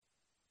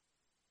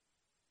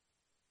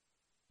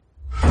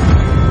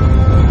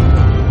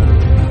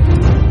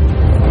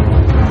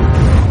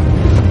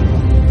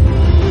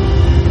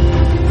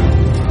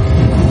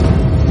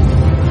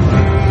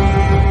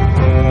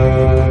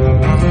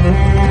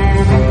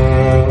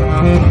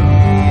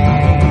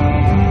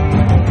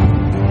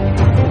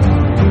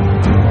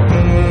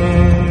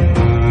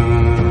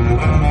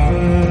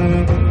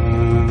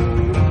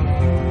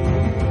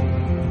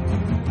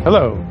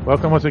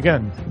Welcome once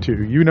again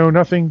to You Know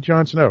Nothing,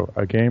 Jon Snow,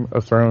 a Game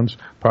of Thrones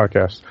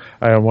podcast.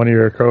 I am one of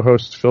your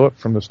co-hosts, Philip,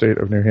 from the state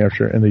of New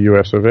Hampshire in the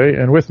U.S. of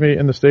A., and with me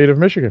in the state of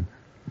Michigan.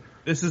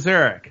 This is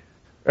Eric.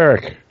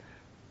 Eric,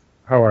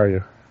 how are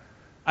you?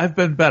 I've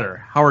been better.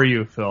 How are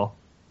you, Phil?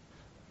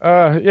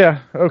 Yeah,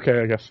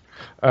 okay, I guess.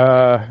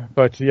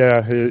 But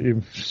yeah,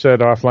 you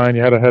said offline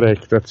you had a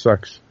headache. That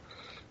sucks.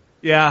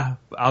 Yeah,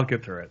 I'll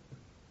get through it.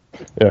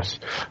 Yes.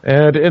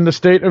 And in the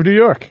state of New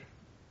York.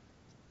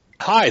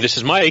 Hi, this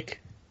is Mike.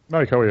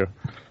 Mike, how are you?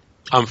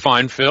 I'm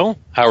fine, Phil.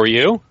 How are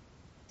you?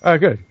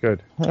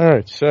 Good. All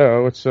right,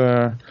 so let's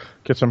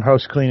get some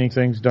house cleaning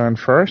things done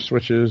first,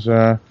 which is,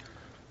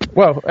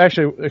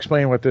 actually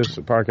explain what this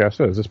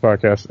podcast is. This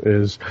podcast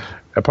is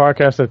a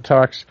podcast that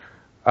talks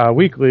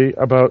weekly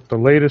about the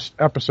latest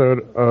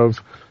episode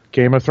of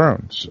Game of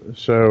Thrones.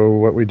 So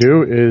what we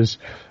do is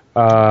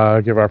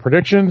give our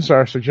predictions,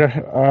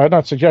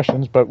 not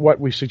suggestions, but what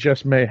we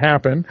suggest may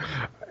happen,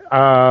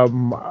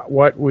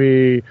 what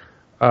we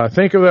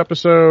think of the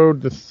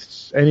episode,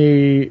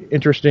 any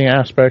interesting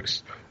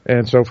aspects,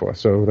 and so forth.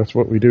 So that's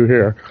what we do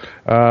here.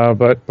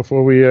 But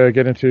before we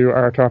get into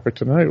our topic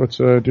tonight, let's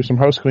do some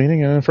house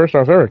cleaning. And first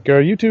off, Eric,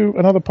 you do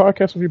another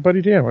podcast with your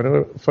buddy Dan. What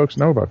do folks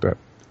know about that?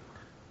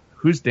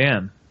 Who's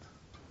Dan?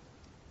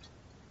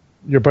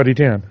 Your buddy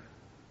Dan.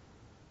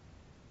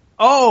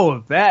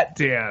 Oh, that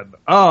Dan.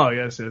 Oh,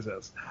 yes.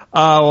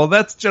 Well,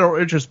 that's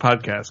General Interest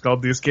Podcast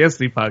called the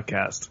Ascancity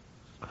Podcast.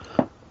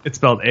 It's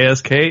spelled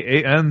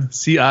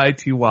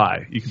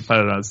A-S-K-A-N-C-I-T-Y. You can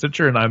find it on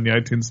Stitcher and on the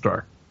iTunes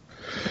Store.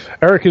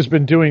 Eric has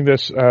been doing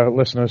this,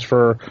 listeners,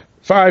 for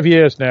 5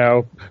 years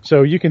now,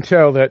 so you can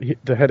tell that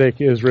the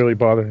headache is really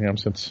bothering him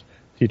since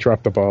he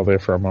dropped the ball there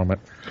for a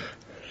moment.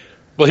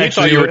 Well, he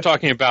thought you were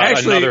talking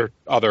about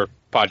other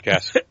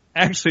podcast.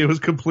 Actually, it was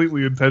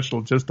completely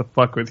intentional just to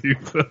fuck with you,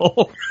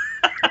 Phil.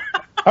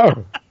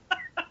 Oh.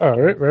 All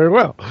right, very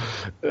well.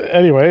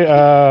 Anyway,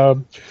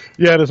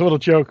 there's a little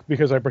joke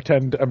because I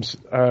pretend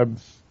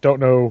don't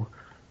know.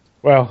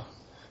 Well,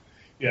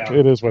 yeah,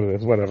 it is what it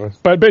is. Whatever.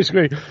 But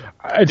basically,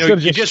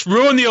 you just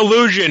ruined the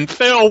illusion,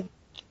 Phil.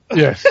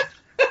 Yes.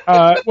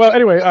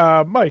 Anyway,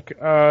 Mike,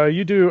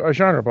 you do a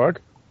genre blog.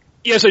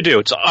 Yes, I do.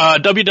 It's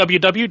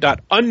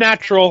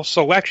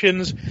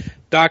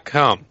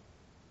www.unnaturalselections.com.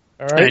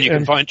 All right, and you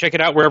can check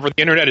it out wherever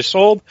the internet is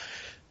sold.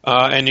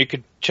 And you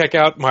could check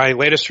out my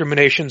latest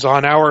ruminations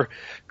on our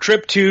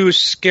trip to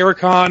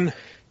Scaricon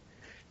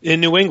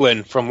in New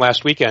England from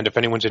last weekend, if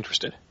anyone's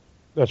interested.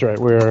 That's right.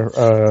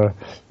 We're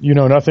You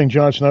Know Nothing,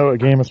 Jon Snow, a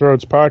Game of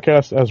Thrones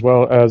podcast, as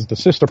well as the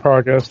sister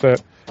podcast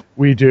that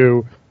we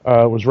do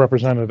was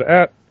represented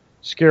at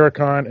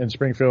Scaricon in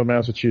Springfield,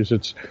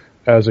 Massachusetts,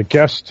 as a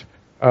guest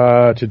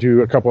to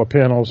do a couple of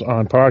panels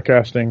on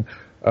podcasting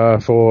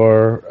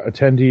for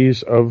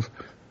attendees of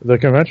the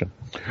convention.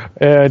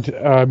 And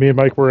me and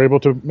Mike were able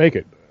to make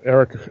it.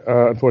 Eric,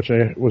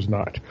 unfortunately, was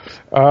not.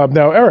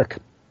 Now, Eric,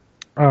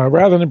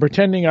 rather than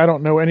pretending I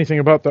don't know anything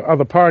about the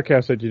other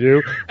podcasts that you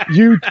do,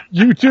 you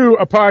do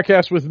a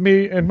podcast with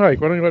me and Mike.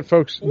 Why don't you let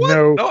folks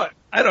know? No,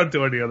 I don't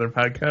do any other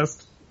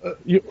podcast.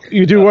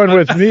 You do one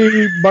with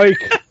me,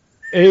 Mike,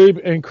 Abe,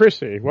 and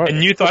Chrissy. What?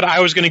 And you thought I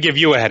was going to give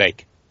you a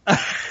headache.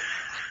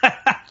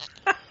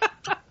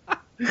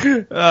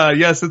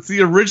 Yes, it's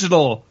the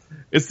original.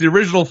 It's the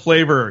original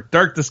flavor,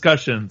 Dark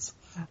Discussions,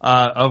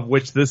 of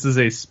which this is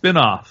a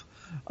spin-off.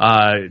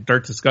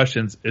 Dark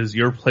Discussions is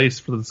your place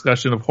for the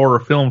discussion of horror,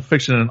 film,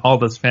 fiction, and all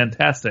that's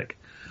fantastic.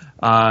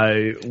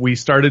 We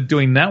started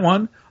doing that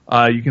one.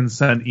 You can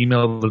send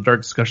email to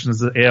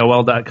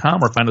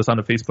darkdiscussions@aol.com or find us on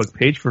the Facebook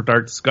page for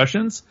Dark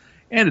Discussions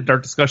and at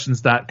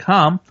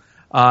darkdiscussions.com.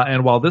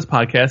 And while this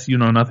podcast, You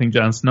Know Nothing,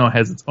 Jon Snow,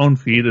 has its own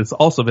feed, it's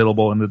also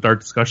available in the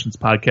Dark Discussions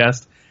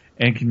podcast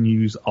and can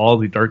use all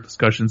the Dark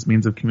Discussions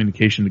means of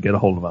communication to get a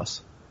hold of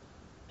us.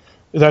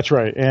 That's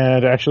right.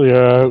 And actually,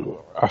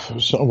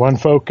 one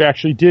folk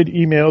actually did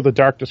email the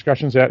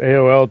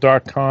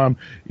darkdiscussions@aol.com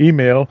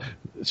email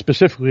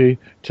specifically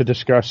to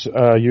discuss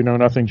You Know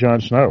Nothing,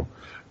 Jon Snow.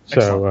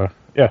 So,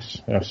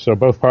 yes. So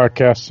both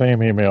podcasts,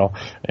 same email.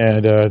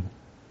 And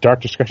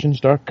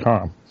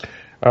darkdiscussions.com.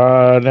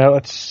 Now,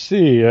 let's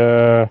see.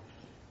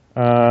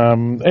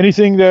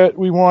 Anything that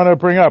we want to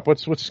bring up?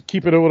 Let's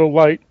keep it a little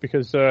light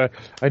because I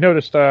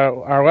noticed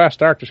our last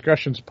Dark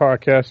Discussions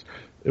podcast,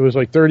 it was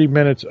like 30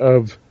 minutes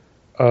of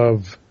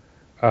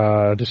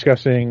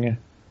discussing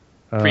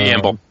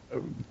preamble.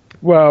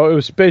 Well, it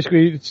was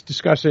basically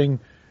discussing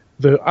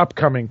the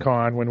upcoming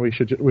con when we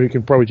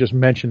can probably just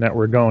mention that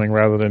we're going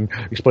rather than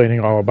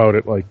explaining all about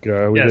it like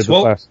we did the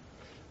last.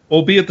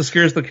 We'll be at the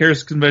Scares the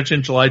Cares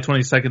convention July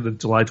 22nd to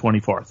July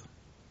 24th.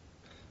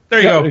 There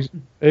you go.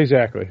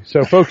 Exactly.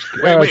 So, folks,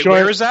 wait,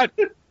 where is that?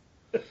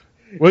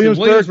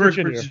 Williamsburg,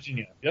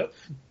 Virginia. Yep.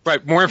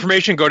 Right. More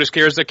information, go to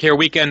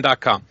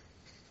scaresthatcareweekend.com.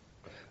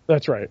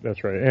 That's right.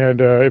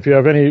 And if you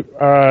have any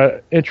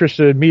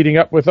interest in meeting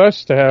up with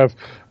us to have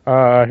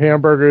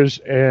hamburgers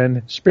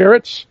and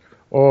spirits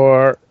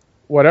or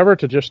whatever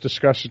to just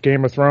discuss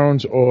Game of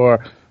Thrones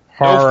or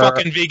horror. No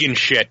fucking vegan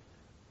shit.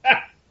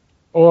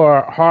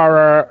 Or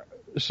horror,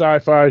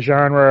 sci-fi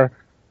genre,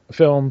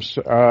 films.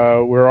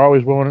 We're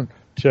always willing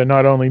to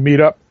not only meet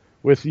up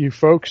with you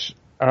folks,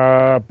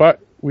 but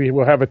we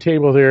will have a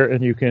table there,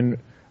 and you can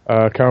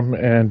come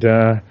and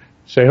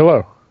say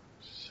hello.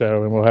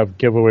 So, and we'll have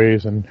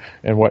giveaways and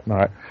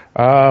whatnot.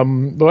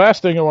 The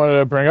last thing I wanted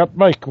to bring up,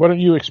 Mike, why don't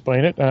you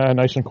explain it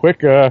nice and quick?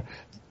 The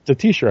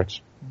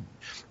T-shirts.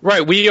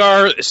 Right, we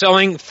are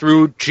selling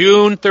through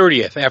June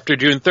 30th. After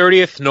June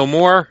 30th, no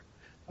more,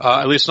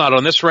 at least not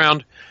on this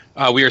round.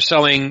 We are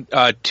selling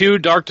 2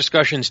 Dark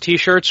Discussions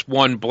T-shirts,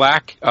 one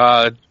black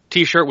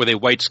T-shirt with a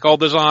white skull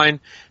design,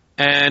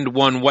 and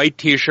one white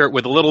T-shirt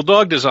with a little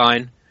dog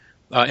design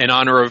in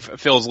honor of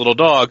Phil's little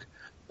dog.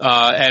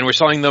 And we're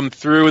selling them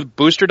through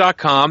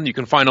booster.com. You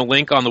can find a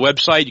link on the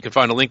website. You can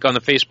find a link on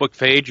the Facebook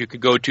page. You could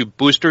go to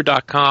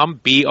booster.com,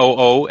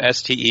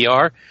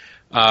 BOOSTER,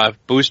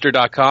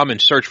 booster.com,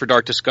 and search for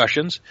Dark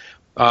Discussions.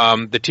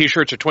 The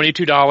T-shirts are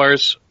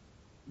 $22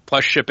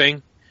 plus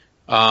shipping.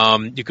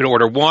 You could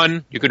order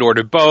one, you could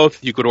order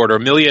both, you could order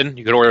 1,000,000,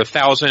 you could order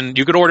 1,000,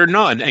 you could order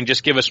none and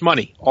just give us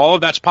money. All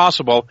of that's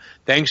possible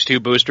thanks to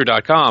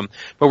booster.com.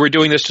 But we're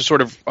doing this to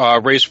sort of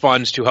raise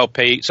funds to help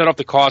set up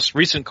the costs,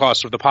 recent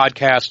costs of the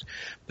podcast,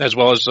 as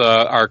well as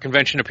our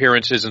convention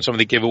appearances and some of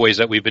the giveaways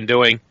that we've been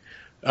doing.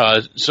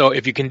 So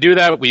if you can do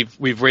that,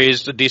 we've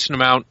raised a decent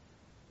amount,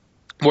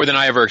 more than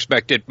I ever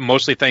expected,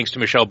 mostly thanks to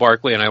Michelle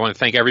Barkley, and I want to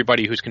thank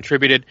everybody who's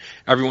contributed,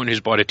 everyone who's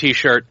bought a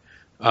T-shirt,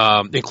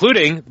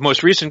 including the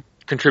most recent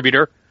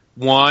contributor,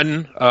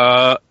 one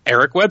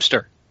Eric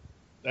Webster.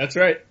 That's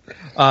right.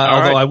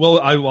 Although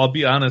right. I'll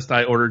be honest,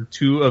 I ordered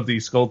 2 of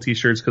these Skull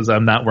T-shirts because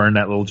I'm not wearing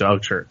that little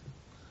jog shirt.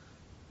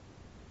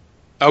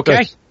 Okay.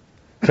 That's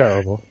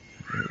terrible.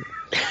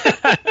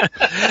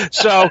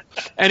 So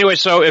anyway,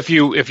 so if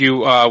you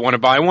want to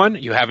buy one,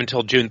 you have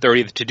until June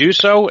 30th to do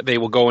so. They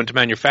will go into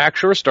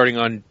manufacture starting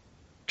on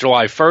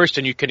July 1st,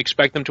 and you can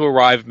expect them to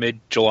arrive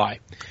mid-July.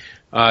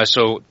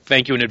 So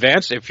thank you in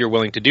advance if you're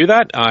willing to do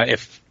that.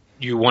 If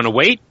you want to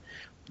wait,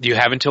 you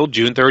have until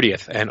June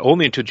 30th, and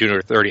only until June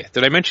 30th.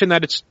 Did I mention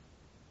that it's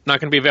not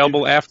going to be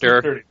available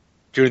after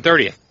June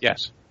 30th?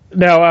 Yes.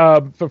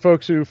 Now, for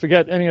folks who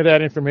forget any of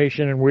that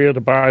information and where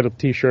to buy the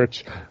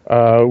T-shirts,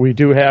 we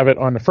do have it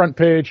on the front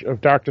page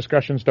of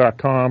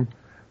darkdiscussions.com,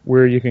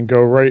 where you can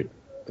go right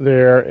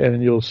there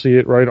and you'll see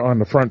it right on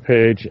the front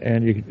page,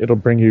 and it'll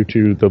bring you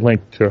to the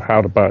link to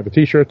how to buy the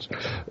T-shirts,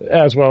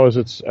 as well as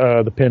it's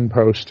the pinned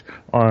post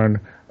on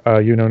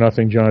You Know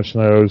Nothing, Jon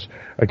Snow's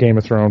A Game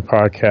of Thrones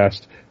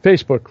podcast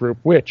Facebook group,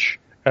 which,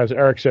 as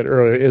Eric said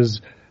earlier,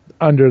 is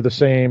under the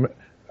same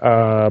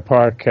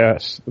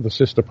podcast, the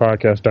sister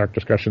podcast, Dark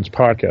Discussions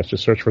Podcast.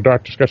 Just search for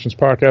Dark Discussions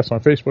Podcast on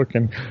Facebook,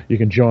 and you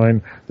can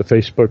join the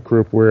Facebook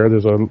group where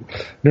there's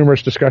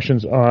numerous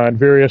discussions on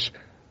various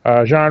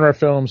genre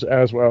films,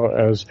 as well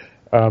as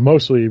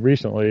mostly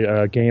recently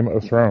Game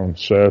of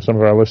Thrones. Some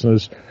of our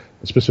listeners,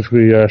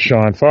 specifically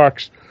Sean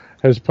Fox,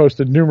 has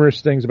posted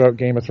numerous things about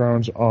Game of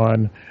Thrones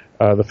on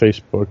the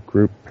Facebook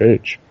group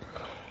page.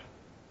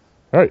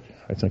 All right,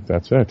 I think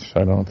that's it.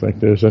 I don't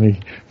think there's any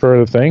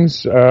further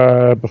things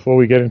before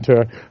we get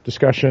into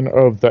discussion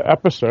of the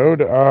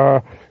episode.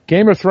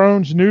 Game of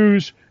Thrones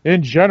news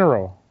in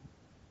general.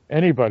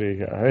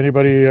 Anybody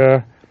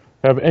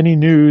have any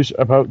news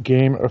about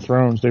Game of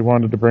Thrones they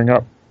wanted to bring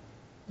up?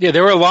 Yeah,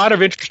 there were a lot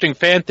of interesting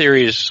fan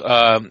theories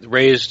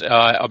raised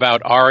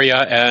about Arya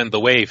and the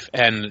Waif,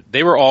 and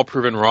they were all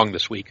proven wrong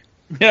this week.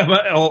 Yeah,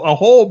 but a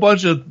whole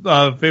bunch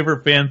of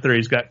favorite fan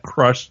theories got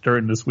crushed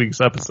during this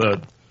week's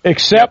episode.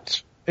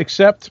 Except,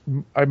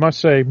 I must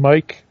say,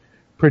 Mike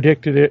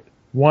predicted it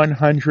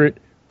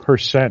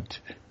 100%.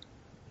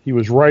 He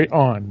was right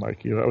on,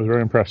 Mike. I was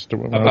very impressed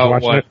when I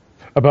was watching it.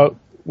 About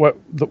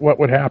what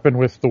would happen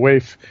with the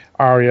Waif,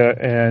 Arya,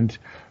 and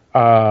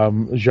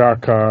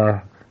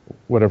Jakar,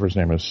 whatever his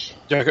name is.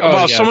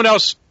 Someone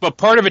else, but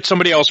part of it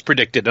somebody else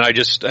predicted, and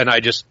I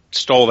just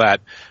stole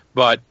that.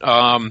 But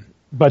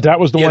that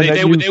was the one that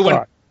you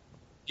thought.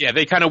 Yeah,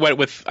 they kind of went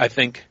with, I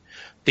think,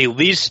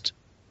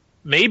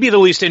 maybe the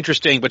least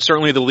interesting, but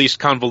certainly the least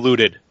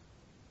convoluted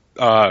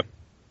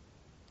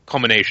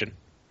culmination.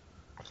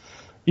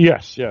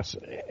 Yes.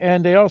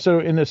 And they also,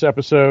 in this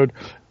episode,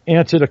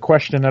 answered a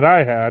question that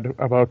I had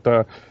about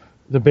the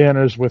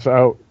banners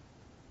without,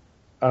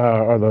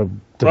 or the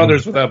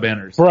Brothers Without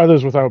Banners.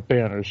 Brothers Without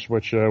Banners,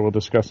 which we'll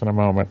discuss in a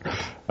moment.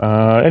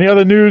 Any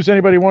other news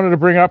anybody wanted to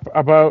bring up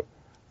about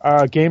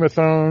Game of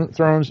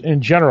Thrones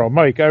in general?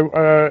 Mike,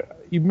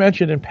 you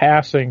mentioned in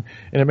passing,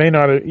 and it may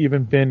not have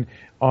even been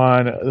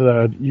on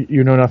the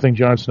You Know Nothing,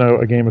 Jon Snow,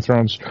 A Game of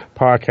Thrones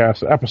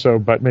podcast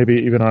episode, but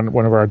maybe even on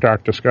one of our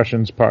Dark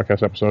Discussions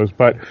podcast episodes.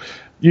 But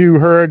you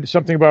heard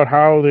something about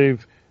how they're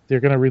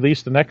going to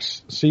release the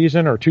next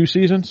season or 2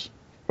 seasons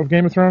of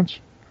Game of Thrones?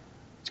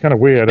 It's kind of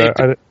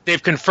weird.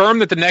 They've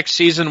confirmed that the next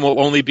season will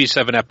only be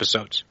 7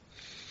 episodes.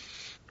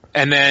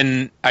 And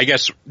then, I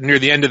guess, near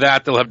the end of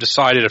that, they'll have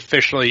decided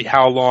officially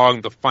how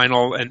long the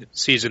final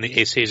season, the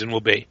 8th season, will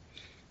be.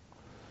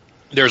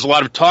 There's a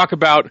lot of talk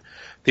about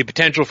the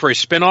potential for a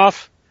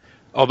spinoff,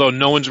 although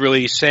no one's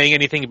really saying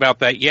anything about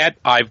that yet.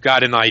 I've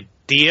got an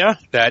idea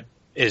that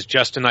is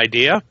just an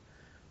idea,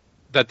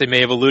 that they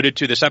may have alluded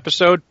to this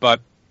episode,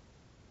 but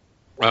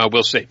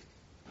we'll see.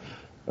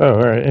 Oh,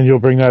 all right. And you'll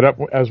bring that up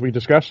as we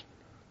discuss?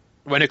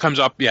 When it comes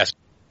up, yes.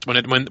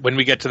 When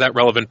we get to that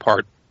relevant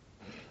part.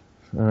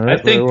 All right,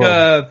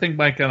 I think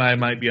Mike and I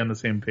might be on the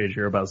same page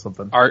here about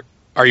something.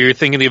 Are you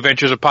thinking The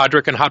Adventures of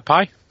Podrick and Hot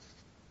Pie?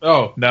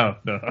 Oh, no.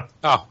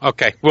 Oh,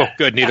 okay. Well,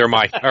 good. Neither am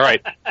I. All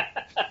right.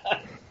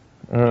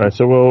 All right,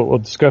 so we'll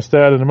discuss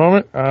that in a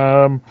moment.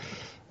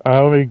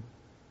 I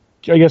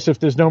guess if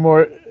there's no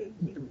more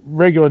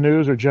regular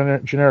news or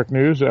generic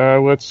news,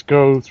 let's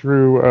go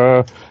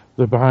through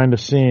the behind the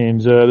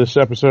scenes. This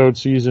episode,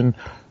 season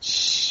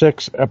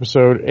 6,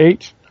 episode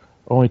 8.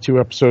 Only 2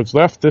 episodes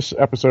left. This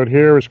episode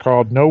here is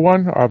called No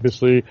One,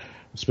 obviously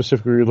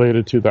specifically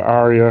related to the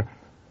Arya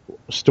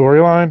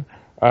storyline.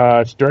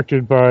 It's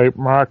directed by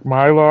Mark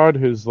Mylod,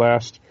 his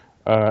last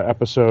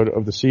episode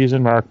of the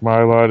season. Mark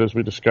Mylod, as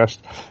we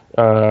discussed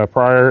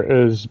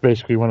prior, is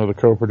basically one of the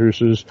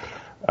co-producers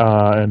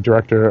and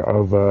director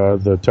of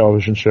the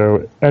television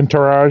show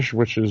Entourage,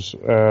 which is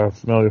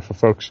familiar for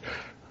folks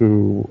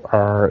who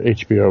are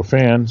HBO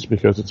fans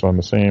because it's on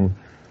the same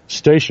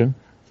station,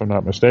 if I'm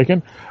not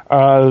mistaken.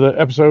 The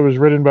episode was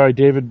written by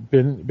David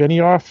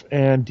Benioff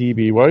and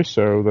D.B. Weiss,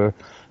 so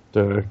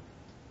the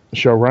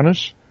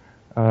showrunners.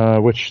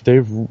 Which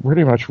they've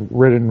pretty much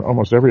written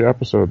almost every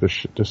episode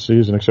this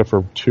season, except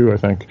for 2, I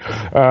think.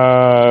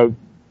 The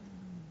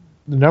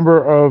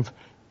number of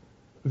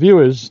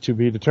viewers to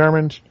be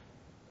determined,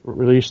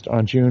 released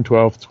on June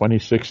 12th,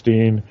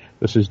 2016.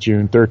 This is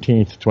June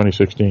 13th,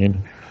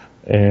 2016.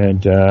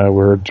 And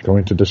we're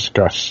going to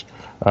discuss.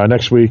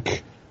 Next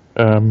week,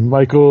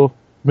 Miguel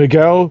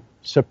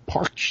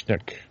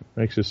Sapochnik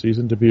makes his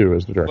season debut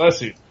as the director.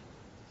 Bless you.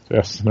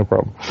 Yes, no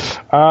problem.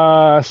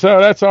 So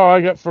that's all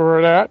I got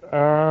for that.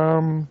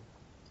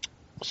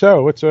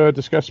 So let's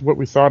discuss what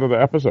we thought of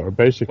the episode,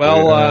 basically.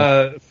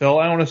 Well, Phil,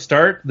 I want to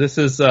start. This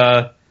is...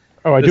 I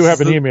do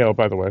have an email,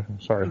 by the way.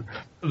 Sorry.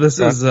 This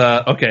is...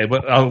 okay,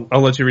 but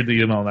I'll let you read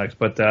the email next.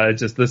 But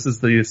this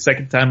is the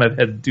second time I've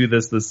had to do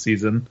this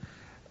season.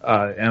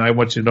 And I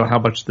want you to know how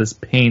much this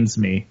pains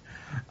me.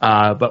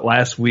 But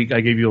last week I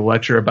gave you a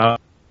lecture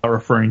about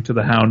referring to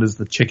the Hound as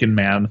the Chicken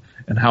Man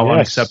and how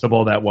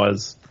unacceptable that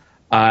was.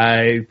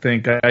 I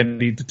think I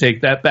need to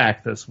take that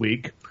back this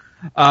week.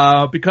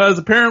 Because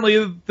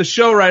apparently the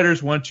show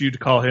writers want you to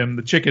call him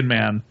the Chicken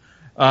Man.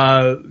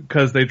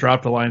 Because they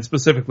dropped a line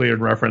specifically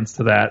in reference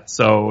to that.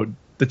 So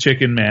the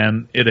Chicken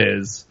Man it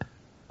is.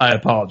 I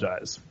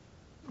apologize.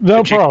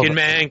 No problem. Chicken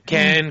Man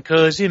can,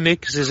 cause he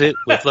mixes it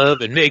with love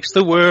and makes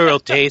the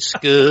world taste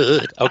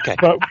good. Okay.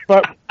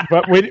 But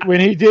when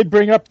he did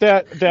bring up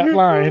that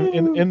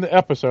line in the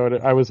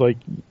episode, I was like,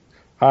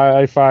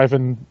 high five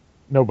and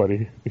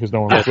nobody, because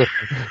no one was with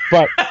me.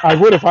 But I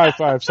would have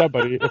high-fived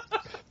somebody.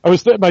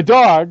 My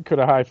dog could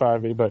have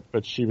high-fived me, but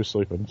she was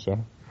sleeping, so.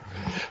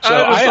 Fuck,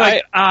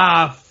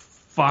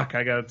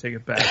 I gotta take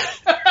it back.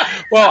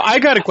 Well, I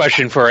got a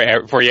question for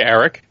you,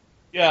 Eric.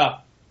 Yeah.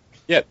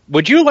 Yeah.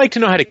 Would you like to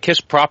know how to kiss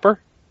proper?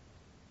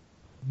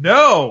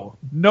 No,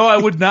 I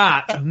would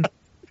not. Yeah.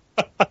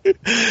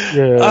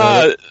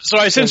 I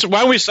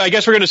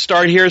guess we're going to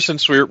start here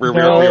since we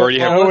already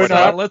have. We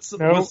gotta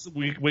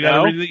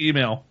read the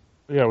email.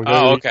 Yeah.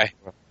 Okay.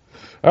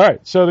 All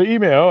right. So the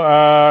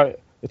email,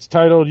 it's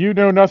titled "You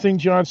Know Nothing,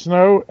 Jon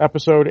Snow,"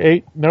 episode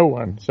 8, No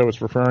One. So it's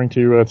referring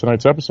to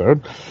tonight's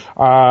episode.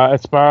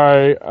 It's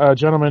by a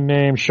gentleman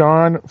named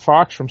Sean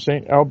Fox from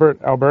St.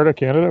 Albert, Alberta,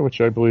 Canada,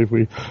 which I believe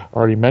we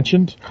already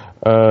mentioned.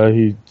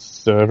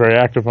 He's very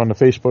active on the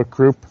Facebook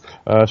group,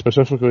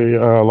 specifically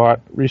a lot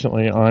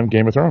recently on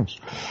Game of Thrones.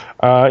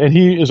 And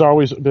he has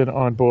always been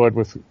on board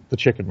with the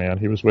Chicken Man.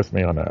 He was with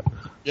me on that.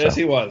 Yes,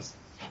 he was.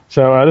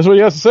 So this is what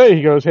he has to say.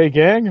 He goes, "Hey,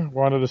 gang,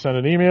 wanted to send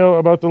an email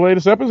about the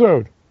latest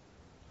episode.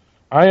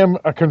 I am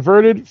a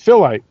converted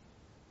Philite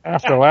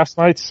after last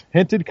night's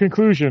hinted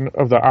conclusion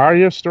of the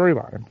Arya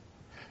storyline.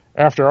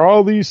 After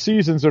all these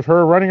seasons of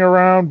her running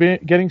around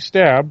getting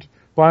stabbed,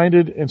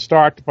 blinded, and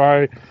stalked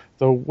by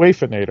the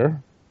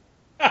Waifinator."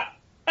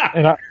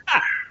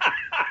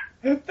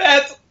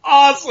 That's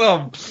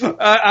awesome.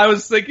 I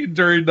was thinking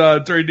during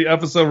the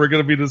episode we're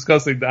going to be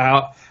discussing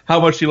how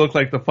much she looked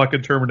like the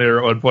fucking Terminator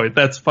at one point.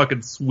 That's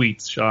fucking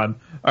sweet, Sean.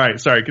 All right,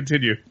 sorry,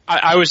 continue.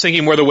 I was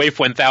thinking more the Waif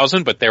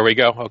 1000, but there we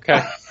go.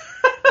 Okay.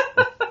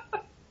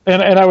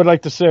 And I would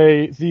like to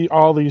say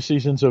all these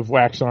seasons of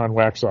wax on,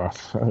 wax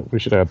off. We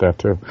should add that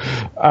too.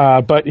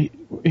 But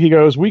he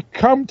goes, "We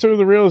come to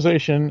the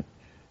realization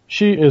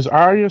she is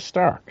Arya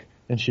Stark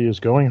and she is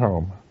going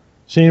home.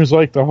 Seems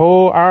like the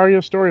whole Arya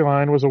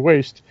storyline was a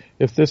waste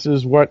if this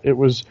is what it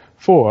was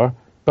for,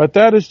 but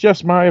that is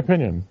just my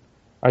opinion.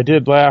 I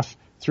did laugh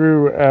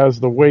through as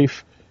the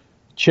waif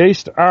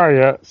chased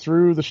Arya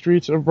through the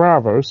streets of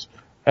Bravos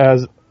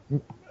as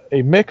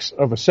a mix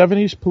of a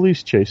 70s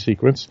police chase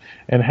sequence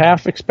and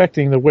half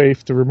expecting the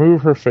waif to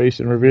remove her face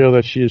and reveal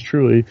that she is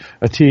truly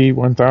a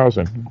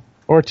T-1000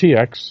 or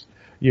TX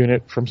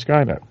unit from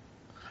Skynet.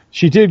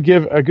 She did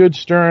give a good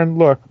stern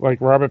look like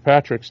Robert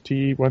Patrick's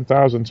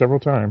T-1000 several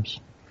times.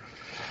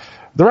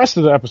 The rest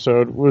of the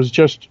episode was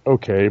just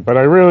okay, but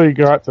I really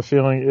got the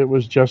feeling it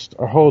was just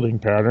a holding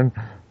pattern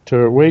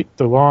to await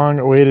the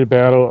long-awaited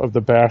battle of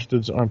the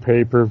bastards on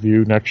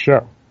pay-per-view next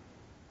show.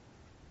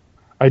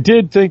 I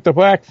did think the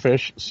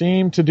Blackfish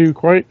seemed to do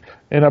quite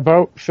an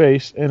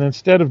about-face, and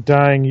instead of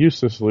dying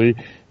uselessly,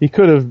 he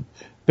could have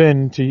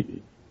been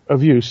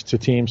of use to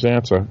Team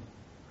Sansa.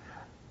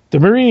 The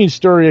Marine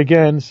story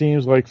again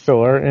seems like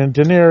filler, and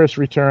Daenerys'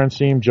 return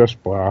seemed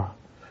just blah.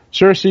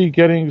 Cersei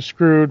getting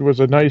screwed was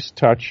a nice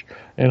touch,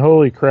 and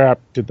holy crap,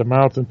 did the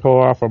Mountain pull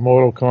off a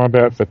Mortal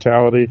Kombat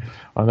fatality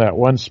on that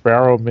one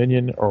Sparrow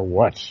minion or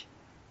what?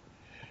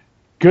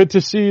 Good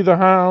to see the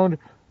Hound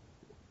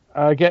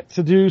get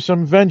to do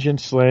some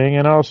vengeance slaying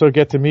and also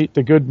get to meet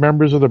the good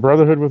members of the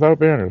Brotherhood without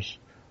banners.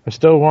 I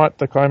still want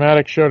the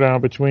climatic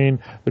showdown between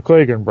the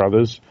Clegane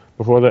brothers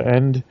before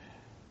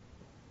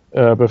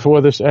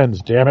this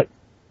ends, damn it.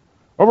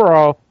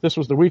 Overall, this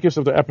was the weakest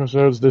of the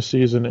episodes this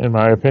season, in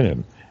my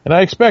opinion, and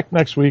I expect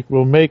next week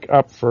will make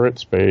up for it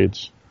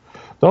spades.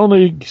 The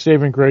only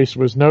saving grace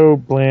was no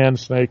bland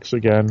snakes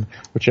again,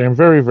 which I am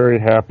very, very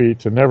happy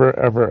to never,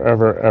 ever,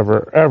 ever,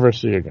 ever, ever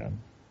see again.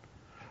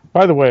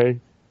 By the way,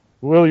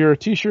 will your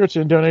T-shirts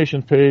and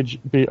donations page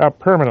be up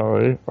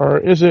permanently, or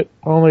is it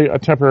only a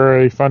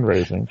temporary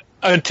fundraising?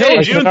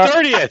 Until June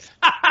 30th!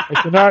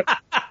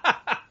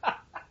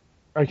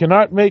 I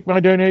cannot make my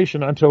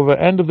donation until the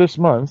end of this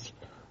month.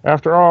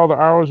 After all the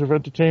hours of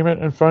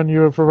entertainment and fun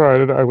you have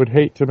provided, I would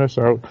hate to miss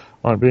out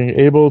on being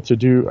able to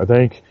do a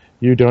thank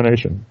you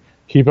donation.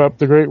 Keep up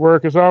the great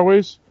work as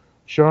always.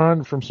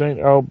 Sean from St.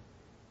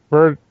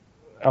 Alberta,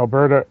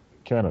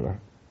 Canada.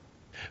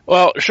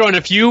 Well, Sean,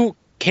 if you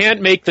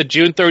can't make the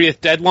June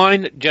 30th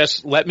deadline,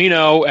 just let me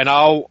know, and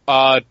I'll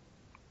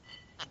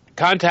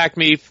contact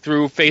me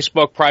through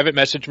Facebook, private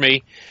message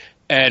me,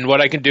 and what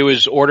I can do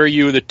is order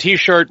you the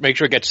T-shirt, make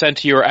sure it gets sent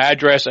to your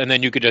address, and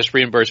then you could just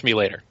reimburse me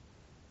later.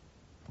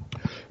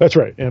 That's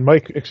right, and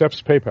Mike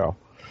accepts PayPal.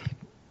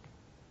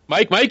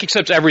 Mike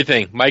accepts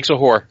everything. Mike's a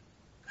whore.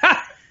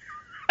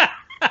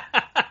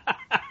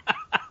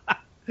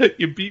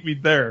 You beat me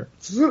there.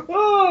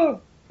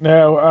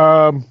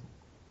 Now,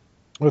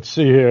 let's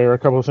see here. A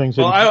couple of things.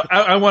 Well,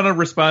 I want to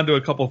respond to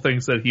a couple of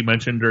things that he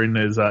mentioned during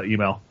his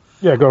email.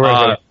 Yeah, go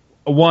right ahead.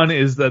 One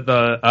is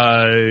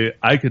that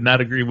I could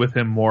not agree with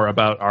him more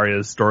about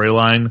Arya's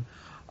storyline.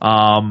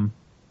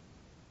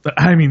 But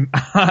I mean,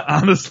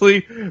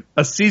 honestly,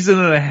 a season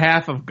and a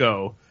half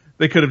ago,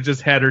 they could have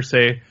just had her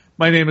say,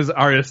 "My name is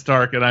Arya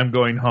Stark and I'm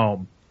going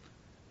home."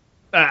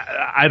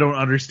 I don't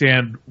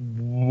understand.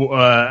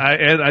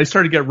 And I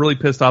started to get really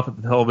pissed off at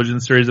the television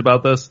series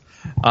about this.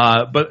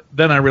 But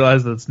then I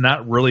realized that it's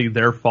not really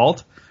their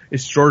fault.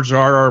 It's George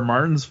R.R.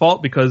 Martin's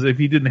fault, because if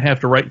he didn't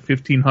have to write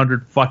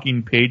 1,500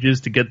 fucking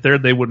pages to get there,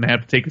 they wouldn't have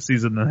to take a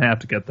season and a half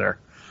to get there.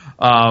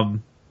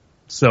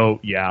 So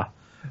yeah,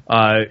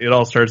 it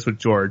all starts with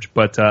George,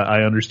 but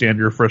I understand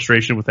your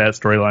frustration with that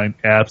storyline.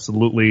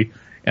 Absolutely.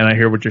 And I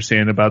hear what you're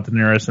saying about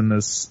Daenerys in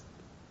this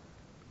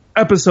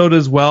episode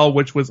as well,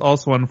 which was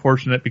also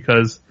unfortunate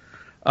because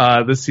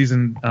this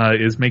season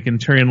is making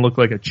Tyrion look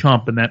like a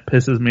chump, and that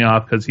pisses me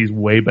off because he's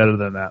way better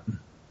than that.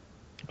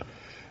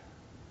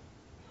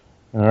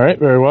 All right,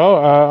 very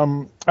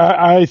well.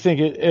 I think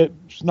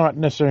it's not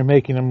necessarily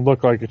making him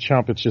look like a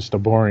chump. It's just a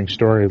boring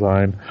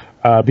storyline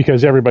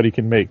because everybody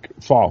can make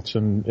faults.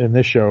 And in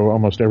this show,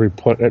 almost every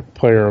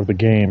player of the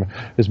game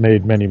has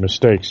made many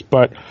mistakes.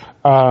 But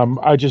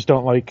I just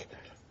don't like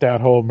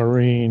that whole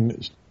Marine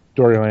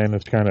storyline.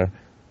 It's kind of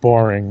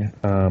boring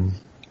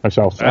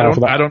myself.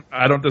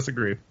 I don't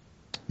disagree.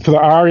 For the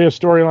Arya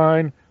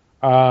storyline,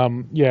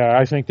 yeah,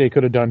 I think they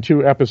could have done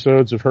 2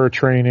 episodes of her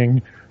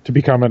training to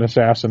become an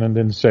assassin and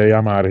then say,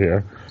 "I'm out of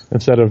here,"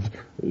 instead of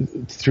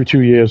through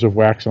 2 years of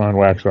wax on,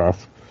 wax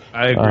off.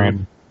 I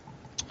agree.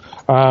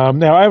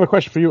 Now, I have a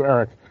question for you,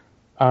 Eric.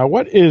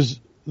 What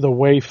is the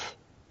waif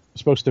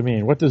supposed to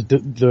mean? What does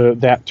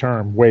that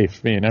term,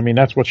 waif, mean? I mean,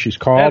 that's what she's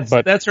called,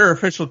 but that's her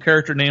official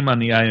character name on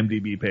the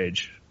IMDb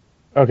page.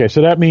 Okay,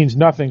 so that means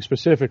nothing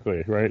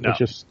specifically, right? No. It's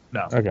just,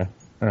 no. Okay.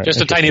 All right.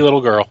 Just a tiny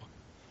little girl.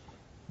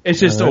 It's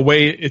just a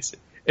way.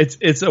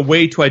 It's a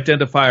way to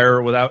identify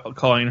her without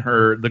calling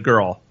her the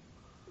girl.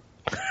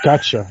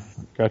 Gotcha.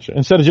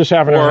 Instead of just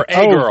having or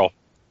a girl,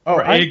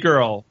 or a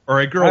girl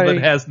that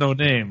has no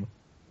name.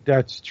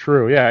 That's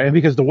true. Yeah, and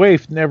because the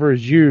waif never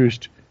is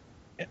used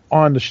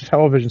on the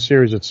television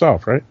series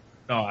itself, right?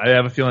 No, I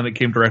have a feeling it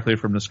came directly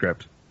from the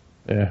script.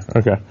 Yeah.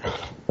 Okay.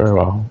 Very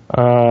well.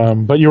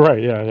 But you're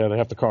right. Yeah. They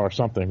have to call her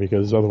something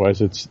because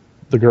otherwise it's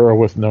the girl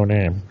with no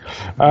name.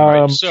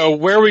 Right, so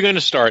where are we going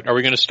to start? Are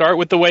we going to start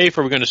with the waif,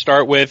 or are we going to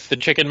start with the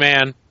Chicken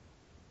Man?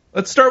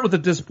 Let's start with the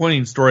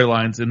disappointing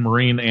storylines in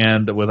Marine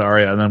and with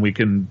Arya, and then we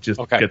can just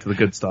get to the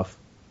good stuff.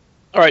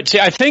 All right. See,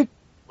 I think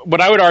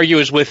what I would argue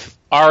is with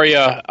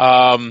Arya,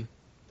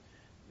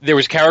 there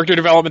was character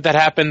development that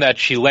happened that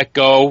she let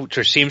go,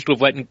 or seems to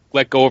have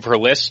let go of her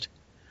list.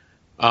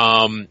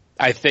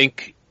 I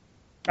think.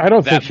 I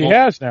don't think she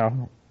has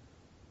now.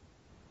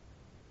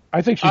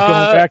 I think she's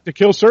going back to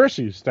kill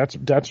Cersei's.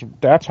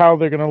 That's how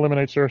they're going to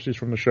eliminate Cersei's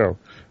from the show.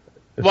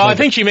 Well, I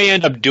think she may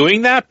end up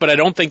doing that, but I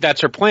don't think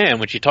that's her plan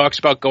when she talks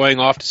about going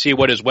off to see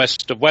what is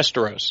west of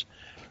Westeros.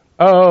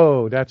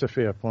 Oh, that's a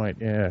fair point.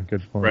 Yeah,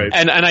 good point. Right.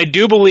 And I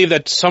do believe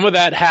that some of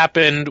that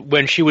happened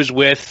when she was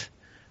with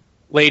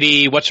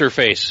Lady, what's her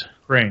face?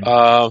 Crane.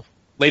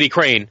 Lady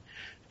Crane.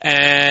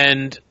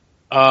 And,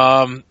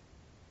 so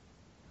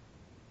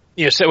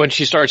when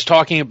she starts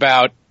talking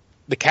about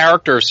the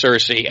character of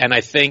Cersei, and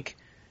I think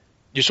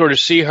you sort of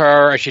see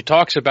her as she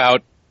talks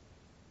about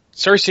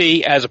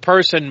Cersei as a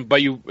person,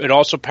 but it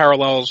also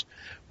parallels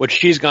what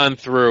she's gone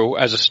through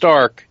as a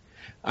Stark.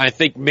 I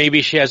think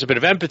maybe she has a bit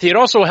of empathy. It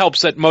also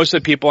helps that most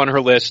of the people on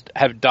her list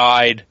have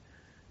died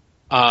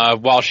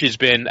while she's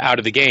been out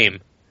of the game.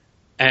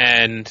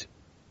 And,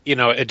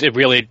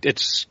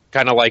 it's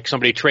kind of like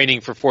somebody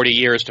training for 40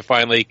 years to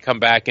finally come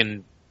back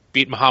and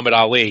beat Muhammad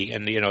Ali.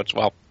 And,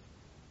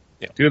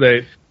 Too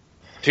late.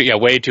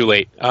 Way too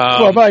late.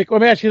 Well, Mike,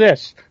 let me ask you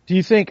this. Do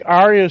you think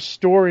Arya's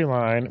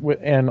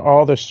storyline and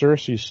all the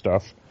Cersei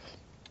stuff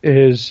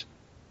is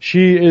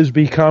she is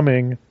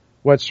becoming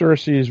what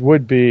Cersei's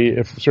would be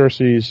if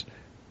Cersei's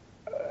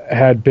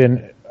had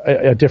been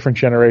a different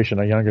generation,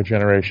 a younger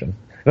generation?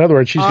 In other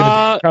words, she's going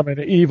to become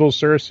an evil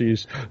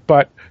Cersei's,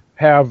 but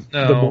have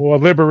the more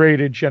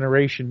liberated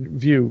generation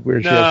view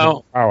where she has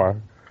no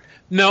power.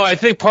 No, I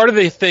think part of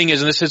the thing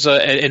is, and this is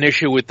an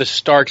issue with the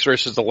Starks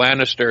versus the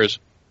Lannisters,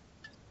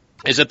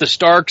 is that the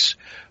Starks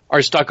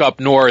are stuck up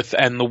north,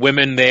 and the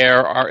women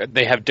there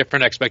they have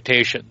different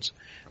expectations,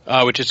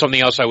 which is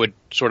something else I would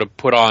sort of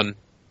put on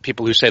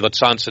people who say that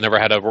Sansa never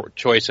had a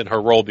choice in her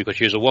role because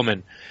she was a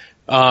woman.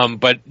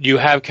 But you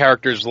have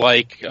characters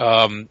like,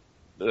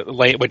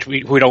 which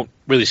we don't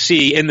really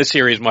see in the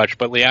series much,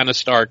 but Lyanna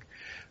Stark,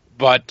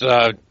 but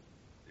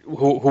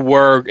who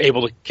were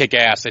able to kick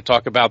ass. They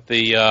talk about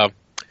the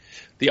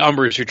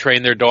Umbers who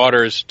train their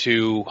daughters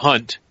to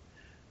hunt.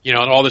 And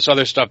all this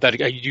other stuff that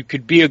you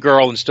could be a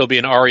girl and still be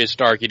an Arya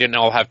Stark. You didn't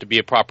all have to be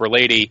a proper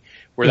lady,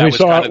 where that was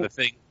kind of the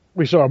thing.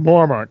 We saw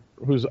Mormont,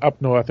 who's up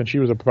north, and she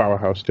was a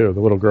powerhouse too, the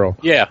little girl.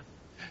 Yeah.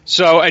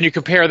 So, and you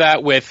compare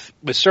that with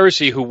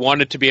Cersei, who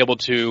wanted to be able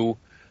to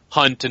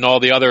hunt and all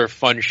the other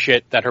fun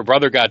shit that her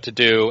brother got to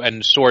do,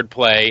 and sword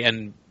play,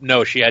 and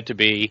no, she had to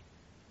be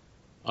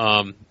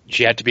a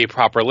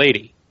proper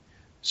lady.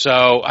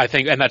 So I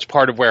think, and that's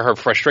part of where her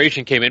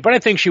frustration came in. But I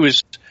think she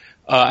was,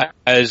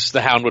 as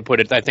the Hound would put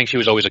it, I think she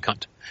was always a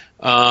cunt.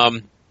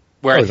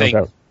 Where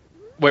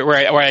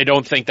I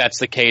don't think that's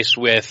the case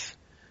with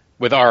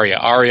Arya.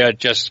 Arya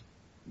just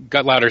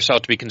allowed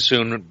herself to be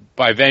consumed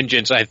by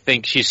vengeance. I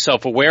think she's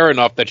self-aware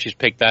enough that she's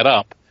picked that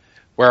up.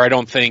 Where I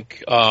don't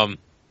think Cersei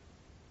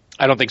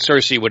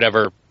would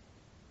ever.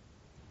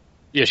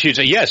 Yeah, she'd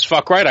say, "Yes,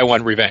 fuck right, I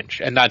want revenge,"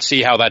 and not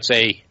see how that's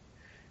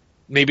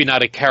maybe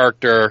not a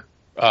character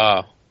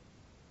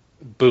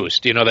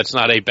boost. That's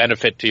not a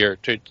benefit to your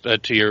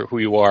who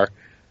you are,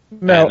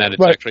 and that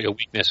it's actually a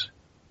weakness.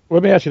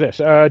 Let me ask you this: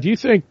 do you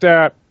think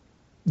that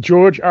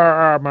George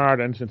R.R.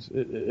 Martin, since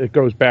it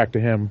goes back to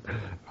him,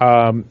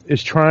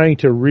 is trying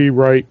to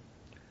rewrite,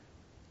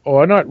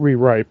 or not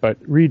rewrite,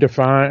 but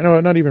redefine, no,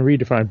 not even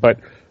redefine, but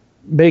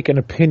make an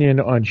opinion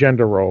on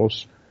gender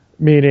roles,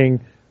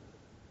 meaning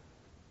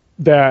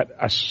that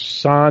a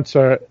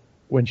Sansa,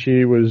 when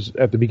she was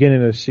at the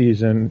beginning of the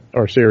season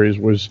or series,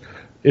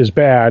 is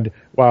bad,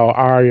 while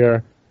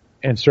Arya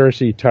and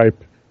Cersei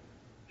type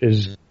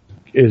is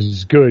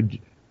good?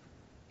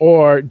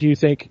 Or do you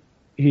think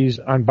he's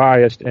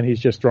unbiased and he's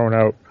just thrown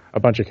out a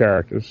bunch of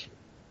characters?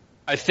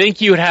 I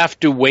think you would have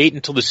to wait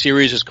until the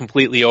series is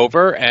completely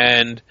over,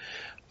 and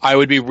I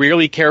would be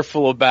really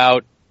careful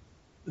about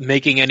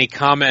making any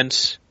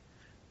comments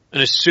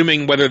and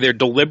assuming whether they're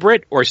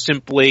deliberate or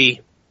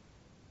simply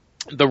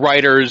the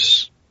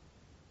writer's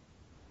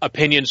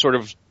opinion sort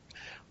of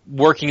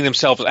working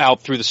themselves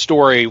out through the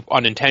story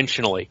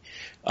unintentionally.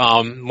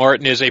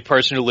 Martin is a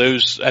person who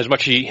lives, as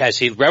much as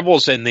he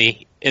revels in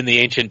the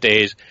ancient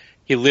days,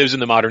 he lives in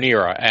the modern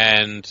era,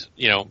 and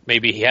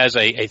maybe he has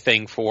a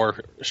thing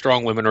for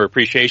strong women or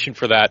appreciation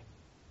for that.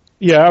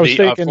 Yeah, I was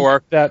thinking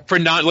for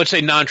let's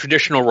say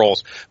non-traditional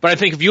roles. But I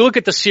think if you look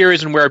at the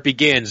series and where it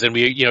begins, and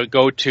we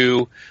go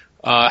to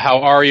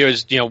how Arya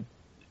is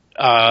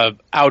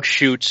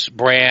outshoots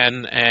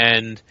Bran,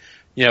 and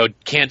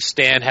can't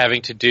stand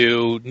having to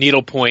do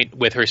needlepoint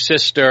with her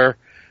sister.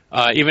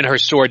 Even her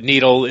sword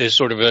needle is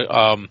sort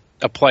of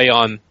a play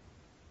on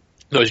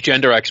those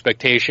gender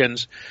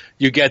expectations.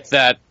 You get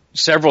that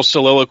several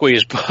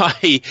soliloquies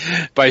by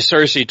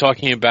Cersei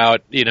talking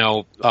about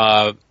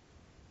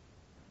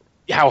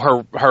how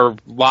her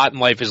lot in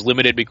life is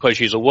limited because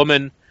she's a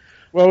woman.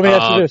 Well, let me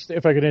ask you this,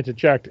 if I could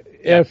interject.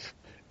 Yeah.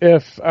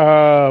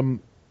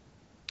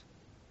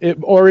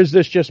 Or is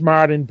this just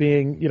Martin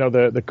being,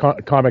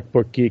 the comic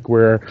book geek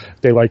where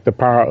they like the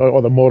power,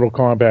 or the Mortal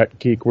Kombat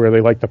geek where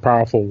they like the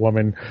powerful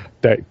woman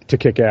to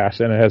kick ass,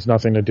 and it has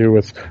nothing to do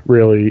with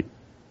really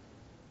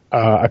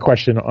a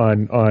question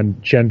on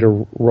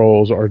gender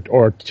roles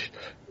or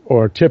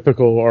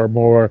typical or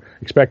more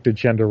expected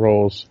gender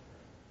roles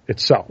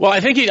itself? Well, I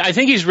think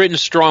he's written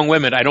strong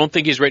women. I don't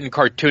think he's written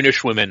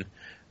cartoonish women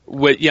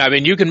I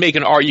mean, you can make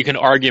an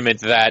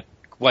argument that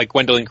like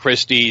Gwendolyn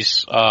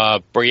Christie's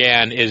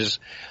Brienne is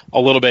a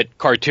little bit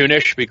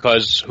cartoonish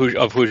because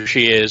of who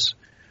she is.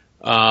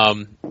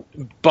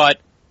 But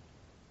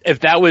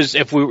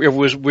if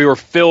we were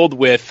filled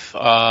with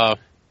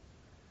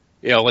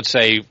let's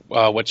say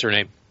what's her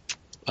name,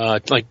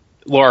 like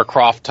Laura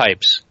Croft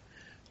types,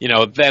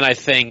 then I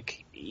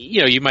think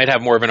you might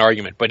have more of an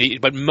argument.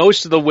 But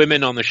most of the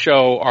women on the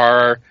show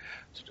are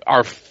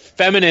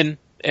feminine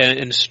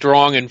and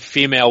strong in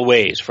female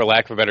ways, for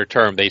lack of a better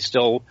term. They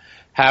still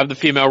have the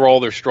female role.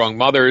 They're strong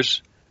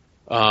mothers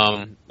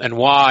and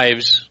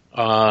wives.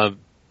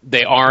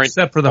 They aren't,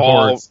 except for the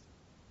hordes.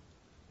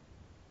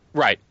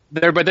 Right.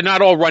 But they're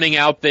not all running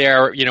out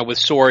there, with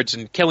swords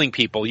and killing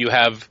people. You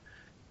have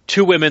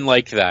two women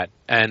like that,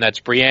 and that's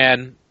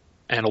Brienne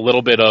and a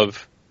little bit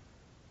of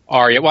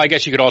Arya. Well, I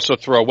guess you could also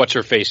throw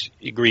what's-her-face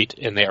Ygritte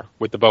in there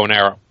with the bow and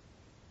arrow.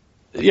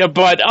 Yeah,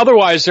 but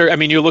otherwise,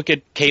 you look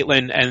at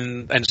Caitlyn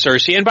and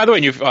Cersei, and by the way,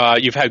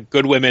 you've had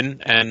good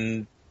women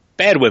and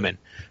bad women.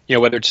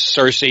 Whether it's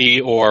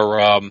Cersei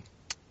or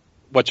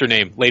what's her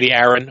name, Lady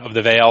Arryn of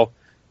the Vale,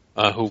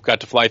 who got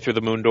to fly through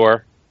the moon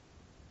door.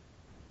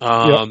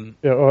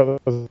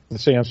 The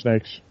sand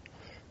snakes.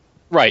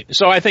 Right.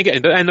 So I think,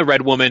 and the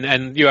Red Woman,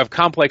 and you have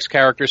complex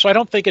characters. So I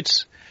don't think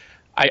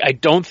I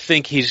don't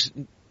think he's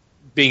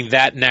being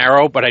that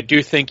narrow, but I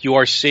do think you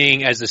are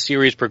seeing, as the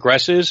series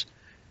progresses,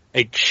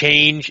 a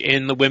change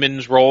in the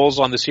women's roles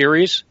on the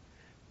series.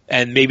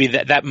 And maybe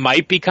that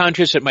might be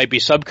conscious, it might be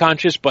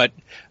subconscious, but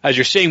as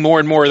you're seeing more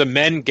and more of the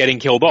men getting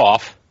killed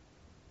off,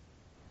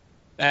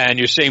 and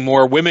you're seeing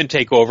more women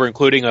take over,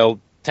 including a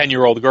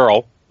 10-year-old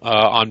girl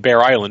on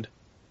Bear Island,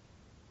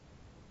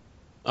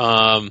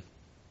 that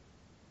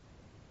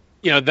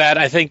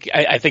I think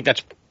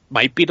that's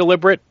might be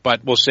deliberate,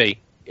 but we'll see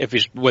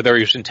whether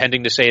he's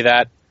intending to say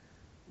that.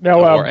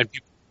 No, and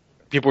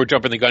people were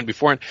jumping the gun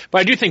before.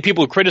 But I do think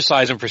people who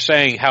criticize him for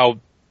saying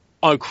how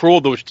cruel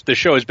the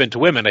show has been to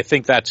women, I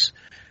think that's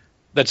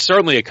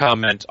certainly a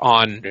comment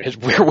on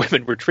where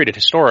women were treated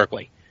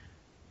historically.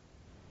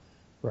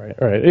 Right.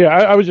 Yeah,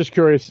 I was just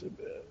curious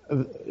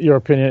your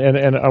opinion,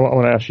 and I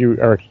want to ask you,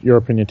 Eric, your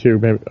opinion too.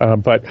 Maybe,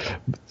 but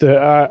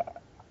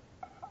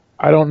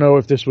I don't know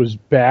if this was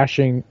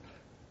bashing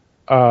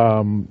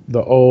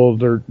the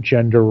older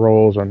gender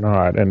roles or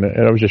not, and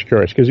I was just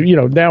curious because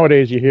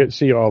nowadays you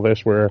see all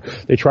this where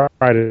they try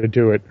to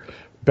do it,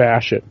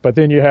 bash it, but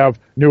then you have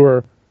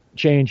newer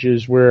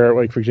changes where,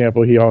 like, for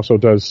example, he also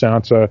does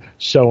Sansa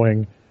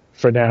sewing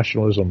for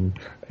nationalism,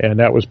 and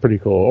that was pretty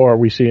cool. Or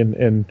we see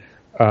in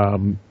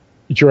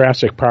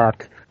Jurassic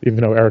Park,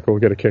 even though Erica will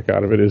get a kick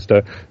out of it, is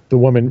the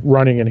woman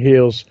running in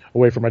heels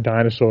away from a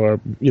dinosaur.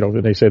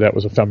 And they say that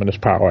was a feminist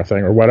power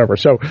thing or whatever.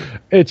 So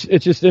it's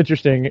just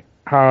interesting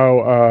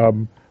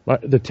how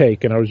the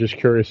take. And I was just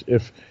curious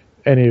if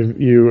any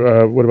of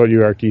you, what about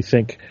you, Eric? Do you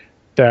think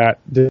that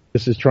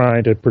this is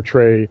trying to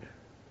portray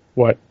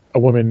what a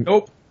woman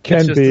can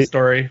it's just be? A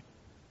story.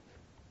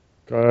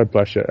 God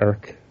bless you,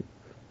 Eric.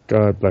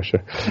 God bless you.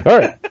 All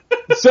right,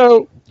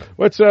 so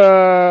let's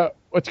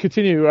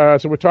continue.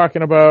 So we're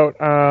talking about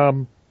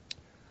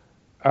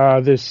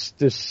this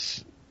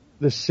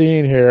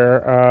scene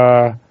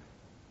here.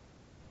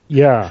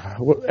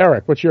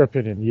 Eric, what's your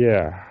opinion?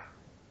 Yeah.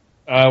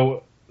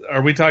 Are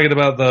we talking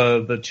about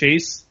the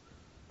chase?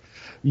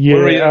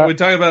 Yeah. Are we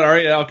talking about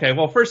Arya? Okay.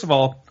 Well, first of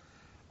all,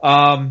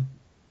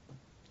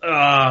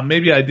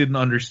 maybe I didn't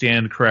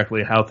understand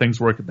correctly how things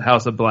work at the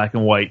House of Black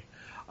and White.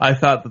 I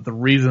thought that the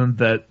reason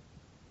that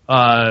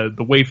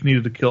the waif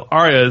needed to kill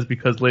Arya is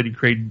because Lady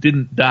Crane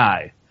didn't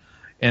die,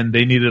 and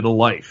they needed a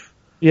life.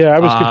 Yeah, I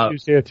was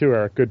confused here too,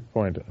 Eric. Good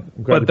point.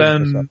 But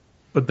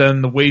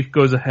then the waif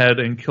goes ahead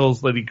and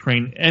kills Lady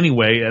Crane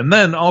anyway, and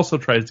then also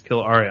tries to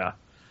kill Arya,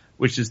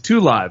 which is 2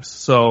 lives.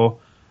 So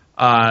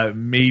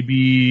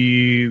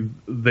maybe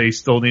they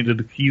still needed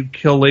to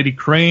kill Lady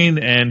Crane,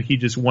 and he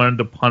just wanted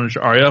to punish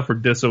Arya for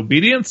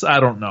disobedience. I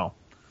don't know.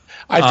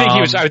 I think he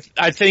was.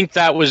 I think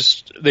that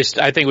was this.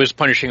 I think it was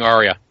punishing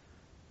Arya.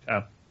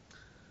 Yeah.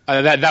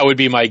 That would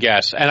be my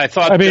guess. And I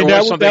thought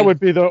that would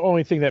be the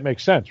only thing that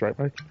makes sense, right,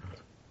 Mike?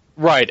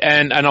 Right,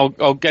 and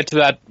I'll get to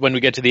that when we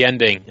get to the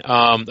ending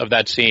of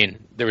that scene.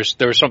 There was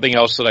something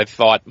else that I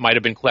thought might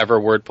have been clever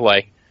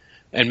wordplay,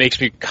 and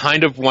makes me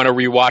kind of want to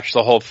rewatch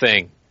the whole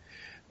thing,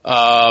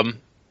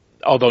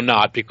 although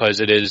not, because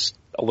it is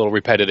a little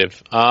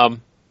repetitive.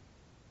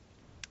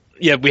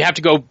 Yeah, we have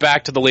to go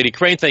back to the Lady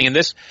Crane thing,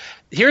 and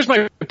here's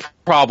my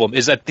problem,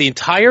 is that the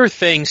entire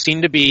thing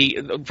seemed to be,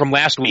 from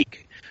last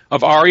week,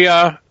 of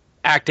Arya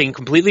acting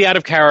completely out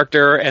of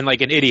character and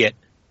like an idiot.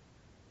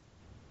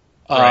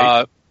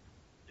 Right.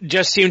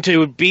 Just seemed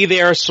to be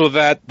there so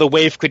that the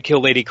waif could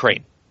kill Lady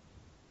Crane.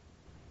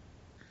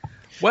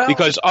 Well,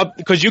 because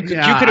you could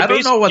I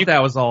don't know what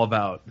that was all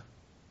about.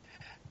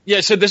 Yeah,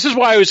 so this is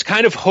why I was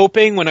kind of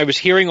hoping, when I was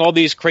hearing all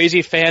these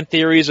crazy fan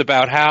theories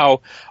about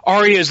how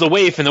Arya is the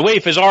waif and the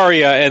waif is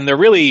Arya, and they're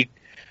really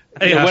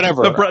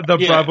whatever. The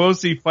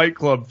Bravosi Fight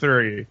Club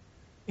theory.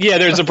 Yeah,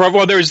 there's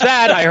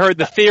that. I heard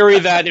the theory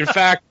that, in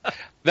fact,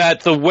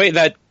 that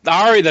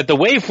the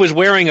waif was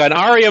wearing an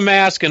Arya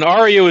mask and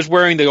Arya was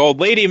wearing the old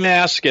lady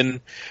mask, and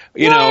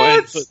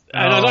I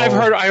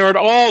heard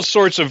all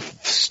sorts of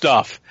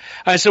stuff.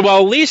 I said, well,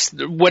 at least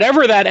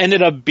whatever that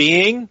ended up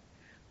being,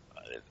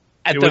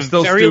 at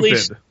the very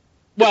least,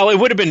 well, it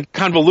would have been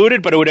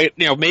convoluted, but it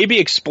would maybe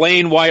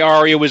explain why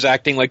Arya was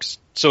acting like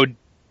so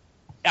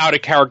out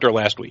of character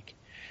last week.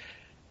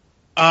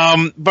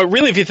 But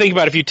really, if you think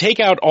about it, if you take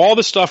out all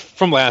the stuff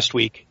from last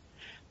week,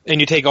 and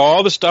you take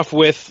all the stuff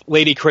with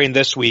Lady Crane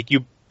this week,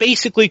 you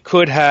basically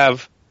could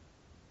have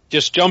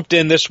just jumped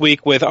in this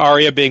week with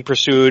Arya being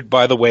pursued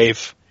by the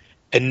waif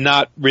and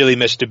not really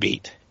missed a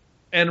beat.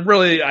 And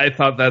really, I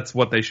thought that's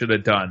what they should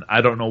have done.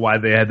 I don't know why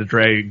they had to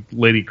drag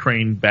Lady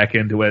Crane back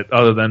into it,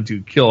 other than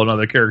to kill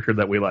another character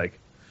that we like.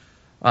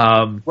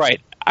 Right.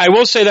 I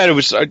will say that it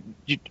was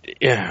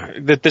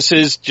that this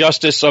is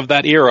justice of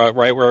that era,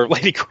 right, where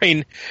Lady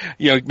Crane,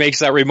 makes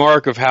that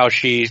remark of how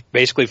she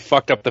basically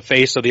fucked up the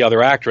face of the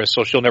other actress,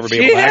 so she'll never be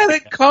able to act. She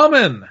had it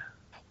coming.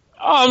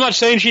 Oh, I'm not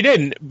saying she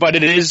didn't, but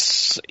it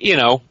is,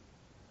 it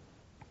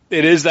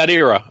is that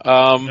era.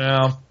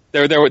 Yeah.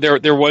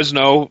 There was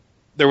no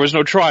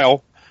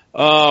trial.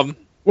 Well,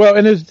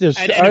 and it's just,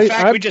 and in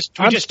fact, we just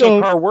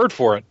took her word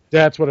for it.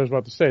 That's what I was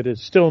about to say.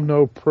 There's still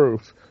no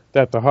proof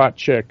that the hot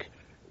chick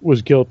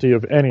was guilty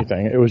of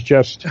anything. It was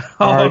just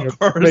Arya. Of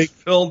course,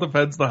 Phil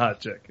defends the hot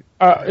chick.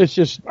 It's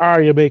just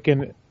Arya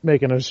making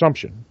an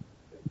assumption.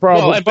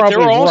 But there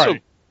were also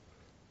right.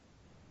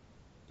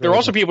 There were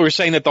also people who were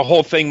saying that the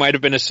whole thing might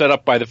have been a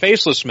setup by the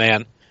Faceless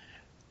Man,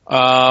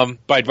 by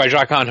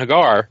Jaqen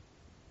Hagar.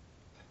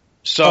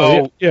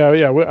 So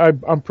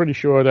I'm pretty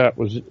sure that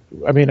was.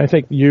 I mean, I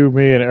think you,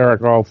 me, and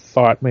Eric all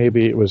thought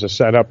maybe it was a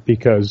setup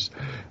because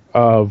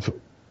of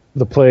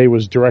the play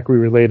was directly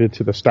related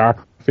to the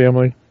Stark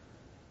family.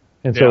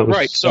 And so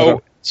right.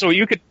 So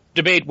you could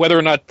debate whether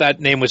or not that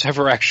name was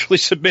ever actually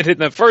submitted in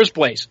the first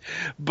place.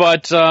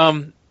 But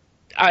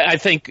I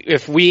think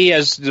if we,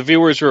 as the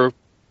viewers, are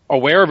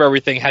aware of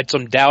everything, had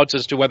some doubts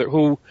as to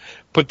who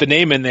put the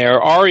name in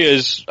there,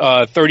 Arya's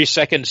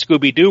 30-second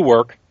Scooby-Doo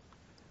work,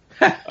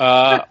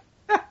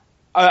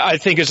 I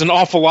think is an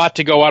awful lot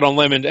to go out on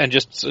limb and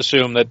just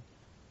assume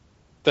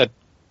that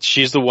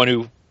she's the one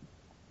who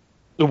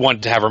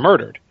wanted to have her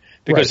murdered.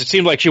 Because It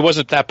seemed like she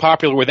wasn't that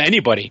popular with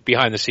anybody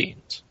behind the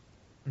scenes.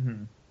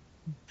 Mm-hmm.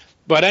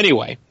 But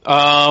anyway,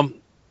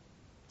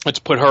 let's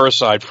put her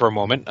aside for a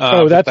moment.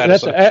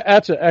 That's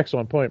an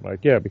excellent point, Mike.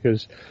 Yeah,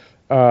 because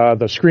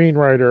the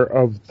screenwriter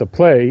of the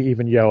play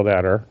even yelled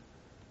at her.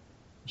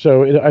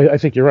 So I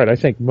think you're right. I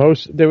think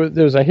there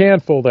was a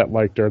handful that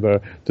liked her.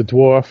 The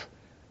dwarf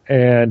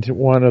and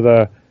one of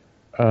the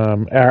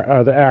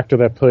actor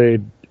that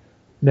played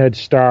Ned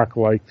Stark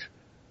liked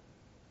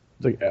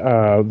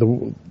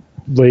the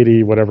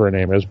lady, whatever her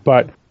name is,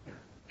 but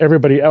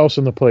everybody else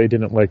in the play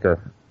didn't like her.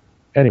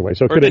 Anyway,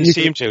 so didn't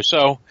seem to.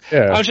 So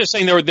yeah. I was just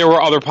saying there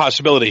were other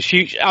possibilities.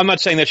 I'm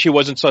not saying that she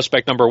wasn't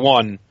suspect number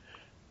one,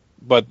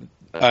 but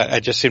I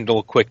just seemed a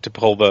little quick to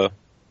pull the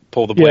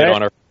blade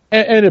on her.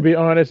 And to be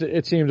honest,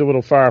 it seems a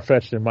little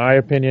far-fetched, in my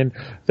opinion,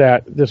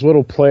 that this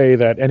little play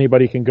that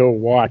anybody can go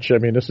watch. I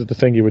mean, this is the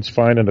thing you would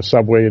find in a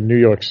subway in New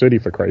York City,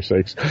 for Christ's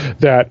sakes,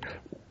 that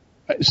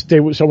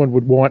someone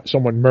would want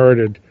someone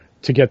murdered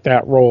to get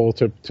that role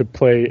to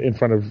play in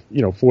front of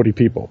 40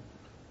 people.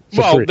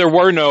 Well, free. there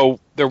were no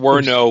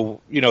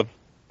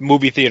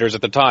movie theaters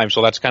at the time,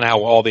 so that's kind of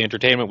how all the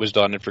entertainment was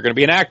done. If you're going to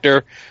be an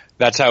actor,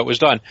 that's how it was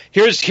done.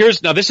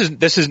 Now this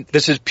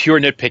is pure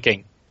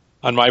nitpicking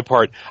on my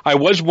part. I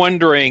was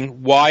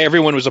wondering why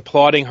everyone was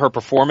applauding her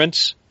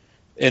performance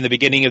in the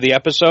beginning of the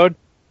episode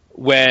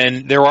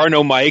when there are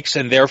no mics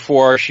and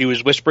therefore she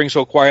was whispering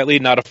so quietly,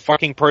 not a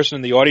fucking person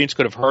in the audience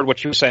could have heard what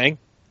she was saying.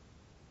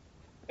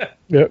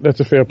 Yeah, that's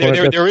a fair point.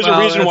 There is a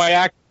reason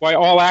why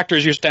all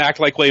actors used to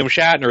act like William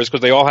Shatner is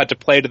because they all had to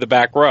play to the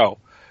back row.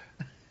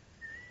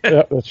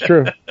 Yeah, that's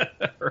true.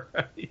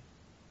 Right.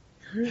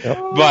 Yep.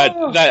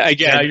 But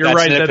again, you're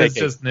right. That is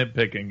just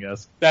nitpicking.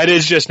 Yes, that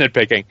is just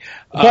nitpicking.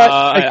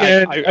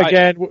 But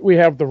again, we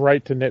have the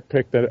right to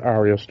nitpick that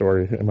Arya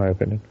story, in my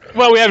opinion.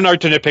 Well, we have an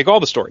right to nitpick all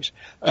the stories,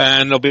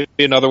 and there'll be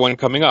another one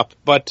coming up.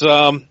 But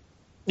so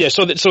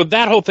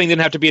that whole thing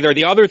didn't have to be there.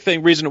 The other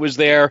reason it was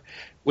there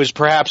was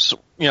perhaps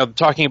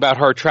talking about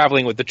her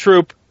traveling with the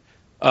troop,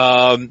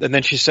 and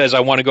then she says, "I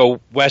want to go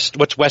west.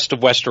 What's west of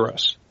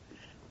Westeros?"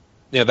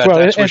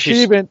 That's where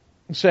she even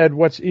said,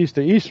 "What's east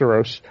of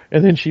Easteros?"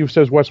 And then she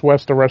says, "What's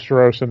west of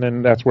Westeros?" And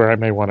then that's where I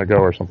may want to go,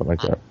 or something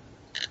like that.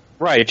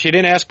 Right. She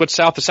didn't ask what's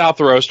south of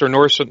Southeros or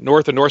north of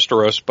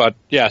Norsteros, but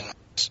yes.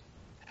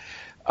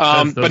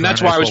 But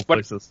that's why I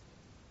was.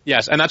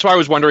 Yes, and that's why I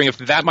was wondering if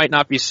that might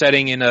not be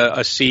setting in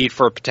a seed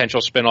for a potential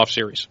spin-off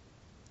series.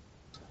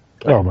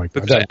 Oh my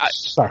god, that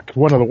sucked.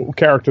 One of the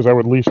characters I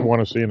would least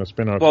want to see in a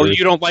spin-off. Well, series.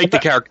 You don't like the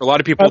character. A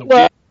lot of people they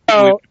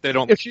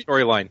don't like the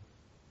storyline.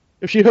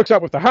 If she hooks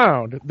up with the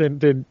Hound,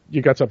 then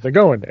you got something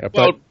going there.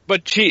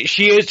 But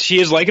she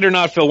is, like it or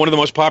not, Phil, one of the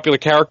most popular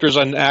characters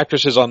and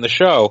actresses on the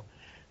show.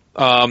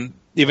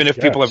 even if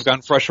people have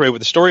gotten frustrated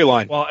with the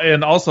storyline. Well,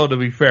 and also to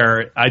be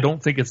fair, I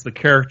don't think it's the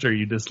character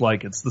you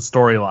dislike; it's the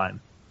storyline.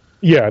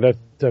 Yeah,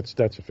 that's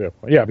a fair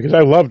point. Yeah, because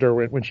I loved her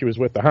when she was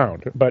with the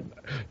Hound, but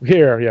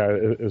here,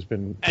 it's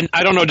been. And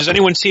I don't know, does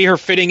anyone see her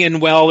fitting in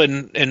well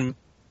in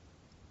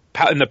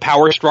the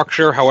power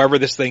structure? However,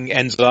 this thing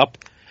ends up.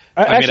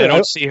 I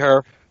don't see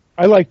her.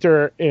 I liked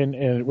her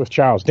in with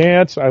Charles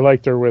Dance. I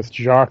liked her with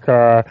Jacques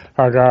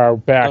Hagar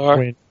back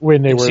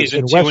when they were season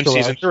in 2 Westeros. and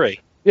season 3.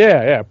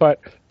 Yeah, but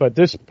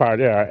this part,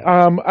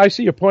 I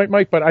see your point,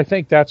 Mike. But I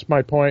think that's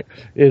my point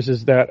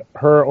is that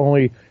her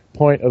only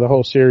point of the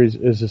whole series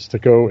is to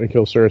go and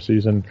kill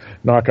Cersei and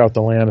knock out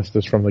the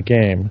Lannisters from the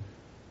game.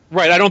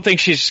 Right. I don't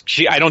think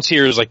I don't see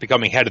her as like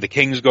becoming head of the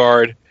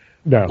Kingsguard.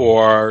 No.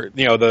 Or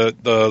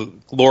the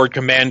Lord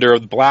Commander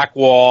of the Black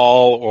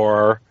Wall,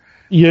 or.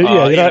 You're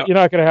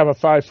not going to have a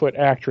 5-foot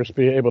actress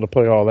be able to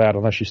play all that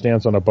unless she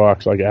stands on a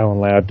box like Alan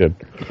Ladd did.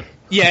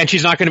 Yeah, and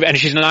she's not going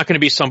to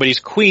be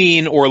somebody's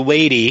queen or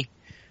lady.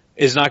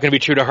 Is not going to be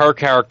true to her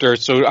character.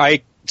 So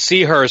I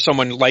see her as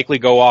someone likely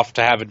go off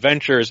to have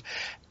adventures.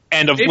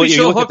 And maybe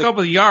she'll hook up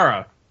with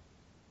Yara.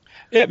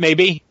 Yeah,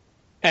 maybe.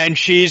 And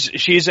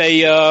she's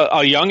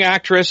a young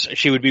actress.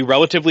 She would be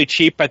relatively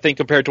cheap, I think,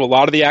 compared to a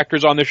lot of the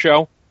actors on the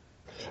show.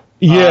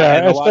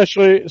 Yeah,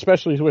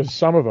 especially with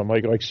some of them,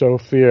 like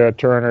Sophia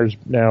Turner's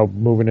now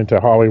moving into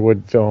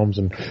Hollywood films,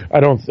 and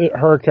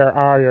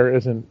Arya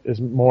is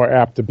more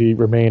apt to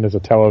remain as a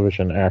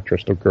television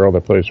actress, the girl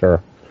that plays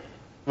her.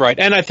 Right,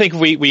 and I think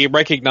we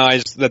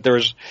recognize that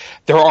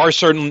there are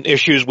certain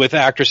issues with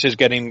actresses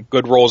getting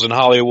good roles in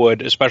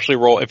Hollywood, especially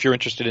if you're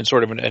interested in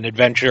sort of an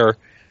adventure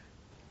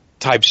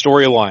type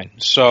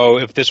storyline. So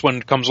if this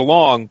one comes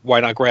along,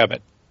 why not grab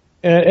it?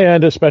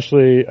 And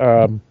especially.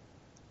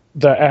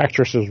 The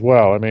actress as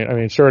well. I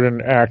mean, certain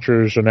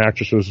actors and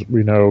actresses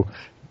we know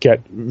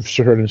get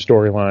certain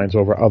storylines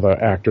over other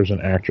actors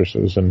and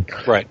actresses,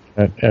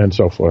 and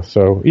so forth.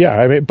 So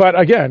but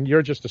again,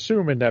 you're just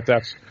assuming that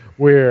that's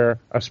where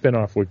a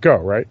spinoff would go,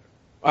 right?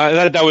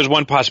 That was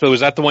one possibility. Was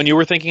that the one you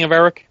were thinking of,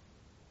 Eric?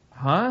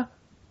 Huh?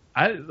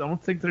 I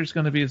don't think there's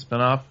going to be a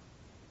spinoff.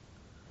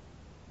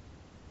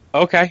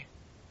 Okay.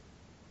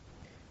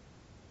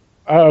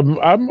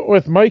 I'm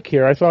with Mike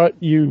here. I thought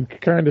you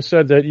kind of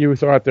said that you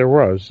thought there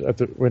was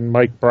when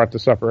Mike brought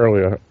this up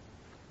earlier.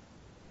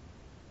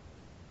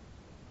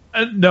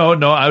 No,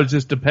 I was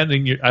just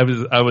I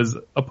was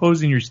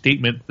opposing your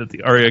statement that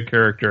the Arya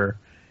character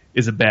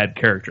is a bad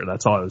character.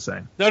 That's all I was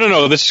saying.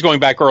 No. This is going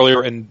back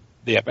earlier in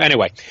the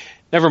anyway.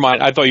 Never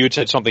mind. I thought you had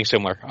said something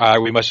similar.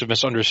 We must have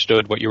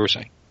misunderstood what you were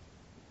saying.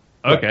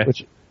 Okay.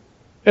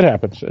 It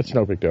happens. It's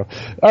no big deal.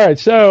 All right.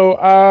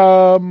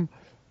 So.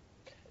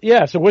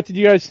 So what did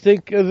you guys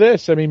think of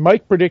this? I mean,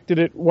 Mike predicted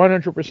it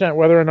 100%.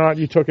 Whether or not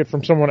you took it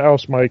from someone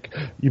else, Mike,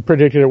 you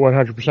predicted it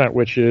 100%,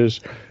 which is,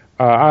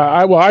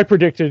 I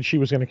predicted she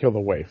was going to kill the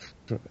waif.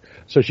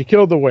 So she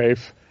killed the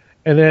waif,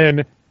 and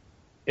then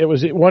it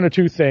was one of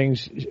two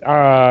things.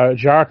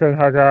 Jacques and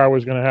Hagar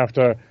was going to have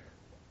to,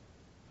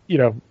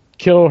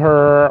 kill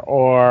her,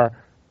 or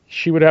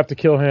she would have to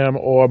kill him,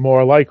 or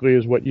more likely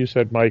is what you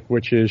said, Mike,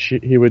 which is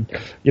he would,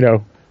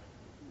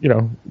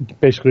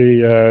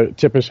 basically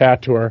tip his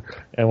hat to her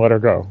and let her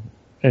go.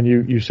 And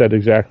you said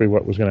exactly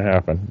what was going to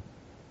happen.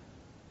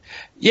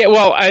 Yeah,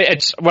 well,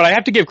 it's what I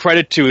have to give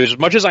credit to is, as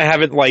much as I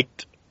haven't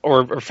liked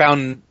or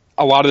found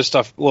a lot of this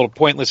stuff a little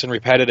pointless and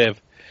repetitive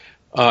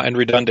and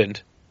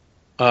redundant,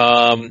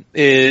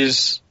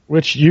 is...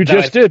 Which you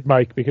just did,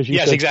 Mike, because you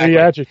said exactly. 3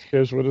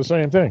 adjectives were the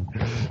same thing.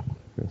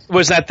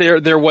 Was that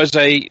there was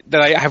that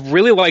I have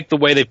really liked the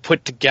way they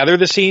put together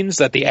the scenes,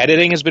 that the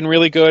editing has been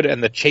really good,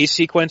 and the chase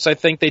sequence I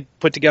think they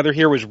put together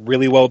here was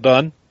really well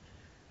done.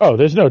 Oh,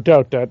 there's no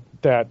doubt that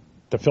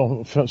the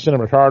film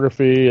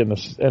cinematography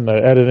and the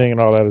editing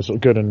and all that is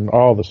good in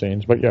all the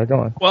scenes. But yeah,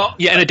 go on. Well,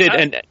 yeah, and it did.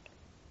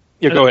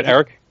 Go ahead,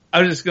 Eric.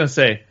 I was just going to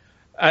say,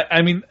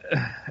 I mean,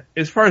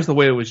 as far as the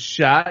way it was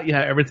shot,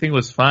 yeah, everything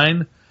was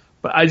fine,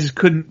 but I just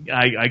couldn't.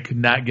 I could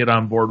not get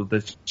on board with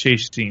the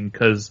chase scene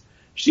because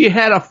she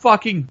had a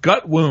fucking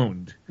gut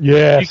wound.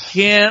 Yes.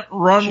 You can't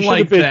run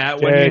like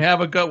that when you have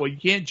a gut wound. You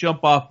can't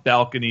jump off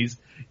balconies.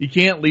 You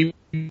can't leap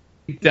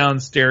down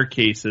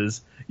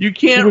staircases. You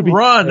can't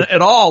run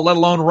at all, let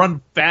alone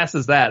run fast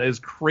as that. It's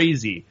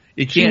crazy.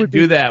 You can't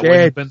do that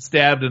when you've been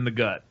stabbed in the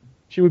gut.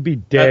 She would be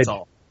dead. That's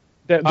all.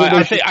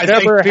 I think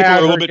people are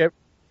a little bit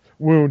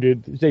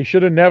wounded. They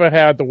should have never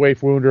had the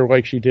waif wound her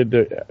like she did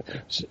the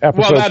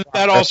episode. Well,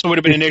 that also would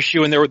have been an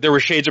issue, and there were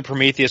shades of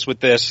Prometheus with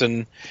this,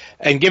 and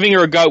giving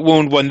her a gut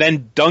wound when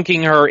then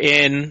dunking her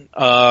in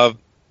the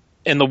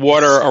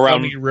water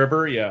around Scummy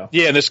River,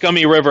 in the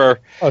Scummy River.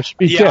 Oh, she'd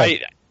be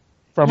dead.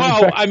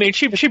 I mean,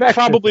 she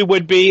probably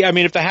would be. I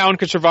mean, if the Hound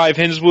could survive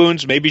his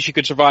wounds, maybe she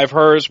could survive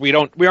hers. We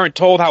aren't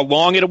told how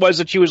long it was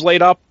that she was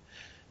laid up.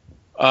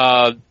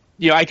 I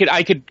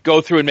could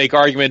go through and make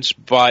arguments,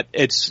 but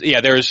it's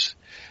there's.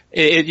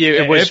 If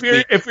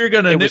you're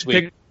going to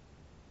nitpick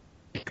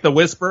the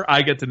Whisper,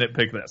 I get to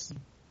nitpick this.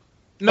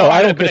 No,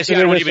 I don't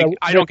consider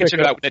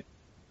that.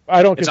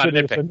 I don't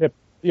consider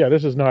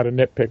this is not a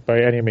nitpick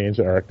by any means,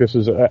 Eric. This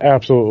is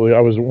absolutely,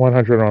 I was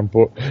 100 on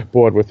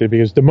board with it,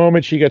 because the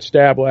moment she got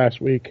stabbed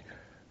last week,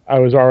 I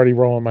was already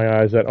rolling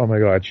my eyes that, oh my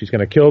God, she's going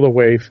to kill the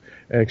waif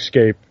and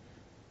escape.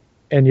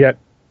 And yet,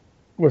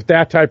 with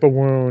that type of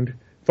wound,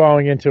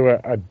 falling into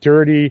a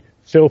dirty,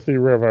 filthy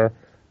river,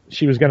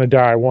 she was going to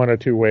die one or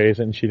two ways,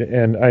 and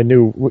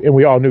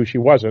we all knew she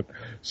wasn't.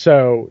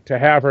 So to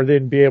have her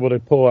then be able to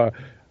pull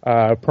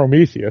a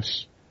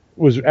Prometheus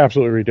was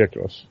absolutely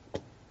ridiculous.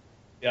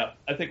 Yeah,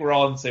 I think we're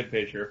all on the same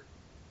page here.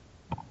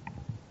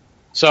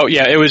 So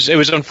yeah, it was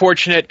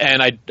unfortunate,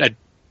 and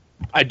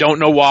I don't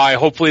know why.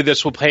 Hopefully,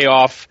 this will pay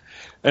off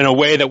in a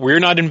way that we're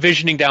not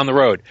envisioning down the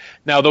road.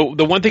 Now,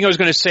 the one thing I was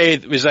going to say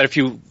is that if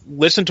you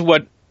listen to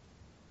what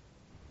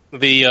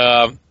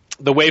the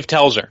wave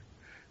tells her,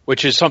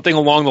 which is something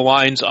along the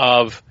lines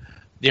of,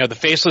 the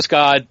faceless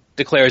god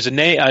declares a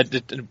name,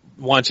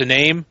 wants a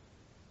name,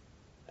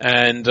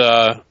 and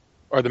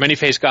or the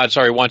many-faced god,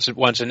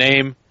 wants a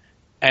name,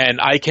 and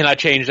I cannot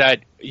change that.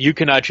 You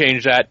cannot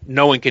change that.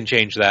 No one can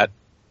change that.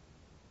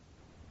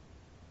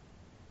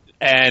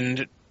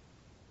 And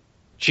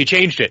she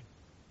changed it,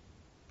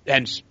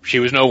 and she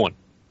was no one.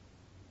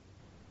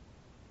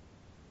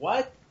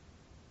 What?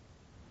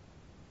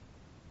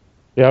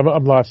 Yeah,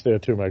 I'm lost there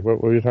too, Mike.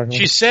 What were you talking about?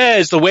 She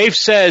says, the wave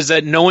says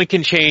that no one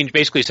can change,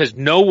 basically says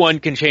no one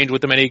can change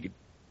what the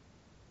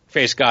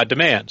many-faced god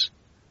demands.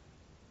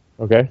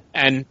 Okay.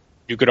 And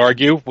you could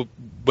argue,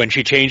 when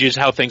she changes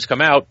how things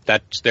come out,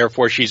 that's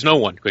therefore she's no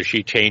one, because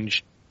she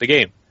changed the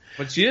game.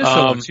 But she is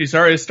someone. She's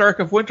Arya Stark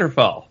of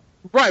Winterfell.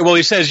 Right. Well,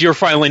 he says you're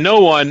finally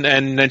no one,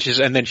 and then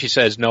she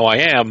says no,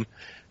 I am.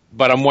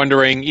 But I'm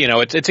wondering,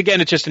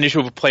 it's just an issue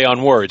of a play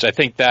on words. I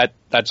think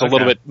that's a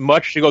little bit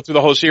much to go through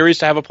the whole series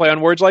to have a play on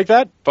words like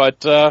that.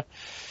 But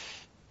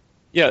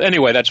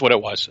anyway, that's what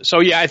it was. So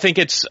yeah, I think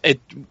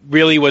it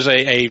really was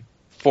a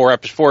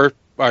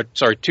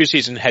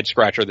 2-season head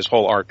scratcher, this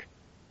whole arc.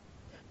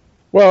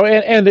 Well,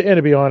 and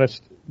to be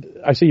honest,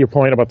 I see your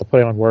point about the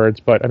play on words,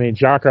 but I mean,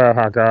 Jaka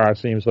Hagar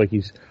seems like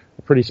he's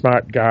a pretty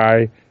smart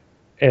guy,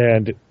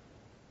 and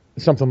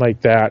something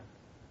like that.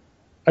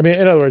 I mean,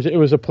 in other words, it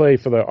was a play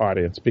for the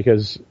audience,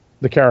 because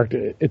the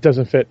character, it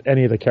doesn't fit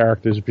any of the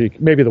characters,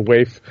 maybe the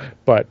waif,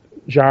 but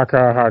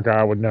Jaka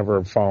Hagar would never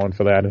have fallen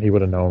for that, and he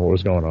would have known what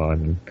was going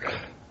on.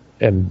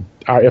 And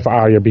if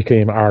Arya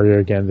became Arya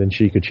again, then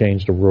she could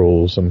change the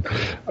rules, and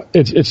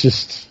it's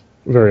just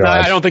very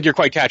odd. I don't think you're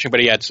quite catching,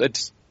 but yeah,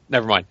 it's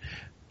never mind.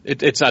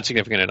 It's not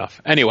significant enough.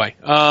 Anyway,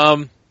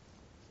 all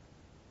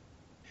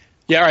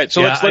right,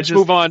 so let's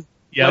move on.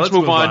 Yeah, let's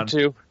move on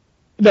to...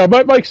 No,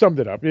 Mike summed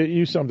it up.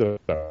 You summed it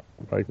up,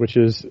 Mike, which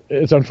is,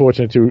 it's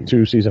unfortunate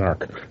two-season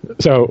arc.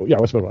 So, yeah,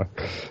 let's move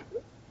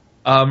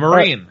on.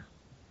 Marine.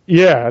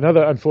 Yeah,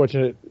 another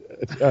unfortunate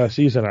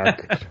season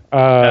arc.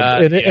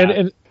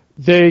 And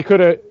they could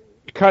have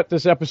cut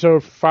this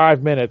episode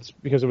 5 minutes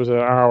because it was an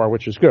hour,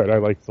 which is good. I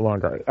like the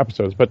longer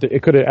episodes. But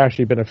it could have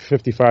actually been a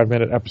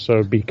 55-minute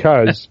episode,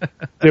 because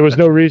there was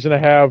no reason to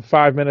have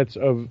 5 minutes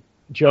of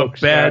jokes.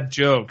 Bad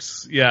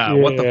jokes. Yeah,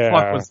 what the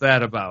fuck was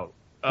that about?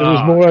 It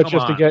was more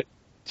just to get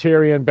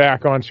Tyrion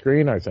back on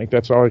screen, I think.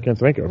 That's all I can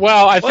think of.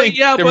 Well, I think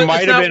there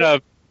might have been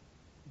a...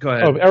 Go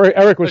ahead. Oh,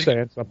 Eric was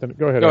saying something.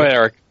 Go ahead,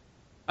 Eric.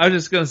 I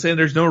was just going to say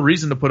there's no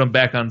reason to put him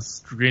back on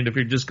screen if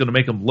you're just going to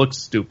make him look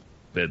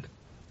stupid.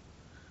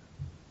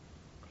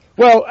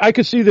 Well, I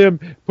could see them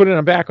putting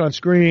him back on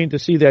screen to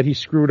see that he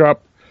screwed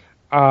up,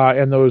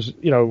 and those,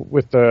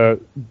 with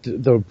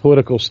the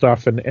political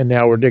stuff, and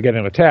now they're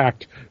getting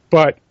attacked.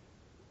 But,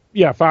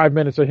 yeah, 5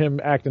 minutes of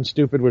him acting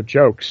stupid with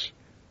jokes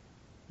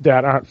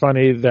that aren't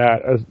funny,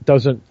 that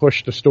doesn't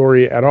push the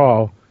story at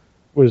all,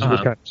 was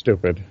kind of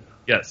stupid.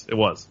 Yes, it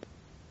was.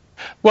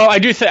 Well, I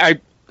do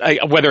think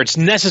whether it's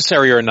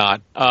necessary or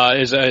not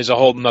is a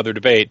whole other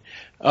debate.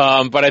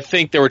 But I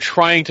think they were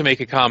trying to make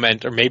a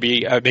comment, or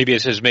maybe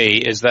it's just me,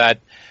 is that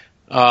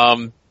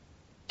in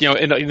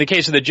the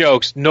case of the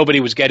jokes, nobody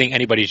was getting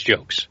anybody's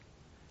jokes.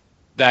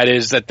 That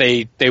is, that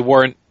they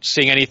weren't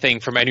seeing anything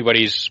from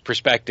anybody's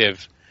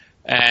perspective,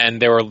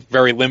 and they were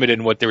very limited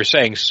in what they were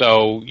saying.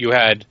 So you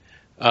had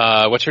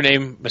what's her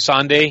name,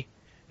 Missandei,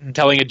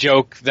 telling a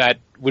joke that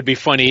would be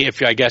funny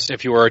if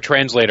you were a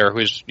translator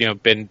who's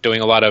been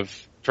doing a lot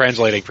of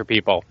translating for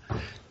people.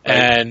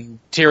 And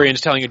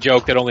Tyrion's telling a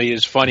joke that only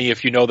is funny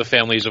if you know the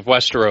families of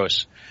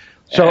Westeros.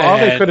 So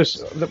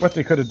what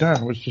they could have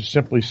done was just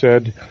simply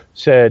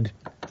said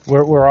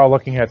we're all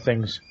looking at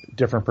things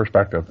different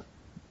perspective.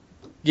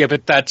 Yeah,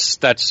 but that's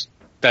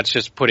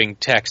just putting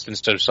text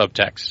instead of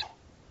subtext.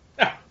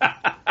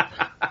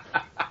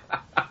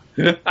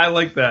 I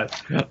like that.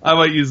 I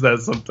might use that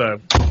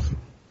sometime.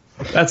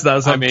 That's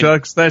not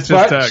subtext. That's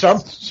just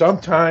text.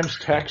 Sometimes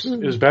text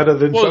is better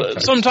than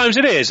subtext. Sometimes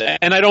it is,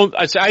 and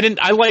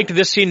I liked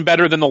this scene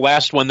better than the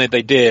last one that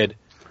they did,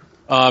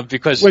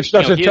 because which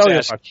doesn't tell you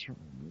much.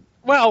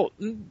 Well,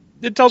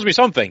 it tells me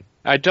something.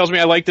 It tells me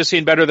I like this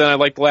scene better than I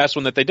liked the last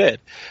one that they did.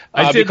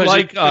 I did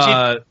like.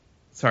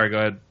 Sorry, go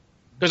ahead.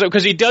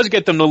 Because he does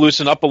get them to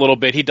loosen up a little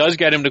bit. He does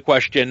get him to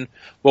question,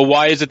 well,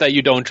 why is it that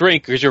you don't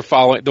drink? Because you're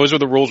following, those are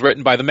the rules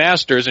written by the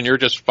masters, and you're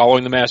just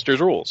following the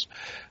masters' rules.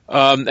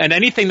 And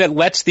anything that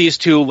lets these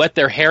two let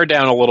their hair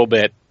down a little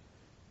bit,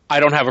 I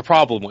don't have a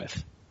problem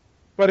with.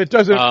 But it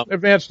doesn't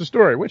advance the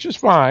story, which is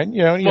fine.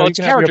 Well, it's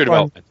character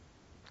development.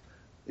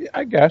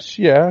 I guess,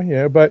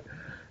 yeah. But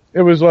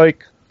it was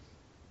like,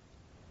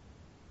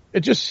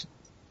 it just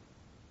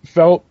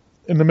felt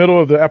in the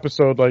middle of the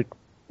episode like,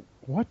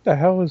 what the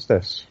hell is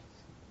this?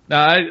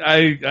 Now,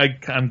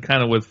 I'm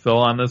kind of with Phil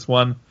on this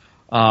one.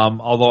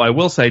 Although I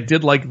will say I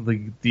did like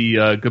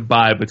the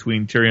goodbye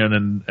between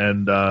Tyrion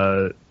and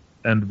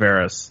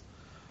Varys.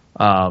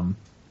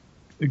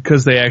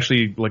 Because they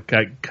actually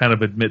kind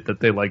of admit that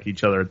they like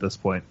each other at this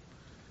point.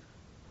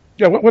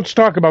 Yeah, let's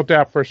talk about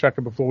that for a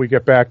second before we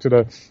get back to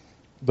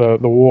the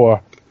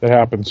war that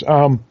happens.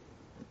 Now,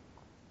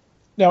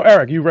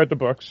 Eric, you read the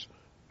books.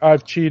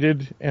 I've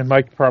cheated, and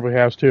Mike probably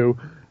has too,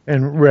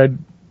 and read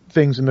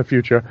things in the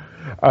future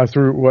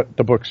through what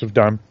the books have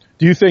done.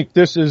 Do you think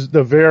this is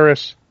the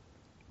Varys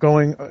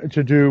going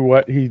to do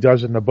what he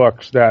does in the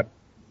books? That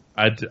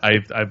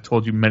I've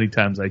told you many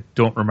times I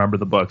don't remember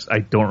the books. I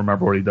don't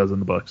remember what he does in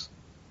the books.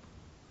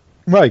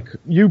 Mike,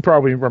 you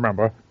probably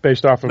remember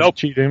based off of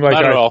cheating.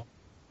 Not at all.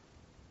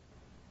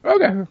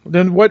 Okay,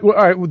 then what? All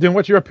right, then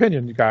what's your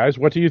opinion, guys?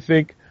 What do you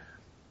think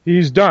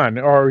he's done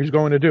or he's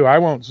going to do? I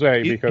won't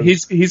say because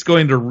he's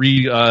going to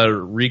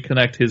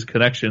reconnect his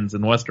connections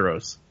in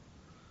Westeros.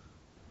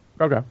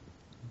 Okay.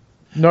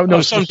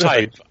 No, some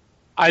type.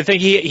 I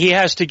think he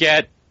has to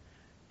get.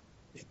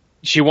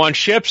 She wants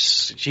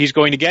ships. He's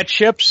going to get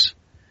ships.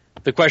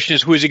 The question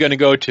is, who is he going to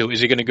go to? Is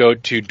he going to go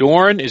to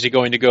Dorne? Is he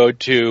going to go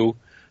to,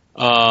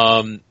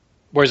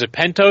 where is it,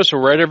 Pentos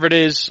or wherever it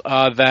is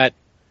that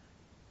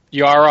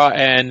Yara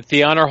and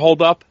Theon are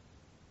holed up?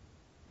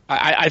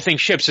 I think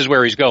ships is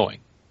where he's going.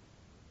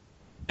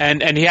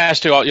 And he has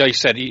to, like you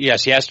said,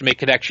 yes, he has to make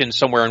connections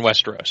somewhere in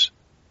Westeros.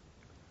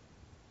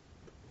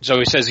 So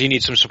he says he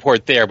needs some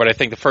support there, but I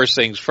think the first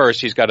things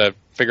first, he's got to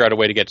figure out a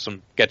way to get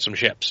some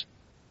ships.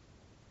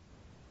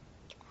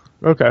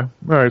 Okay. All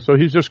right. So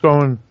he's just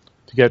going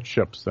to get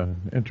ships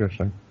then.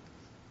 Interesting.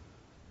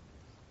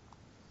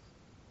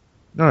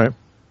 All right.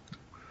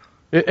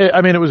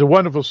 It was a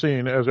wonderful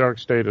scene, as Eric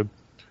stated.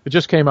 It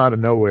just came out of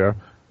nowhere.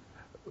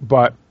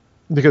 But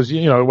because,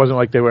 it wasn't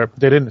like they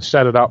didn't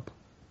set it up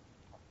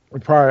in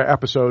prior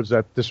episodes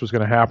that this was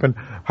going to happen.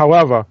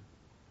 However,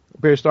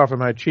 based off of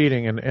my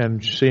cheating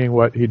and seeing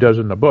what he does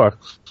in the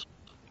books,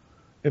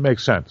 it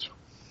makes sense.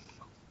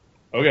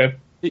 Okay.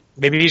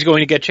 Maybe he's going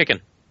to get chicken.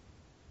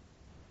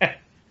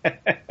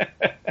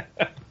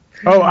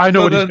 Oh, I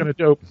know what he's going to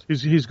do.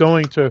 He's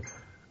going to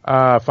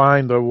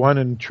find the one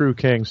and true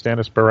king,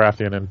 Stannis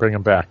Baratheon, and bring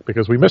him back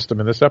because we missed him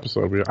in this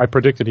episode. I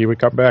predicted he would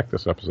come back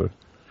this episode.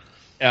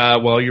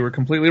 Well, you were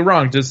completely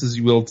wrong, just as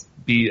you will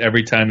be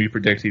every time you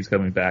predict he's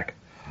coming back.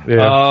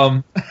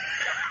 Yeah.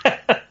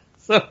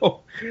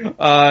 So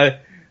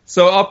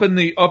up in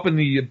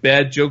the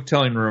bad joke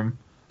telling room,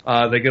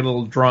 they get a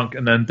little drunk,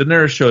 and then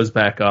Daenerys shows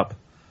back up.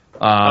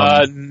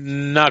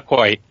 Not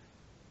quite.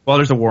 Well,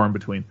 there's a war in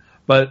between,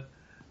 but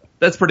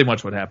that's pretty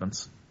much what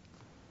happens.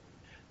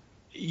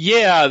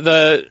 Yeah,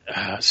 the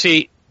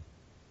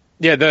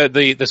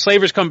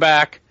slavers come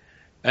back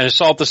and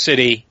assault the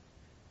city,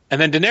 and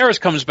then Daenerys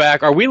comes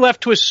back. Are we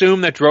left to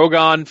assume that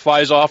Drogon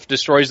flies off,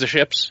 destroys the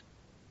ships?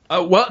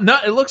 Well, no,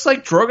 it looks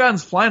like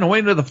Drogon's flying away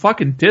into the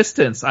fucking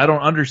distance. I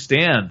don't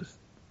understand.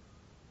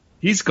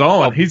 He's going.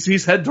 Well,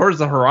 he's heading towards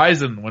the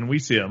horizon when we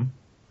see him.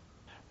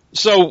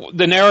 So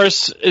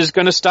Daenerys is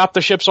going to stop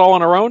the ships all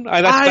on her own?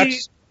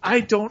 I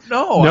don't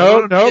know.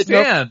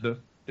 No.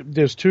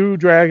 There's 2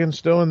 dragons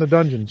still in the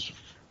dungeons.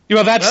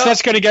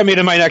 That's going to get me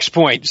to my next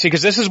point. See,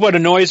 because this is what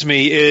annoys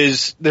me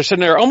is they're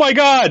sitting there, oh my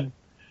God,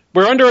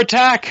 we're under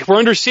attack. We're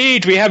under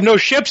siege. We have no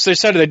ships. They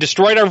said they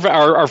destroyed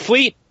our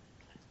fleet.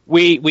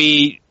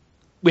 We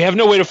have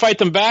no way to fight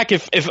them back.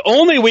 If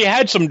only we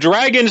had some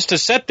dragons to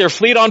set their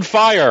fleet on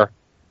fire.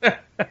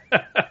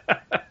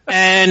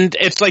 And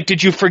it's like,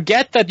 did you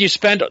forget that you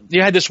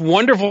had this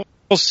wonderful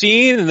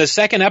scene in the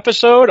second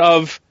episode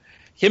of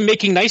him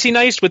making nicey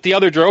nice with the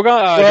other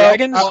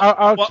dragons?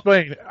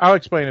 I'll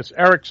explain this.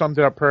 Eric summed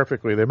it up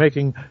perfectly. They're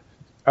making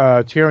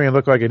Tyrion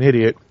look like an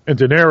idiot, and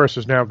Daenerys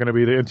is now going to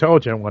be the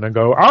intelligent one and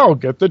go, I'll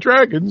get the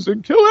dragons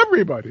and kill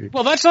everybody.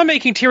 Well, that's not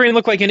making Tyrion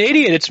look like an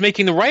idiot. It's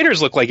making the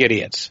writers look like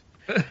idiots.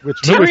 Which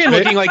makes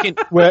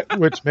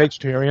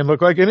Tyrion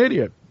look like an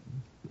idiot.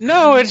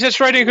 No, it's just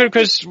writing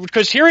because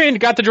Tyrion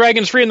got the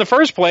dragons free in the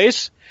first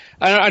place.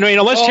 I mean,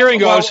 unless Tyrion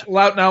goes.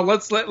 Well, now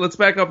let's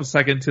back up a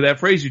second to that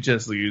phrase you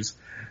just used.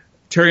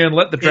 Tyrion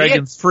let the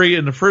dragons free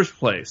in the first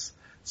place.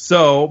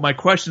 So my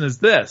question is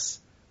this: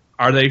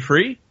 are they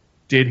free?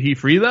 Did he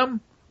free them?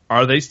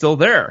 Are they still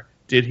there?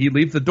 Did he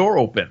leave the door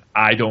open?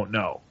 I don't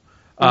know.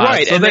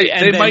 Right, so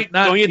they might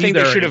not. Don't you think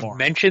they should anymore. have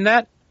mentioned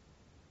that?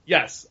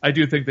 Yes, I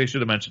do think they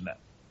should have mentioned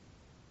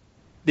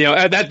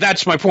that.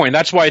 That's my point.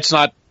 That's why it's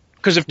not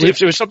Because if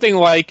it was something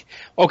like,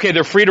 okay,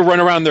 they're free to run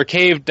around their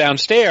cave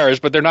downstairs,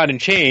 but they're not in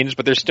chains,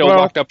 but they're still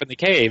locked up in the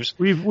caves.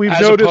 We've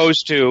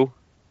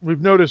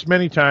noticed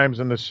many times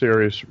in this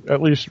series,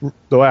 at least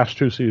the last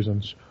 2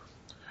 seasons,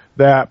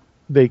 that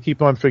they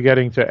keep on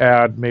forgetting to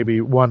add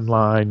maybe one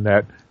line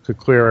that could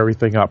clear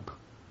everything up.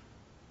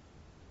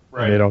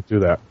 Right. And they don't do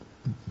that.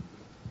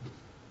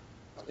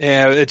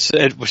 Yeah,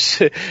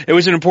 it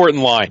was an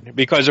important line,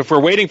 because if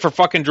we're waiting for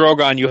fucking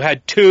Drogon, you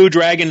had 2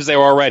 dragons there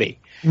already.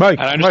 Mike,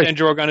 and I understand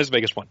Drogon is the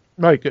biggest one.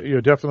 Mike,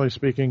 you're definitely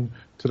speaking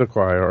to the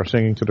choir or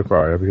singing to the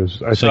choir,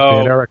 because I think me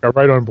and Eric are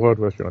right on board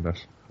with you on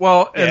this.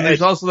 Well, and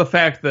there's also the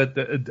fact that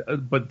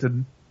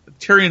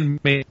Tyrion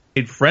made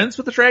friends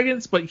with the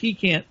dragons, but he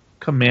can't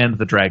command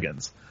the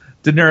dragons.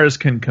 Daenerys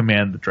can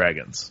command the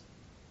dragons.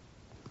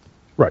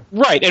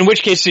 Right. In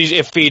which case,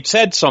 if he'd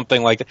said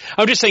something like that,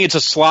 I'm just saying it's a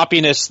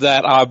sloppiness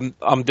that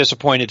I'm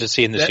disappointed to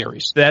see in the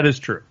series. That is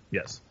true.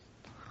 Yes.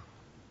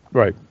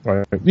 Right.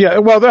 Yeah.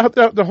 Well,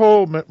 the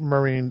whole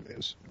Marine,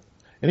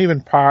 and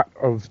even part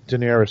of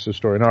Daenerys'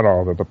 story, not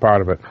all of it, but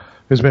part of it,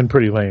 has been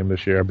pretty lame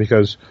this year,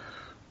 because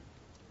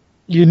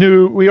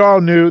we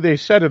all knew, they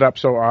set it up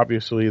so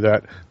obviously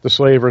that the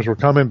slavers were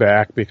coming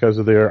back because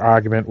of their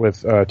argument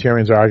with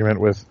Tyrion's argument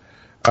with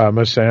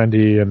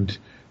Missandei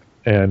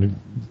and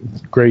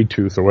Grey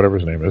Tooth, or whatever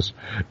his name is,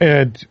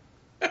 and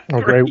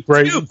Grey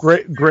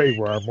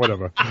Worm,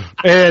 whatever,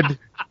 and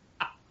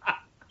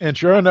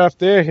sure enough,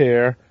 they're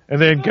here.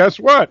 And then guess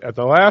what? At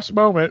the last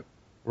moment,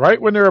 right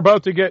when they're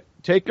about to get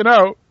taken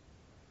out,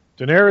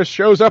 Daenerys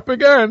shows up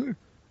again,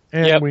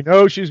 and we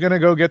know she's going to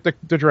go get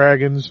the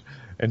dragons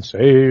and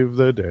save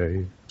the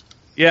day.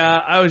 Yeah,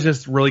 I was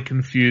just really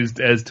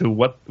confused as to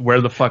where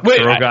the fuck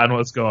Drogon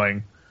was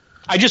going.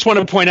 I just want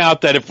to point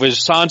out that if it was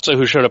Sansa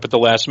who showed up at the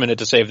last minute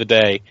to save the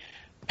day,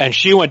 and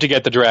she went to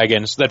get the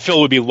dragons, that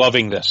Phil would be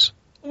loving this.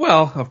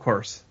 Well, of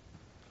course.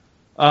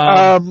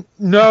 No,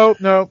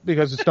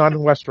 because it's not in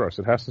Westeros.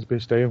 It has to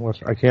stay in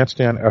Westeros. I can't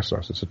stand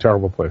Essos. It's a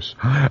terrible place.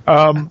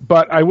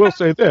 But I will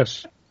say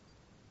this.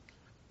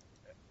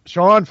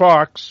 Sean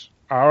Fox,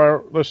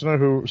 our listener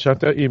who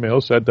sent that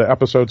email, said the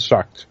episode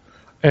sucked.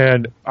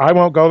 And I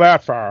won't go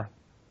that far.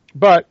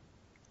 But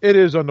it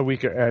is on the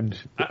weaker end.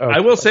 I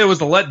will say it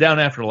was a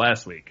letdown after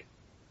last week.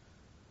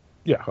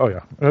 Yeah. Oh,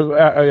 yeah.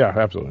 Yeah,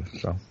 absolutely.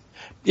 So.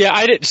 Yeah,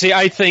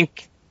 I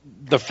think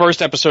the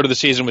first episode of the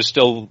season was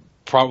still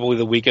probably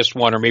the weakest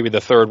one, or maybe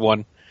the third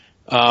one.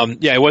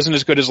 It wasn't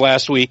as good as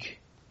last week.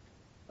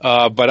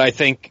 But I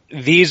think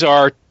these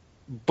are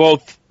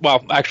both,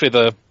 well,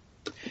 actually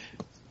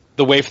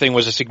the wave thing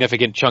was a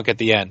significant chunk at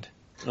the end.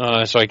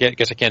 So I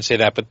guess I can't say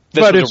that, but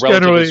this was a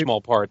relatively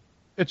small part.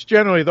 It's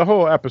generally, the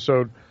whole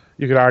episode,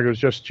 you could argue, is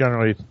just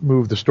generally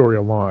move the story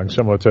along,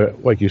 similar to,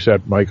 like you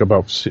said, Mike,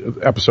 about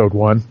episode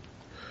 1.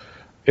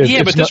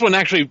 But this one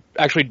actually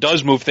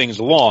does move things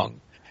along.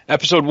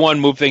 Episode 1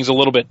 moved things a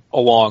little bit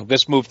along.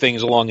 This moved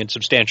things along in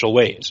substantial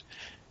ways.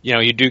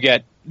 You do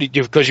get,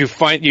 because you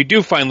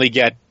do finally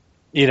get,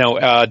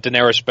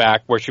 Daenerys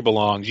back where she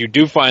belongs. You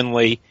do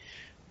finally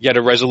get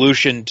a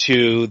resolution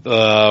to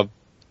the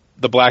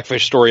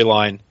Blackfish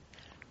storyline.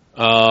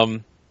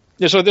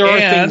 So there are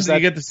things that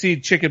you get to see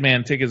Chicken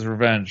Man take his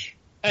revenge.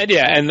 And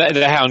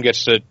the Hound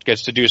gets to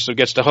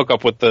hook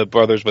up with the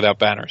brothers without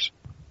banners.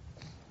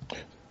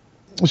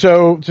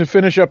 So to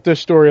finish up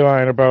this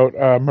storyline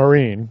about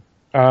Marine,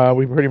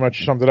 we pretty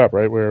much summed it up,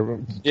 right?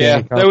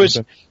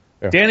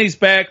 Dany's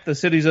back. The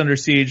city's under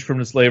siege from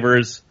the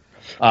slavers.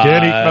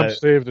 Dany comes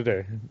save the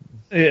day.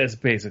 Yes,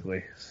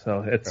 basically.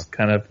 So it's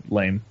kind of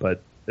lame,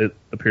 but it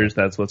appears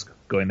that's what's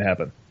going to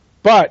happen.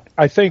 But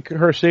I think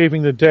her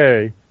saving the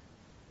day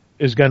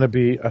is going to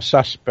be a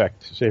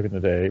suspect saving the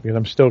day, because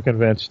I'm still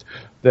convinced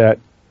that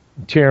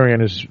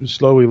Tyrion is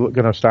slowly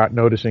going to start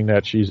noticing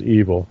that she's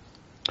evil,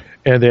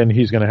 and then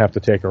he's going to have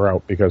to take her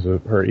out because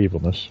of her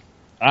evilness.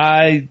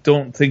 I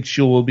don't think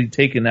she will be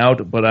taken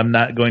out, but I'm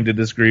not going to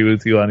disagree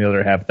with you on the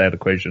other half of that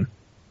equation.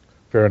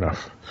 Fair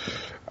enough.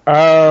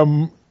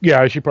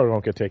 She probably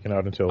won't get taken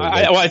out until...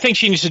 I think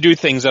she needs to do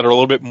things that are a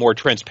little bit more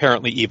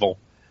transparently evil,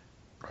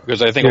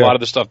 because I think a lot of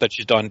the stuff that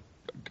she's done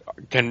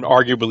can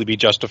arguably be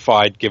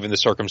justified given the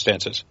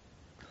circumstances.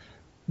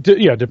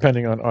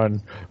 Depending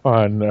on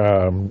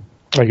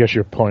I guess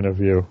your point of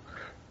view.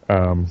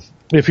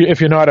 If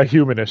you're not a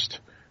humanist,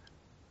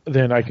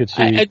 then I could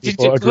see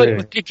people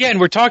agreeing. Again,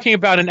 we're talking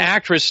about an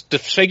actress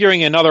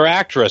disfiguring another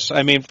actress.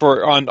 I mean,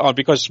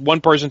 because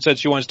one person said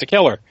she wants to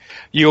kill her.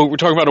 We're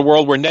talking about a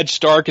world where Ned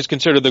Stark is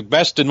considered the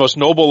best and most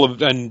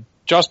noble and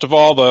just of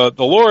all the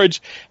lords,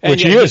 and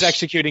yet he's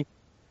executing.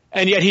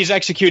 And yet he's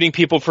executing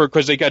people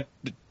because they got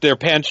their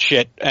pants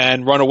shit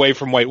and run away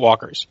from White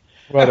Walkers.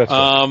 Well,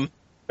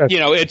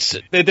 that's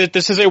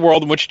this is a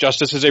world in which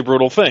justice is a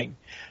brutal thing,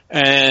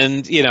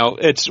 and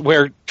it's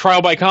where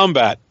trial by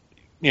combat,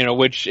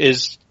 which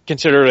is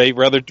considered a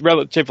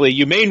relatively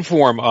humane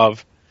form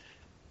of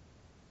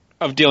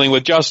dealing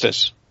with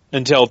justice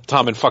until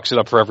Tommen fucks it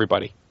up for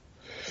everybody.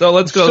 So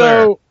let's go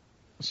there.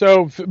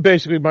 So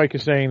basically, Mike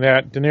is saying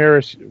that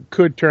Daenerys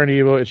could turn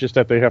evil. It's just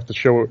that they have to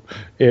show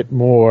it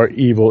more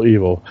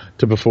evil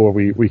to before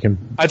we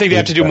can. I think they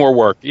have to do more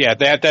work. Yeah,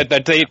 they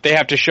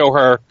have to show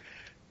her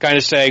kind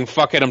of saying,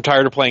 "Fuck it, I'm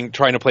tired of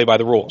trying to play by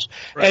the rules."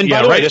 Right. And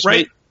yeah, by the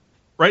way,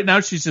 right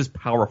now she's just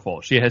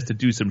powerful. She has to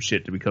do some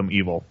shit to become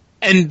evil.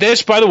 And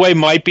this, by the way,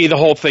 might be the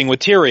whole thing with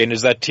Tyrion,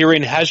 is that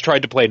Tyrion has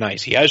tried to play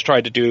nice. He has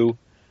tried to do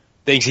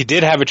things. He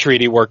did have a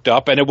treaty worked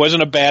up, and it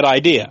wasn't a bad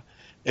idea.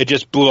 It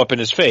just blew up in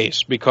his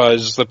face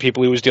because the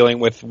people he was dealing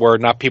with were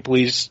not people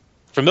he's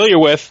familiar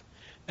with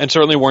and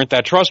certainly weren't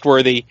that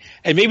trustworthy.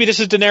 And maybe this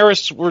is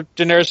Daenerys, where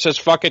Daenerys says,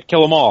 fuck it,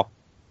 kill them all.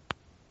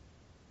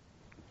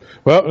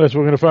 Well, that's what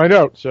we're going to find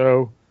out.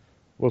 So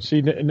we'll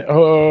see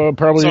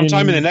probably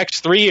sometime in the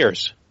next 3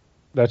 years.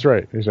 That's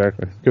right,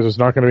 exactly, because it's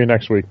not going to be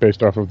next week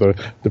based off of the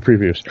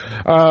previews.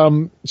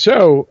 So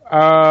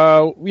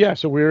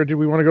where do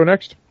we want to go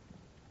next?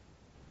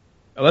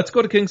 Let's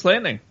go to King's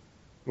Landing.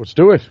 Let's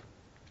do it.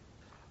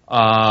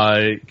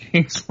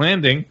 King's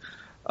Landing,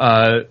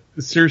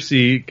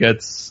 Cersei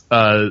gets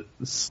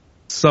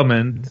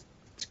summoned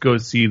to go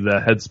see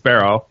the head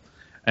sparrow,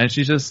 and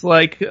she's just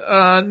like,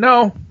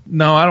 no,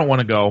 I don't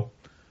want to go.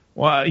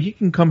 Well, he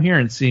can come here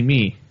and see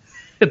me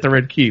at the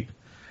Red Keep.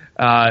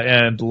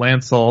 And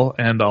Lancel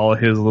and all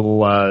his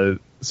little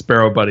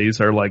sparrow buddies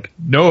are like,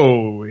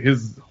 no,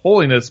 His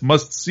Holiness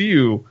must see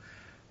you.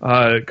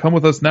 Come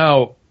with us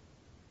now,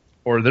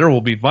 or there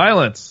will be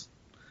violence.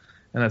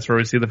 And that's where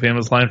we see the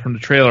famous line from the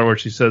trailer where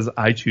she says,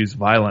 I choose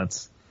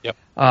violence. Yep.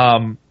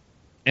 And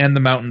the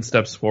mountain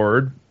steps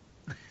forward.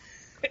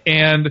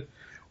 And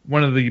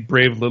one of the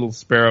brave little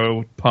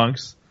sparrow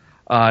punks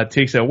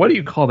takes out, what do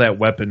you call that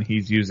weapon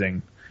he's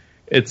using?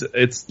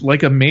 It's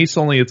like a mace,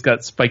 only it's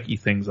got spiky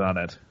things on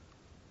it.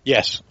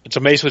 Yes, it's a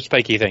mace with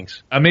spiky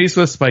things. A mace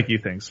with spiky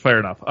things. Fair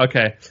enough.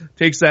 Okay.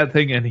 Takes that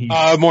thing and he...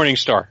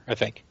 Morningstar, I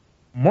think.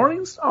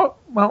 Mornings? Oh,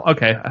 well,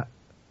 okay.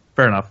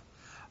 Fair enough.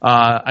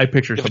 I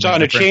picture if it's on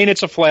different. A chain,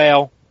 it's a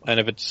flail,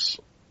 and if it's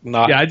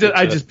not, yeah,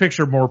 I just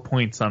picture more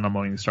points on a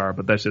Morningstar,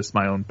 but that's just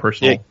my own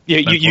personal. Yeah,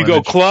 you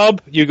go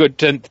club, you go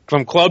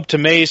from club to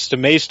mace to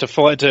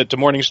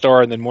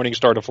Morningstar, and then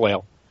Morningstar to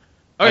flail.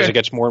 Okay. As it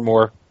gets more and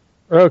more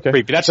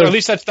creepy. At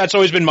least that's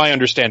always been my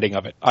understanding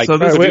of it. So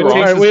this we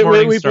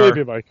believe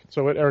you, Mike.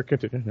 So Eric,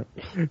 continue.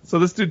 So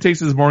this dude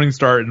takes his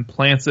Morningstar and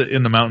plants it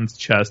in the mountain's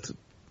chest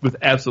with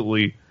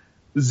absolutely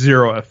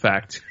zero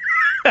effect.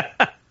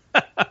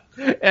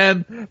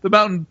 And the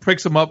mountain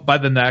picks him up by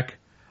the neck,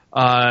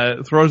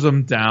 throws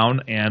him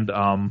down, and,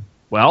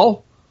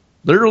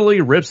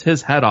 literally rips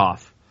his head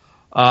off.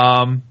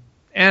 And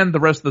the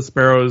rest of the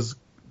sparrows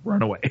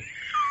run away.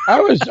 I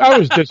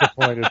was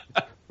disappointed,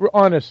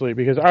 honestly,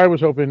 because I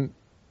was hoping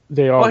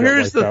they all. Well,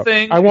 here's the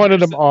thing. I wanted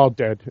them all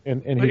dead,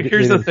 and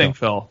here's the thing,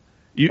 Phil.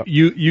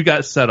 You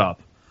got set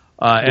up,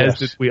 as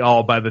did we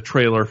all, by the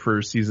trailer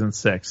for season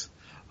 6,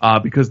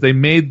 because they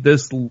made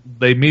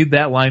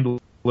that line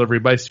delivery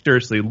by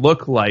Cersei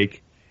look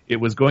like it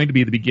was going to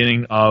be the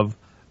beginning of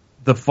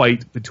the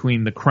fight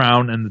between the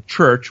crown and the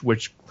church,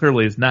 which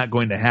clearly is not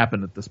going to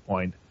happen at this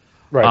point.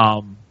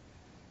 Right.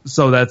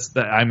 So that's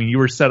you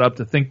were set up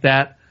to think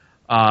that,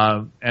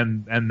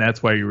 and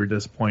that's why you were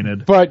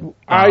disappointed. But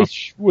I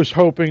was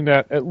hoping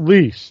that at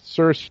least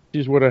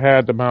Cersei would have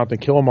had the mount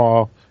and kill them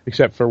all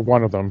except for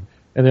one of them,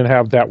 and then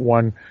have that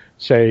one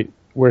say,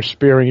 we're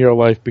sparing your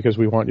life because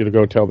we want you to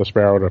go tell the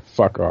sparrow to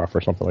fuck off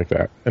or something like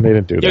that, and they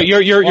didn't do that.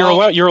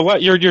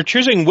 You're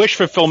choosing wish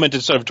fulfillment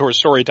instead of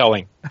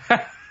storytelling.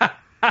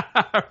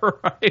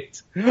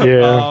 Right.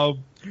 Yeah.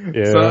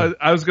 So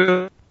I was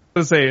going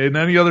to say, in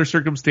any other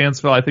circumstance,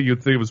 Phil, I think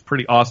you'd think it was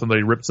pretty awesome that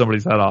he ripped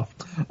somebody's head off.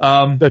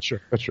 That's true.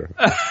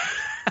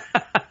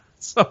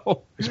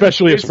 So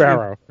especially a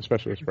sparrow.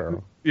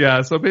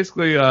 Yeah. So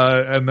basically,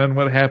 and then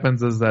what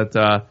happens is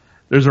that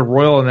there's a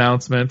royal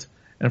announcement.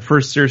 And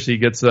first,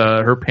 Cersei gets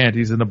her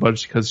panties in a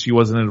bunch because she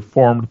wasn't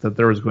informed that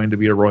there was going to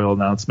be a royal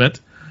announcement.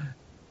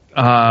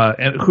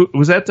 And who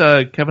was that?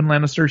 Kevin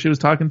Lannister she was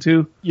talking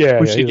to? Yeah.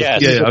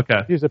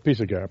 Okay. He's a piece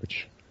of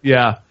garbage.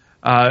 Yeah.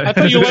 I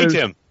thought you liked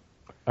him.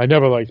 I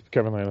never liked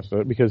Kevin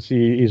Lannister because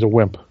he's a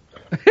wimp.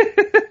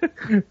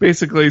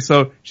 Basically,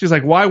 so she's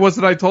like, "Why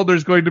wasn't I told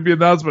there's going to be an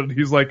announcement?" And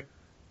he's like,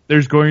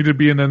 "There's going to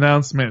be an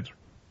announcement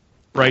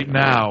right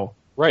now,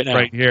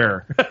 right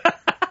here."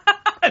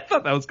 I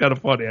thought that was kind of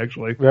funny,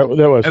 actually. That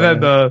was.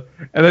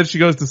 And then she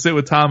goes to sit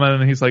with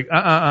Tommen, and he's like,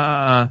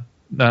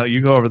 no,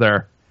 you go over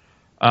there.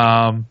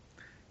 And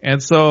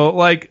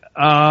so,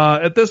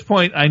 at this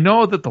point, I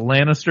know that the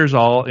Lannisters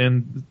all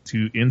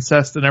into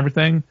incest and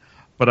everything,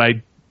 but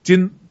I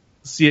didn't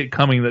see it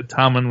coming that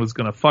Tommen was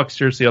going to fuck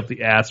Cersei up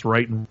the ass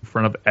right in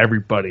front of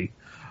everybody.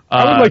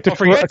 I would like to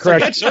correct.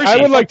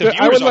 I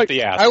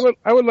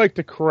would like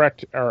to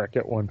correct Eric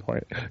at one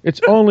point.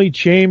 It's only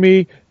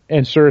Jaime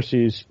and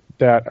Cersei's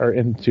that are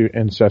into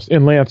incest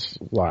in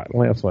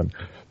Lancelin.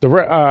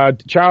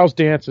 Charles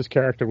Dance's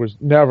character was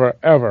never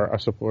ever a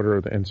supporter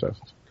of the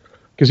incest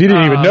because he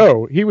didn't even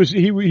know he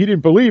didn't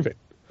believe it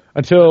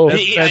until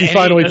he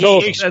finally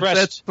told him.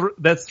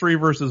 That's 3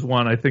 versus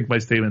 1. I think my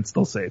statement's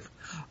still safe.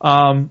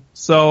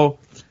 So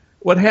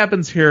what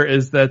happens here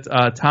is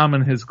that Tom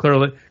and his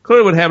clearly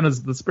what happened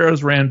is the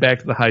Sparrows ran back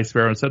to the High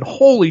Sparrow and said,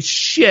 "Holy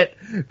shit,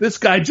 this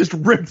guy just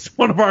ripped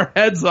one of our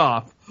heads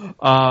off."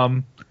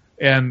 And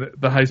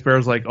the High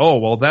Sparrow's like, "Oh,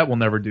 well, that will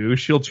never do.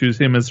 She'll choose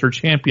him as her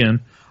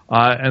champion."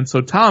 And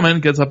so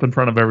Tommen gets up in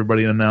front of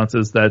everybody and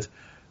announces that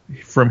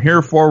from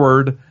here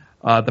forward,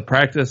 the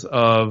practice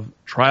of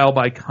trial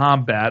by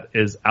combat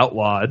is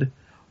outlawed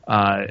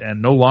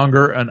and no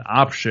longer an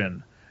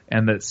option,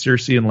 and that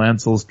Cersei and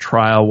Lancel's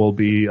trial will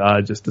be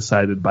just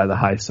decided by the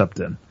High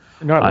Septon.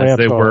 Not Lancel.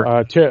 They were,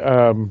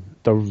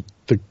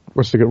 the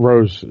what's the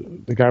rose?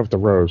 The guy with the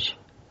rose.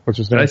 What's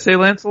his name? Did I say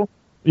Lancel?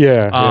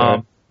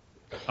 Yeah.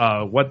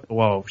 What?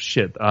 Whoa,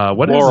 shit.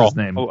 What Laurel. is his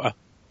name?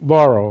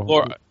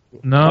 Laurel.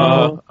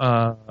 No.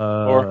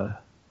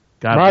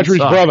 God, Marjorie's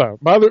brother.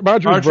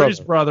 Marjorie's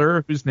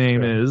brother, whose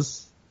name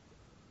is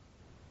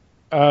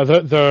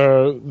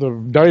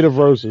the Knight of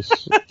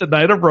Roses. the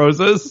Knight of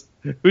Roses,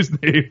 whose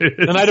name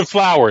is the Knight of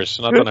Flowers.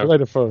 Not the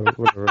Knight of Flowers.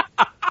 Whatever.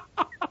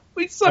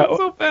 We suck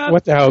so bad.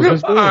 What the hell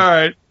is this? All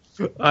right,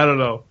 I don't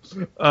know.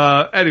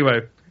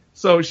 Anyway,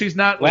 so she's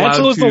not.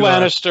 Lancel is the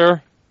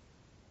Lannister.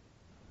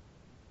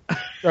 All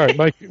right,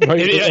 Mike. I know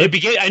it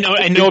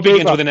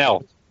begins with an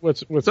L.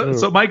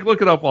 So Mike,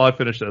 look it up while I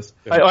finish this.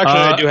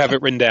 I do have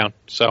it written down.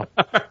 So,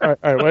 all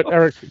right, let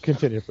Eric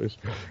continue, please.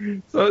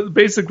 So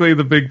basically,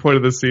 the big point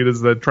of this scene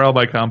is that trial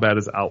by combat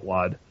is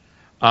outlawed.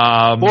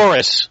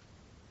 Loras.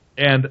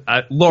 And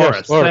Loras.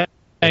 Yes, Loras.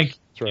 Thank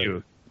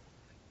you.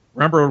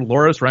 Remember,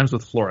 Loras rhymes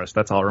with Florist.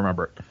 That's all I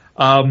remember.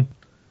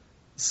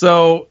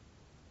 So,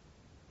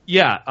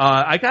 yeah,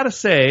 I gotta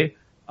say,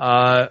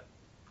 I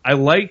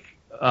like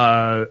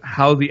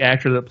how the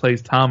actor that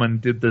plays Tommen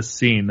did this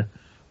scene,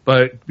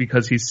 but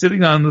because he's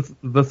sitting on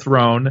the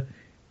throne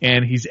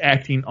and he's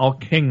acting all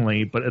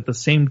kingly, but at the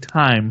same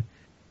time,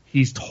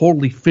 he's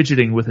totally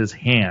fidgeting with his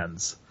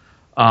hands,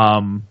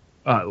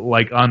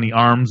 like on the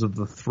arms of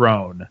the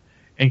throne,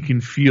 and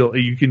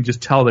you can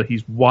just tell that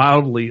he's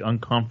wildly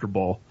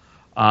uncomfortable,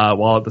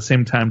 while at the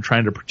same time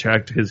trying to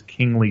protect his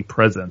kingly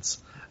presence.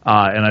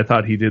 And I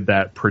thought he did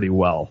that pretty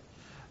well.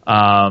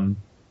 And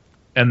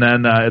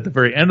then at the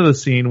very end of the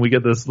scene, we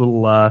get this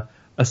little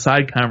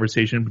aside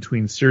conversation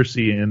between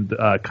Cersei and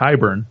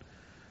Qyburn,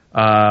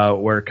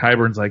 where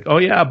Qyburn's like, "Oh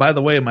yeah, by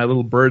the way, my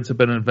little birds have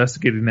been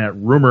investigating that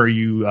rumor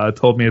you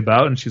told me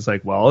about." And she's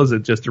like, "Well, is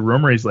it just a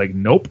rumor?" He's like,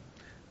 "Nope,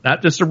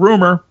 not just a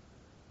rumor."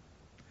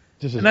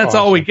 And that's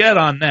all we get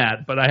on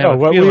that. But I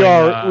have a feeling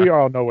we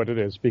all know what it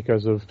is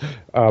because of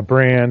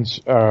Bran's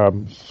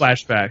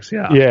flashbacks.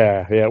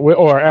 Yeah.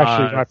 Or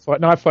actually,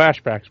 not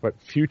flashbacks, but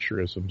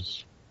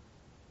futurisms.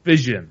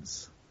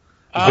 Visions.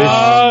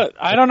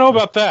 I don't know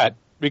about that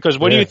because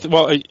what do you?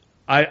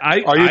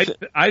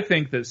 I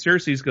think that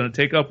Cersei's going to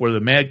take up where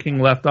the Mad King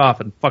left off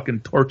and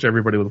fucking torch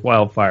everybody with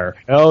wildfire.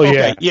 Oh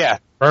yeah, yeah.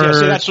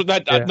 So that's what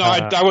that. Yeah. No,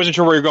 I wasn't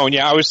sure where you're going.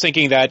 Yeah, I was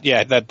thinking that.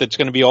 Yeah, that's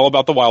going to be all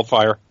about the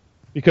wildfire.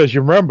 Because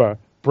you remember,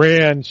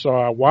 Bran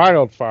saw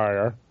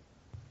wildfire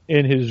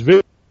in his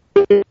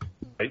vision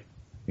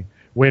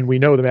when we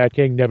know the Mad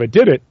King never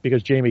did it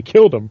because Jaime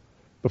killed him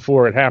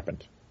before it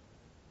happened.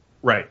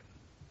 Right.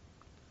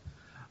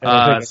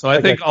 So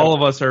I think all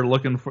of us are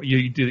looking for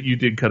you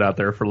did cut out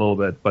there for a little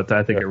bit, but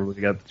I think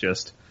everybody got the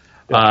gist.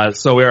 Yeah.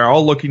 So we are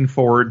all looking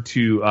forward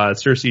to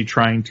Cersei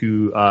trying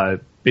to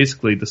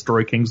basically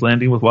destroy King's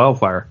Landing with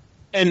wildfire.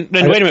 And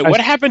wait a minute,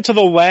 what happened to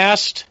the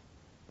last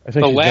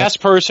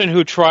person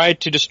who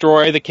tried to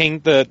destroy the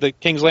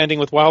King's Landing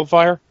with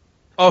wildfire?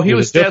 Oh, he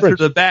was stabbed through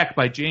the back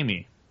by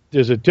Jaime.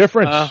 There's a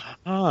difference,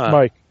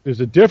 Mike. There's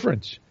a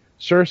difference.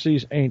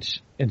 Cersei's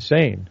ain't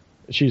insane.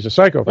 She's a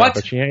psychopath,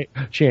 but she ain't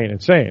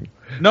insane.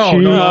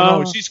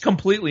 No. She's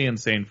completely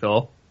insane,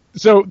 Phil.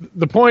 So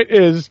the point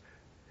is,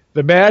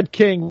 the Mad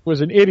King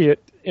was an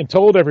idiot and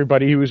told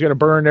everybody he was going to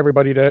burn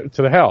everybody to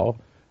the hell.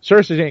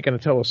 Cersei ain't going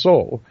to tell a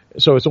soul,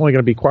 so it's only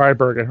going to be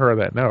Qyburn and her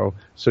that know.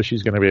 So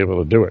she's going to be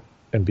able to do it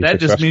and be. That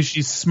successful. Just means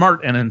she's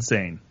smart and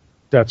insane.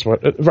 That's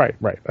what. Right.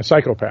 A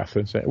psychopath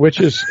insane,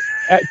 which is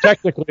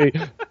technically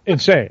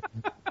insane.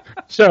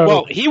 So,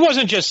 well, he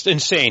wasn't just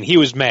insane; he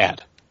was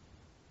mad.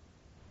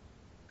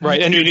 Right,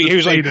 and he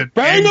was like,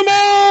 burn them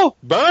all,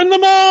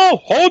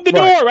 hold the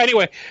door.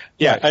 Anyway,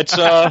 it's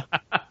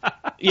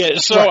yeah.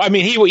 So I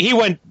mean,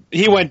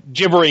 he went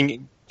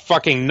gibbering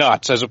fucking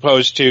nuts as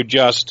opposed to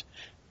just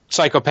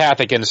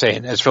psychopathic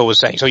insane, as Phil was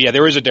saying. So yeah,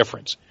 there is a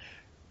difference.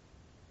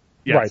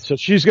 Yes. Right. So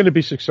she's going to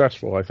be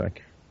successful, I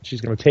think.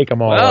 She's going to take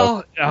them all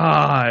out.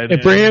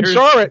 And Bran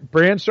saw it.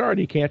 Bran saw it.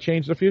 He can't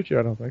change the future,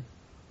 I don't think.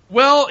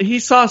 Well, he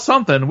saw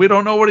something. We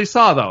don't know what he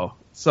saw though.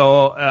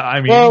 So I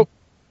mean. Well,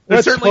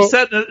 they're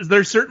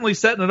certainly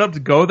setting it up to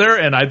go there,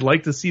 and I'd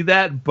like to see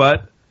that,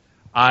 but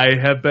I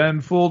have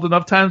been fooled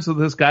enough times with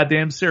this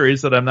goddamn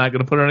series that I'm not going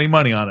to put any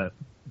money on it.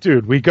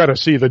 Dude, we got to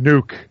see the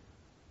nuke.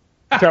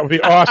 That would be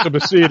awesome to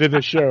see it in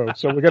the show,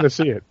 so we're going to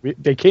see it.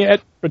 They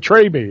can't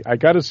betray me. I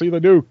got to see the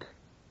nuke.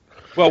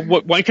 Well,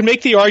 one can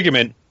make the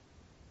argument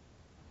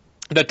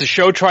that the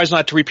show tries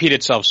not to repeat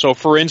itself. So,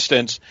 for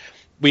instance,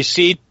 we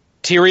see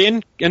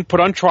Tyrion put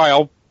on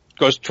trial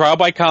goes trial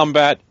by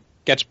combat,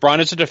 gets Bronn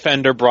as a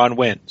defender, Bronn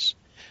wins.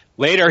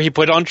 Later, he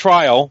put on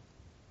trial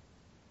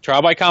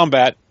by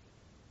combat,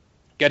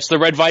 gets the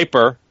Red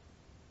Viper,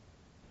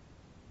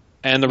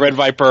 and the Red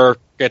Viper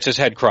gets his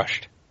head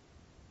crushed.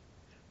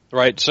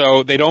 Right,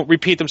 so they don't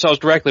repeat themselves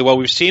directly. Well,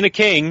 we've seen a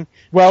king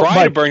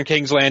try to burn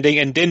King's Landing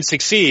and didn't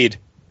succeed.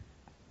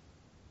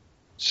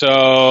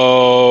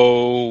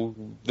 So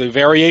the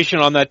variation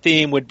on that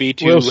theme would be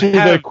to we'll see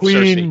have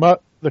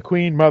the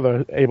Queen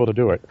Mother able to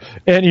do it.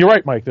 And you're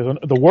right, Mike.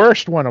 The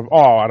worst one of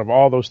all, out of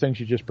all those things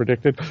you just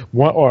predicted,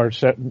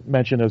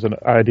 mentioned as an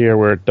idea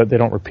where they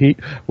don't repeat,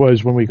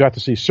 was when we got to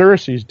see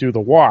Cersei's do the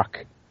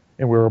walk,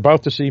 and we were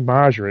about to see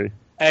Marjorie.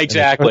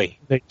 Exactly.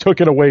 They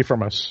took it away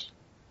from us.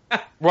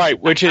 Right,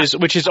 which is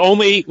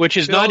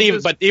not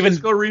even. But even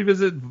just go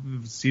revisit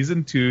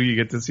season 2. You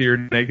get to see her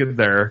naked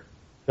there.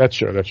 That's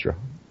true. That's true.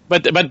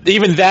 But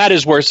even that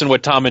is worse than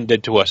what Tommen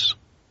did to us,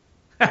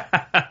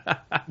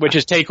 which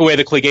is take away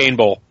the Clegane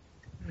Bowl.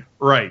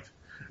 Right.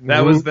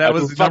 That was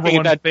the number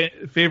one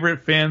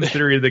favorite fan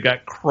theory that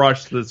got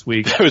crushed this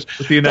week with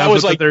the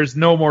announcement that there's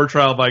no more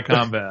trial by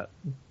combat.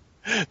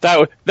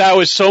 That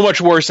was so much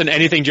worse than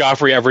anything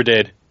Joffrey ever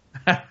did.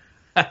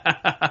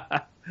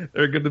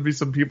 There are going to be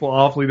some people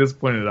awfully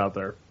disappointed out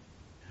there.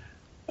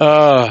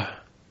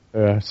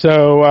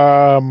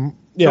 So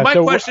my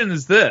question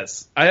is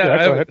this.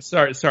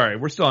 Sorry,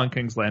 we're still on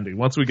King's Landing.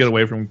 Once we get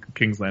away from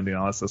King's Landing,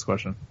 I'll ask this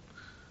question.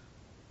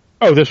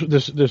 Oh, this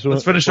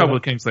Let's finish up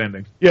with King's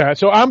Landing. Yeah,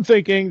 so I'm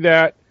thinking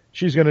that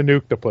she's going to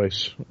nuke the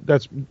place.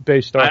 That's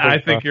based on... I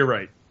think you're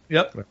right.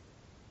 Yep.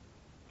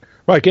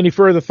 Mike, any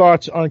further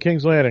thoughts on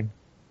King's Landing?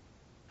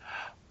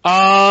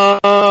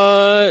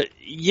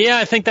 Yeah,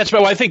 I think that's.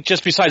 Well, I think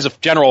just besides the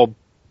general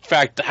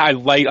fact, I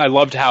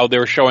loved how they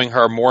were showing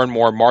her more and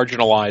more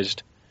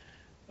marginalized,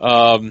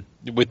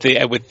 with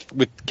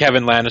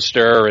Kevin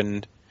Lannister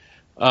and,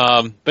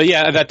 but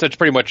yeah, that's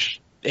pretty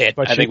much it.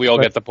 I think we all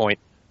get the point.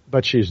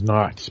 But she's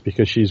not,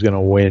 because she's going to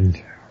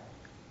win.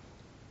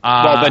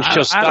 Well, then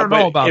she'll stop. I don't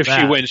know about if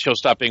that. she wins, she'll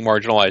stop being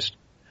marginalized.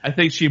 I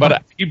think she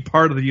might be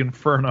part of the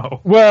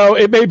Inferno. Well,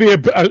 it may be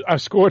a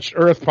scorched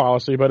earth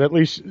policy, but at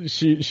least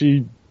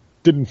she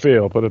didn't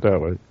fail. Put it that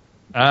way.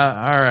 All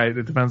right.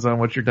 It depends on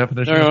what your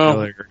definition of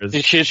failure is.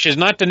 She's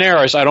not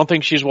Daenerys. I don't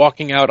think she's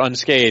walking out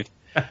unscathed.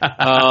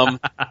 The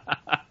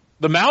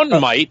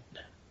Mountain might.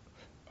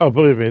 Oh,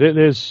 believe me,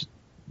 there's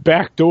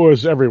back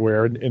doors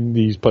everywhere in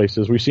these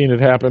places. We've seen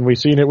it happen. We've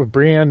seen it with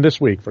Brienne this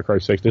week, for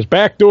Christ's sake. There's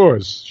back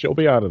doors. She'll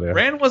be out of there.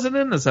 Brienne wasn't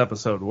in this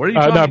episode. What are you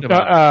talking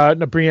about?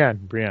 No,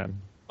 Brienne.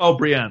 Oh,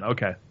 Brienne.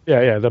 Okay.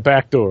 Yeah, the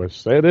back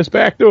doors. There's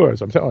back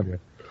doors, I'm telling you.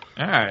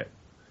 All right.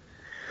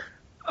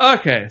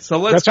 Okay, so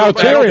let's go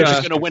back. Tyrion's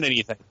just going to win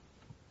anything.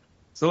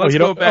 So let's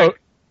go back.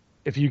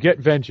 If you get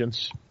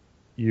vengeance,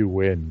 you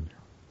win.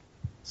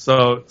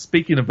 So,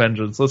 speaking of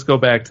vengeance, let's go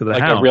back to the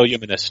Hound. Like a real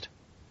humanist.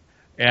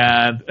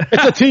 And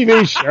it's a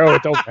TV show.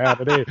 It don't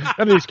matter. None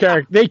of these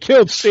characters. They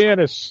killed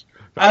Stannis.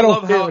 I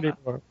don't care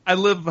anymore. I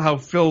love how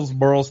Phil's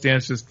moral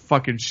stance just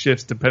fucking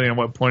shifts depending on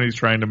what point he's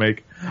trying to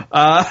make.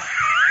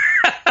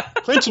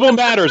 Principle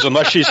matters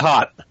unless she's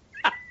hot.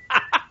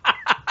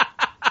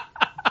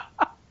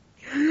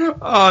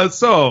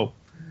 So,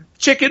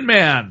 Chicken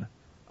Man.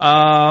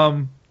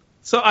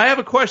 So I have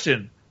a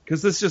question,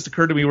 because this just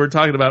occurred to me. We were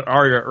talking about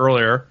Arya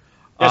earlier.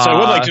 Yes, I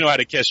would like to know how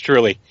to kiss,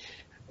 truly.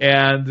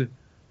 And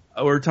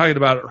we were talking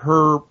about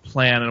her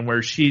plan and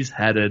where she's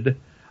headed.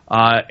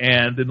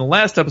 And in the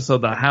last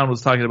episode, the Hound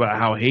was talking about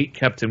how hate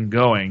kept him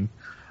going.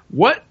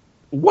 What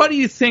do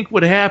you think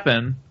would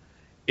happen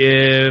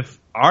if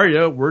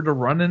Arya were to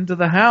run into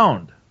the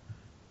Hound?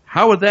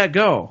 How would that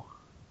go?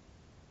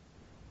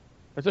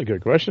 That's a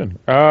good question.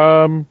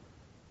 You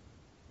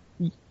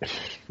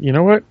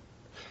know what?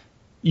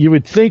 You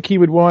would think he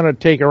would want to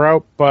take her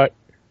out, but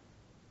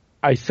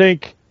I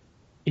think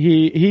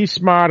he's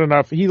smart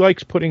enough. He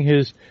likes putting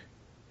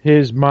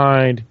his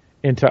mind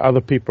into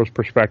other people's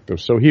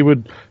perspectives. So he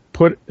would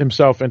put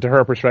himself into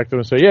her perspective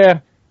and say, yeah,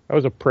 I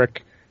was a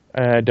prick,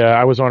 and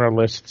I was on her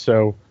list,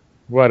 so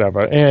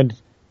whatever. And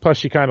plus,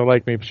 she kind of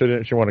liked me, so she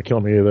didn't want to kill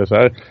me either.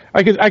 So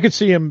I could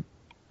see him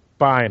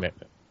buying it.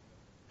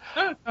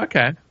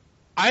 Okay.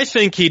 I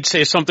think he'd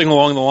say something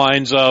along the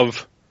lines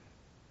of,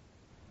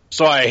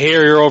 "So I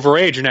hear you're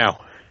overage now."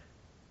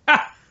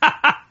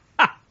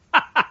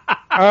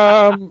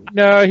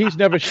 No, he's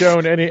never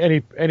shown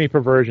any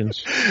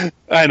perversions.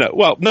 I know.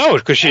 Well, no,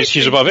 because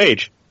she's above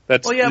age.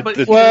 That's well, yeah, but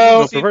he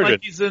doesn't seem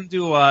like he's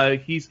into.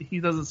 He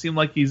doesn't seem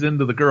like he's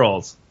into the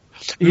girls.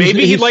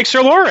 Maybe he likes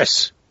Sir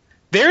Loras.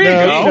 There you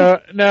go.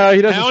 No,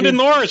 he doesn't. Hound and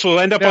Loras will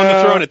end up on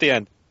the throne at the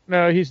end.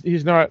 No,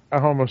 he's not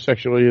a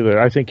homosexual either.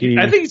 I think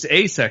he's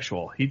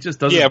asexual. He just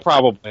doesn't.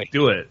 Probably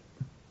do it.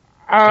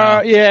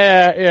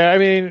 Yeah. I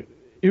mean,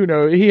 who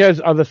knows? He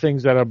has other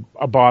things that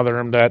are bother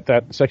him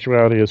that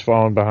sexuality has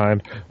fallen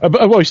behind.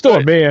 Well, he's still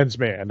a man's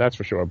man, that's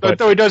for sure. But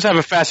though he does have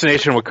a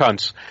fascination with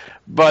cunts.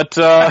 But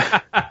yeah,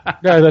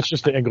 that's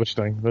just the English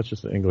thing.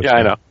 Yeah,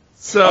 I know.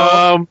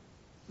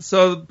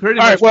 So pretty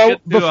much we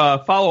get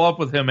to follow up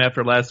with him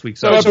after last week.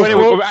 So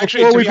anyway,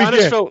 actually, to be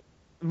honest, Phil,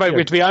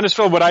 But to be honest,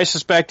 Phil, what I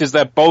suspect is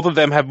that both of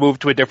them have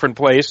moved to a different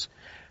place,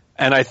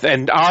 and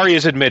and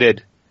Arya's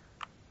admitted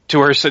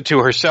to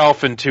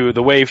herself and to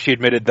the Wave, she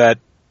admitted that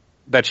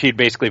she'd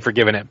basically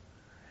forgiven him,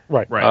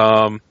 right,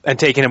 and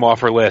taken him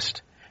off her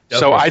list. Okay.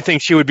 So I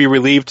think she would be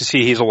relieved to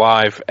see he's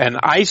alive, and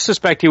I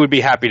suspect he would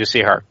be happy to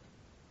see her.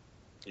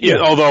 Yeah.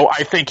 Although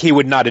I think he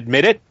would not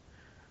admit it.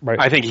 Right.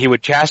 I think he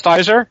would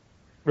chastise her.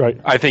 Right.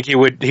 I think he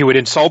would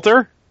insult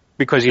her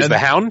because he's the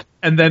Hound.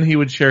 And then he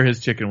would share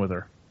his chicken with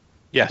her.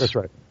 Yes. That's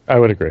right. I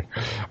would agree.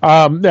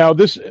 Now,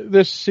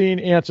 this scene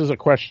answers a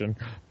question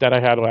that I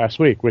had last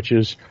week, which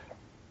is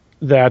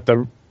that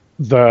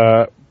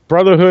the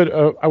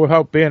Brotherhood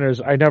without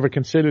banners I never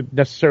considered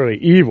necessarily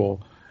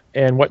evil,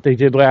 and what they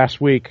did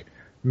last week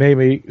made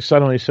me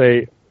suddenly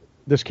say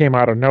this came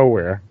out of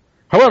nowhere.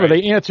 However,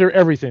 they answer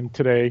everything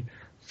today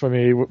for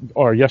me,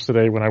 or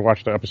yesterday when I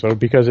watched the episode,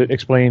 because it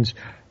explains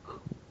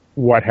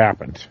what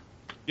happened.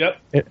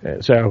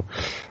 Yep. So,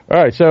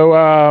 all right.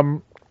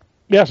 So,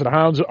 so the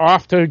Hound's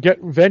off to get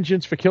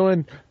vengeance for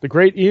killing the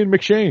great Ian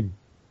McShane.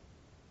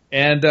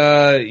 And,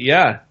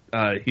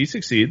 he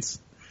succeeds.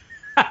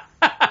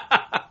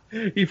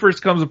 He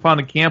first comes upon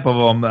a camp of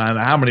them. And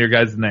how many are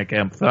guys in that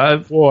camp?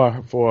 5?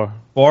 4.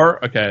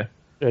 4? Okay.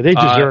 Yeah, they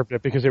deserved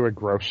it because they were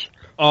gross.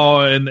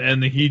 Oh,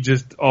 and he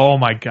just, oh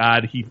my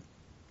God, he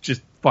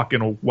just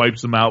fucking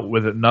wipes them out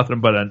with nothing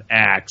but an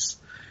axe.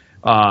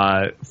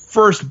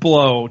 First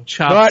blow,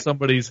 chops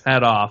somebody's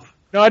head off.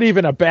 Not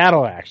even a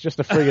battle axe, just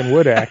a friggin'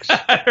 wood axe.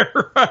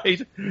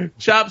 Right.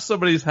 Chops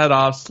somebody's head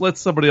off,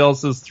 slits somebody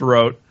else's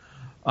throat,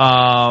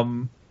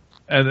 and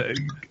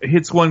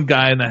hits one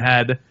guy in the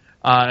head,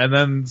 and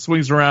then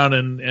swings around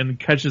and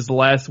catches the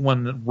last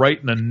one right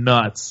in the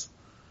nuts.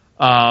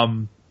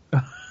 And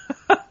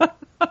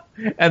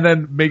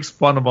then makes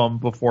fun of him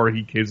before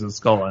he caves his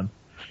skull in.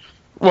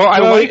 Well, I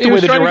like the way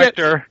the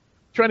director...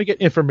 Trying to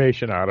get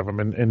information out of him,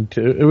 and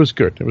it was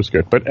good. It was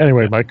good. But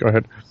anyway, Mike, go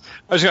ahead.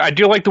 I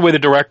do like the way the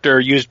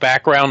director used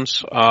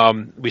backgrounds.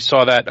 We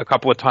saw that a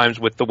couple of times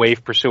with the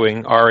Waif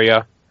pursuing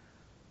Arya,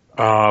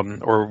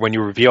 or when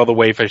you reveal the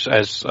Waif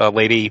as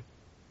Lady,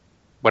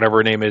 whatever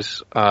her name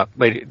is,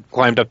 Lady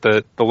climbed up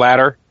the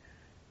ladder,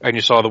 and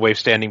you saw the Waif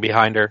standing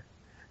behind her.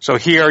 So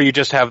here you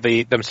just have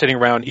them sitting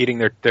around eating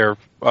their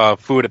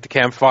food at the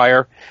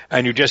campfire,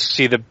 and you just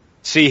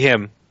see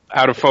him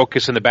out of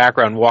focus in the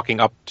background walking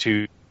up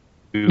to.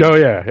 Oh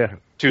yeah.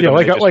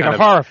 Like a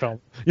horror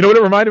film. You know what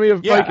it reminded me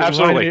of? Yeah, Mike?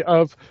 absolutely.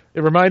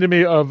 It reminded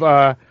me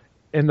of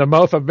in the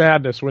Mouth of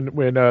Madness when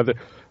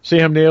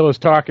Sam Neill is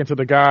talking to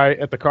the guy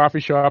at the coffee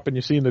shop, and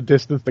you see in the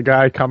distance the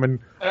guy coming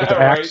with the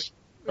axe.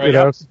 Right. You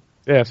know?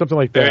 Yeah, something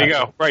like that. There you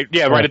go. Right.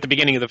 Yeah. Right at the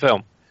beginning of the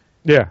film.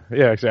 Yeah.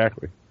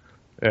 Exactly.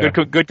 Yeah.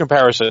 Good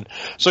comparison.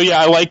 So yeah,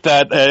 I like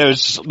that.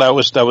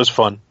 That was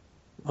fun.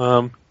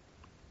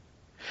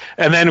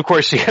 And then of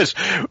course he has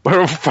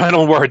her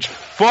final words.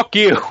 Fuck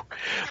you.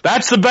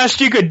 That's the best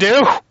you could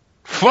do.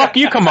 Fuck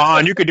you. Come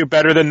on, you could do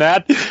better than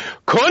that.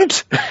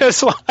 Cunt.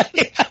 It's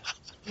like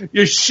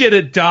you're shit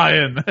at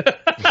dying.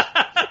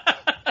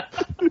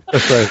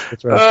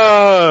 That's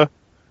right.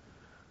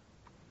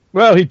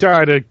 Well, he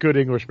died a good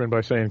Englishman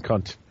by saying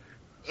cunt.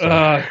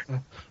 So.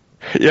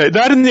 Yeah,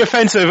 not in the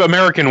offensive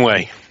American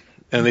way,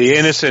 in the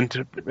innocent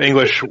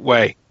English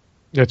way.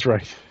 That's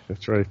right.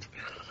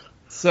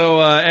 So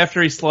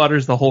after he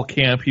slaughters the whole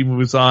camp, he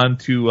moves on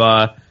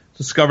to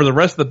discover the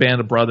rest of the band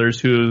of brothers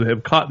who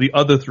have caught the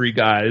other 3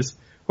 guys,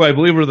 who I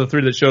believe were the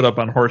 3 that showed up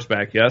on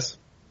horseback. Yes,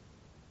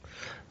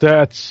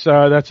 that's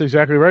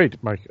exactly right,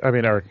 Mike. I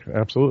mean, Eric,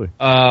 absolutely.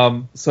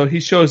 So he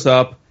shows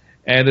up,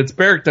 and it's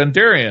Beric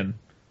Dondarrion,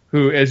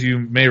 who, as you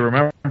may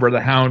remember,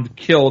 the Hound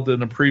killed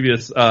in a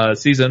previous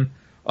season,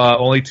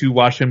 only to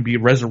watch him be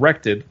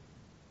resurrected,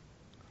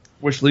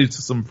 which leads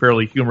to some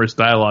fairly humorous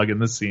dialogue in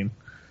this scene.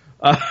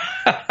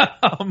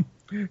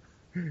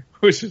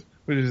 Which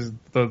is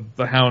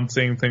the Hound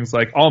saying things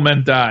like, all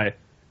men die,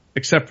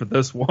 except for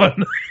this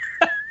one.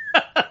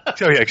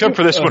 Oh yeah, except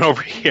for this one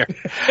over here.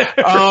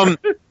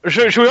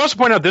 Should we also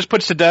point out this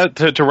puts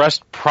to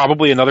rest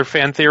probably another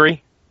fan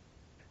theory?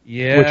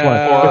 Yeah. Which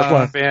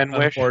one? Fan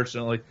wish?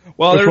 Unfortunately.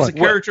 Well, there's a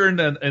character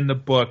in the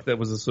book that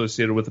was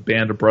associated with the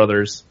band of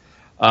brothers,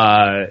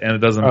 and it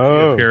doesn't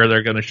appear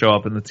they're going to show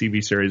up in the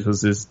TV series,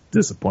 which is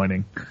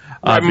disappointing.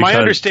 My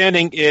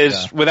understanding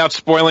is, without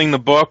spoiling the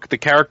book, the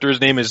character's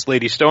name is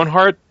Lady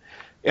Stoneheart,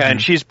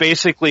 and she's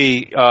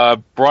basically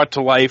brought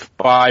to life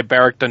by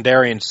Beric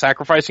Dondarrion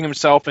sacrificing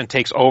himself and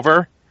takes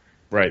over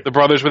the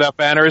Brothers Without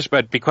Banners,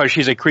 but because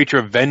she's a creature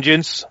of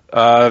vengeance,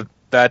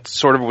 that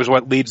sort of was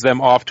what leads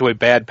them off to a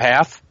bad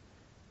path.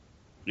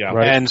 Yeah.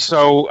 Right. And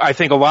so I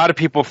think a lot of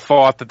people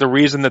thought that the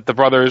reason that the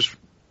Brothers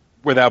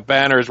Without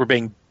Banners were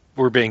being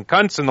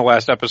cunts in the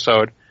last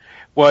episode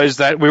was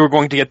that we were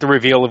going to get the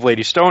reveal of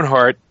Lady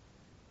Stoneheart,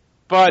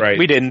 but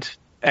we didn't.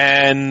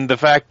 And the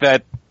fact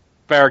that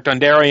Beric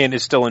Dondarrion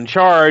is still in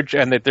charge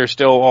and that they're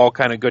still all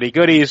kind of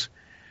goody-goodies,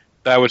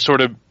 that would sort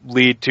of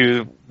lead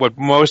to what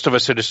most of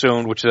us had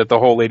assumed, which is that the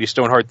whole Lady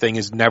Stoneheart thing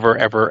is never,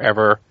 ever,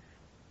 ever,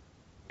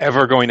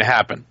 ever going to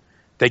happen.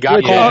 They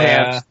got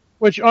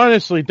Which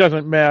honestly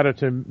doesn't matter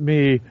to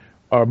me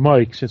or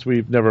Mike since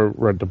we've never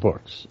read the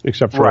books,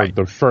 except for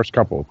the first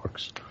couple of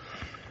books.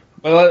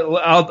 Well,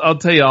 I'll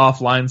tell you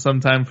offline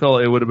sometime, Phil.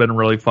 It would have been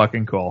really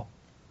fucking cool.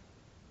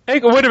 Hey,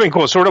 it would have been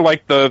cool, sort of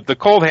like the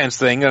Cold Hands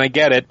thing, and I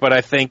get it, but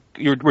I think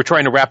we're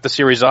trying to wrap the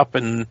series up,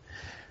 and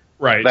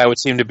that would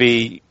seem to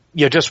be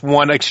just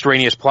one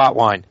extraneous plot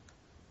line.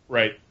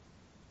 Right.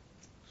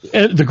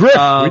 And the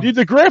Griff. We need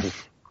the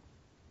Griff.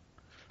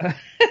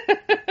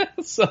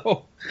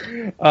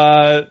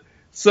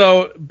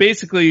 So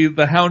basically,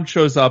 the Hound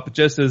shows up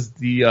just as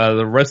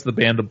the rest of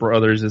the band of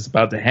brothers is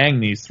about to hang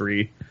these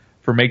three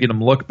for making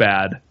them look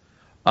bad.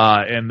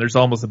 And there's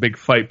almost a big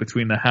fight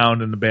between the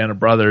Hound and the band of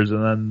brothers,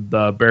 and then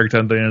the Beric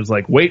Dondarrion is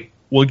like, "Wait,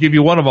 we'll give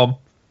you one of them."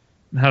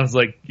 And the Hound's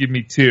like, "Give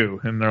me two,"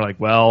 and they're like,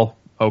 "Well,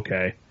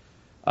 okay."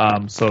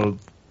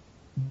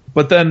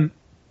 But then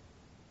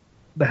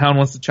the Hound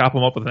wants to chop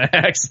him up with an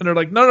axe, and they're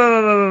like,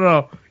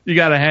 "No, you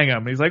got to hang him."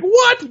 And he's like,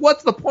 "What?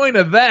 What's the point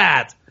of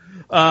that?"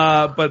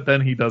 But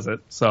then he does it.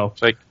 So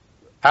it's like,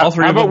 how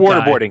about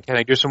waterboarding? Can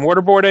I do some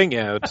waterboarding?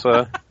 Yeah, it's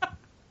and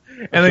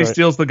then he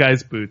steals the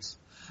guy's boots.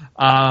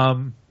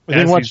 And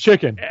he wants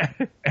chicken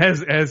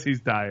as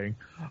he's dying,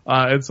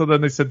 and so then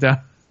they sit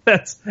down.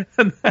 That's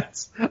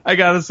I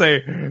gotta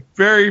say,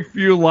 very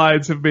few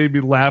lines have made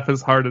me laugh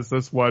as hard as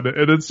this one,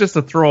 and it's just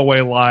a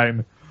throwaway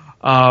line.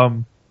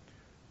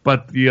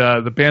 But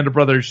the band of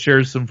brothers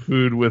shares some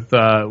food with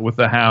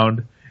the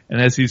Hound,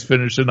 and as he's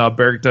finishing up,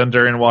 Beric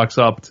Dondarrion walks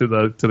up to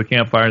the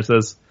campfire and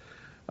says,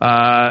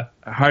 "How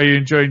are you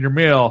enjoying your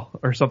meal?"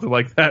 or something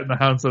like that, and the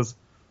Hound says,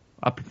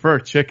 "I prefer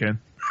chicken."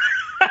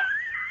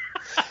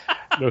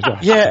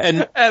 Yeah,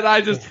 and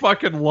I just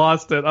fucking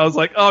lost it. I was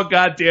like, "Oh,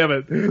 god damn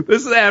it.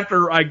 This is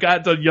after I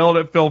got done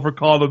yelling at Phil for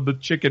calling him the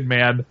Chicken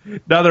Man.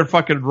 Now they're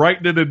fucking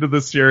writing it into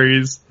the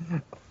series.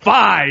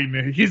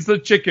 Fine, he's the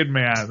Chicken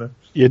Man."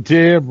 You're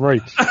damn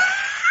right.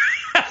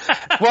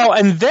 Well,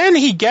 and then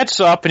he gets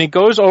up and he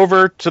goes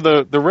over to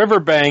the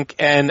riverbank,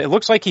 and it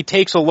looks like he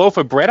takes a loaf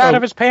of bread out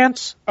of his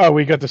pants. Oh,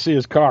 we got to see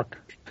his cock.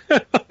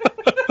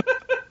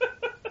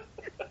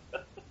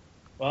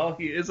 Well,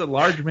 he is a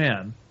large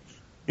man.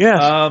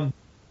 Yeah.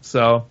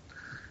 So,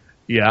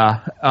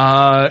 yeah.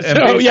 Put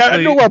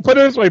it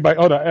this way.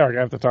 Hold on, Eric,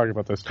 I have to talk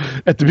about this.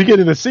 At the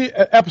beginning of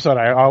the episode,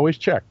 I always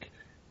check,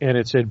 and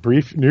it said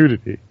brief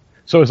nudity.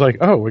 So it's like,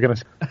 oh, we're going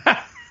to...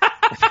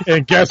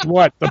 And guess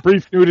what? The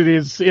brief nudity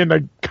is seeing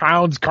the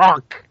Hound's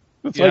cock.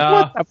 It's like,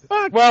 what the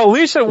fuck? Well, at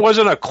least it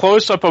wasn't a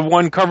close-up of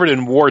one covered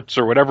in warts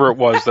or whatever it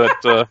was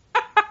that...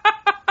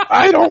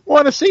 I don't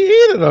want to see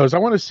either of those. I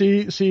want to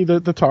see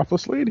the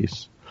topless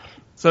ladies.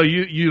 So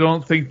you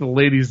don't think the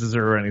ladies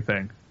deserve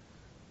anything?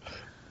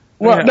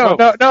 Well, no.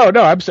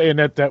 I'm saying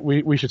that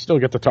we should still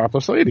get the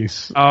topless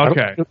ladies. Oh,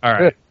 okay, all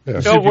right. Yeah.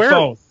 It should be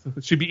both.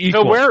 It should be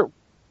equal. So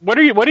what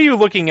are you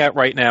looking at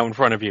right now in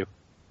front of you?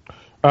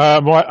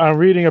 I'm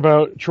reading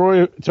about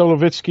Troy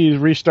Tulowitzki's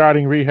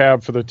restarting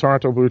rehab for the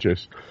Toronto Blue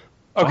Jays.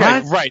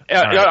 Okay, right.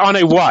 On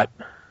a what?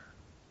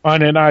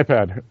 On an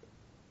iPad.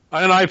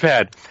 On an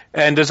iPad.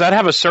 And does that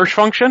have a search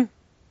function?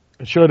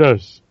 It sure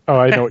does. Oh,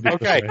 I know what you're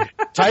saying. Okay.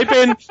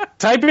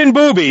 Type in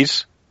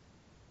boobies,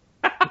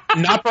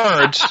 not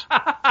birds,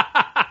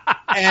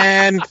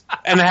 and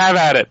have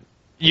at it.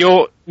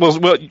 You'll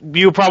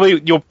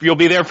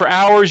be there for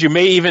hours. You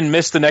may even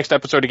miss the next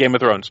episode of Game of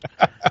Thrones.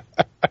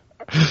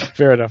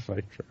 Fair enough,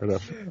 Mike. Fair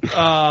enough.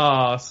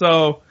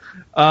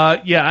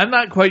 I'm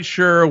not quite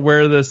sure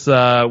where this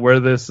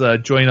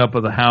join up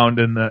of the Hound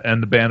and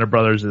the band of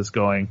brothers is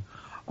going.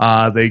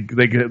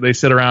 They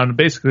sit around and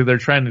basically they're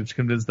trying to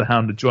convince the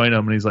Hound to join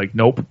them, and he's like,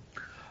 "Nope."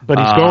 But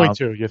he's going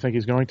to. You think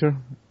he's going to?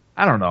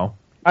 I don't know.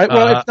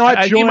 It's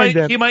not join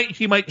them. He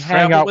might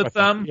travel with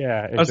them.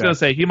 Yeah, exactly. I was going to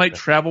say he might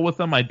travel with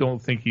them. I don't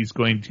think he's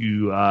going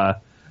to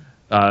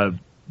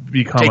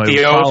become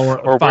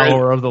a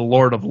follower of the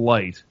Lord of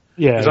Light.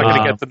 Yeah, he's not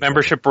going to get the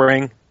membership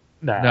ring.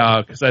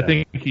 No, because I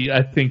think he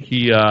wouldn't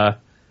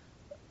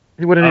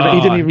even.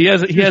 He didn't even.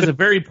 He has a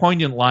very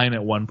poignant line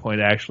at one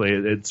point. Actually,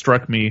 it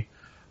struck me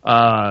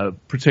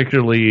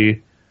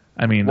particularly.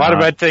 I mean, a lot of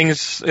bad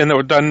things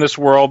done in this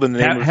world in the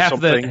name of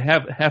something.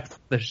 Half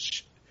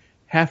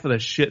of the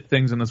shit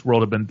things in this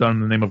world have been done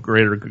in the name of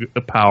greater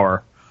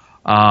power,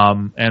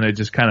 and it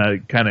just kind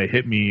of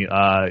hit me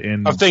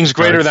in of things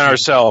greater than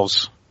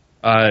ourselves.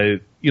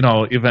 Current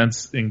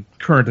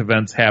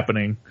events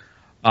happening.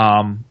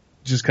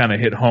 Just kind of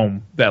hit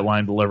home, that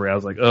line delivery. I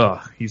was like,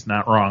 ugh, he's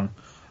not wrong.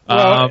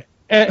 Well,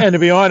 and to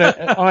be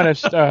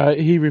honest,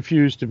 he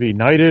refused to be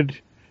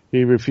knighted.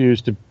 He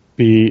refused to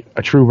be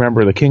a true member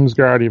of the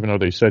Kingsguard, even though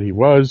they said he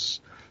was.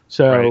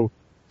 To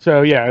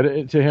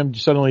him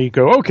suddenly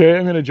go, okay,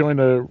 I'm going to join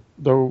the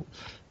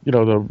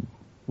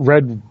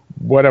red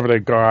whatever they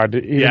guard.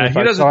 He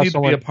doesn't need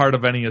to be a part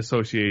of any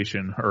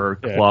association or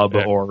club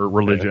or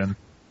religion.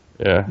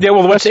 Yeah.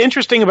 Well, what's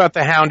interesting about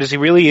the Hound is he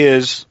really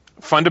is.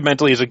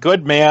 Fundamentally, he's a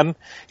good man.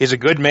 He's a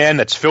good man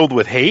that's filled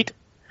with hate,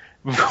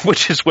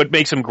 which is what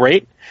makes him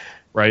great.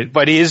 Right.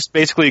 But he is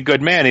basically a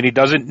good man, and he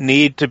doesn't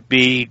need to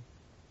be,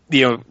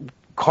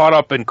 caught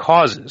up in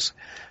causes.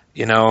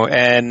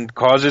 and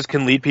causes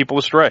can lead people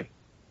astray.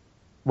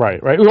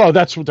 Right. Well,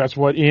 that's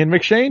what Ian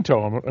McShane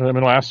told him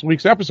in last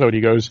week's episode.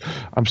 He goes,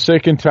 "I'm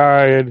sick and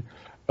tired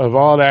of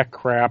all that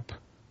crap.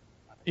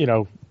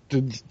 I'm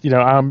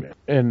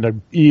and the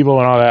evil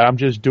and all that. I'm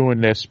just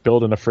doing this,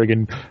 building a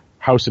friggin'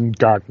 house and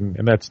garden,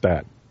 and that's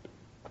that."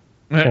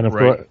 And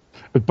right.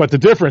 But the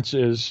difference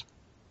is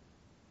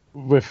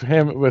with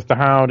the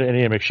Hound and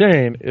Ian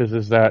McShane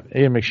is that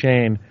Ian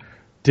McShane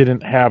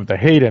didn't have the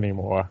hate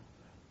anymore.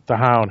 The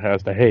Hound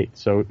has the hate,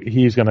 so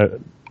he's going to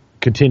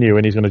continue,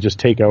 and he's going to just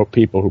take out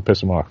people who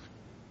piss him off.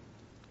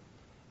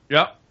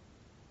 Yep.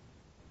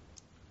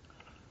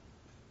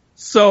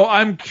 So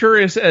I'm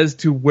curious as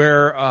to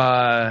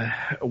where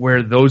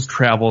those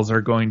travels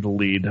are going to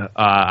lead.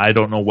 I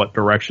don't know what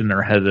direction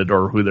they're headed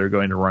or who they're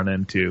going to run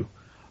into.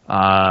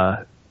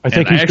 I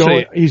think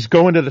he's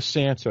going to the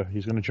Sansa.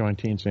 He's going to join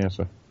Team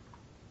Sansa.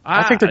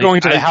 I think they're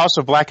going to the House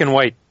of Black and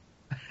White.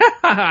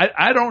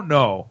 I don't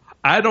know.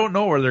 I don't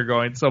know where they're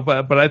going. So,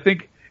 but I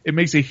think it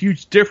makes a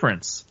huge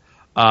difference.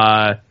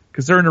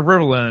 Because they're in the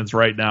Riverlands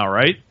right now,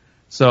 right?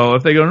 So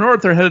if they go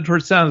north, they're headed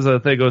towards Sansa.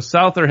 If they go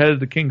south, they're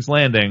headed to King's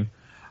Landing.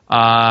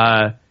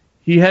 The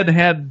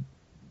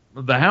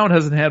Hound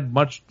hasn't had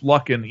much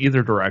luck in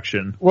either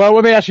direction. Well,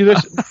 let me ask you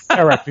this,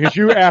 Eric, because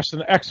you asked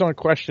an excellent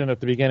question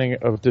at the beginning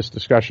of this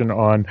discussion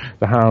on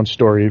the Hound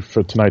story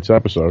for tonight's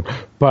episode.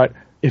 But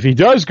if he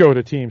does go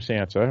to Team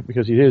Sansa,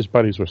 because he is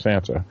buddies with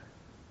Sansa,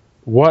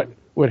 what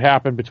would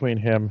happen between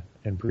him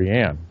and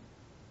Brienne?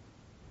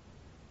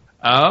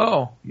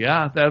 Oh,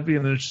 yeah, that'd be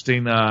an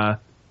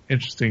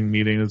interesting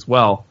meeting as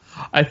well.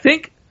 I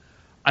think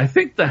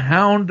the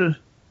Hound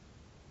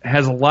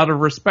has a lot of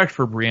respect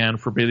for Brienne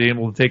for being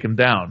able to take him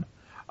down.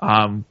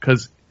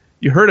 Because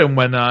you heard him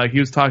when he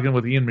was talking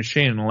with Ian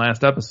McShane in the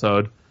last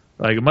episode.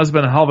 Like, it must have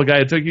been a hell of a guy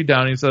who took you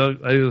down. He said,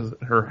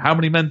 "How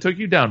many men took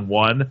you down?"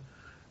 One.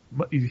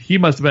 He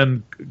must have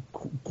been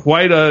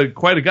quite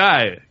a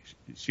guy.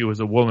 She was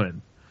a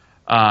woman,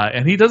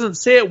 and he doesn't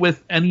say it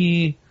with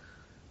any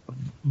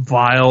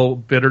vile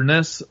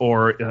bitterness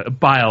or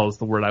bile is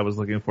the word I was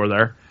looking for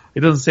there. He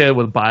doesn't say it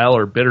with bile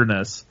or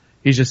bitterness.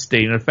 He's just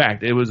stating a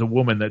fact. It was a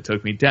woman that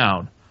took me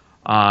down.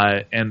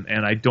 And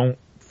I don't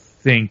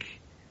think,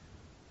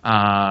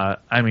 I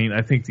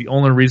think the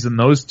only reason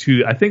those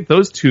two,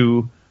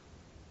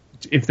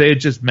 if they had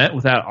just met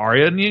without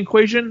Arya in the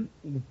equation,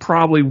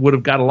 probably would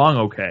have got along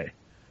okay.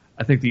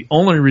 I think the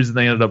only reason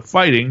they ended up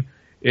fighting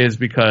is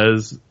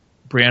because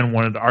Brienne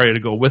wanted Arya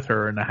to go with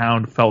her, and the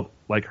Hound felt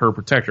like her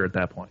protector at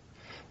that point.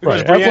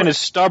 Because Brienne is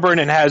stubborn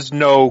and has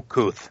no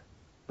couth.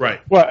 Right.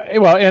 Well,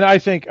 and I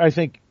think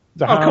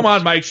the Hound. Oh, come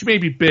on, Mike. She may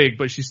be big,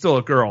 but she's still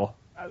a girl.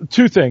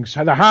 Two things: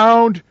 the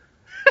Hound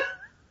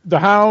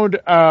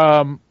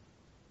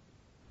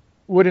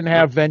wouldn't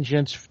have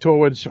vengeance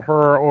towards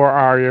her or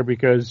Arya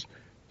because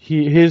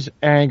his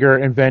anger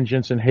and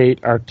vengeance and hate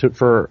are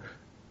for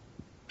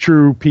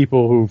true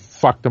people who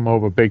fucked him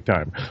over big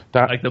time.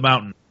 Like the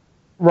Mountain.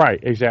 Right,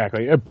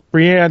 exactly.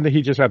 Brienne,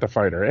 he just had to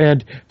fight her.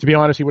 And to be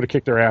honest, he would have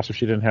kicked her ass if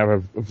she didn't have a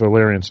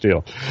Valyrian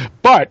steel.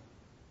 But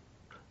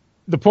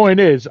the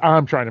point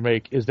I'm trying to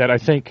make is that I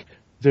think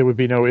there would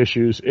be no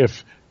issues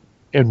if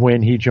and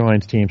when he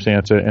joins Team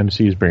Sansa and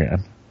sees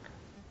Brienne.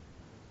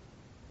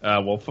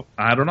 Well,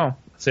 I don't know.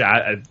 See,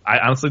 I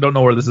honestly don't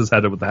know where this is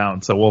headed with the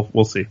Hound, so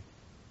we'll see.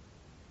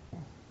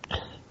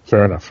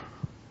 Fair enough.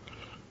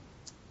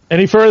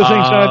 Any further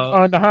things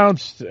on the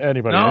Hounds?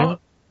 Anybody?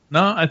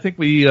 No, I think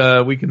we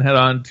can head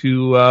on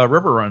to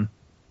River Run.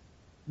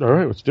 All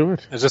right, let's do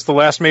it. Is this the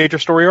last major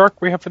story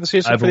arc we have for the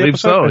season? I believe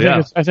so.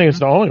 Yeah, I think it's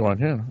the only one.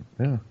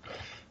 Yeah.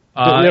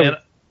 And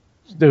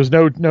there was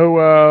no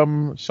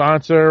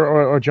Sansa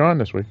or Jon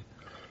this week.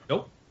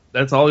 Nope,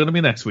 that's all going to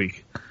be next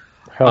week.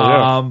 Hell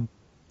yeah.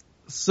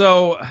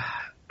 So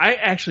I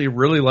actually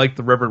really like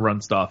the River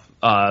Run stuff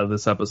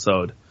this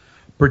episode,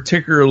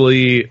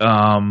 particularly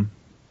the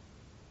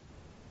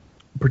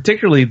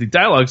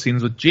dialogue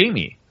scenes with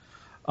Jaime.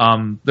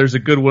 There's a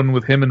good one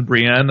with him and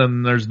Brienne,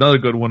 and there's another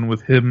good one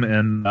with him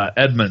and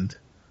Edmund.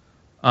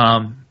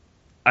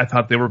 I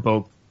thought they were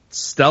both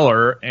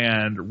stellar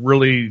and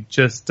really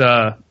just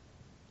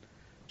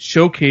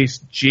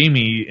showcased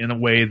Jaime in a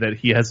way that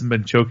he hasn't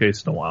been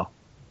showcased in a while.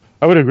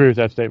 I would agree with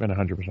that statement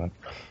 100%.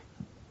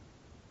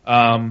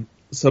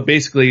 So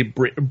basically,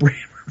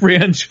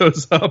 Brienne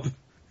shows up,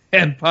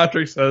 and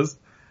Patrick says,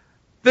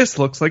 "This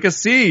looks like a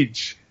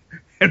siege."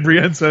 And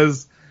Brienne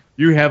says,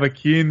 "You have a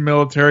keen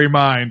military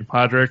mind,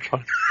 Patrick."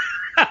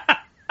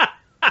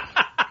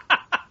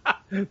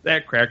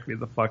 That cracked me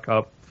the fuck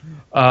up.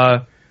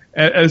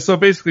 And so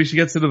basically she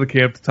gets into the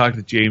camp to talk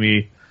to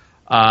Jaime,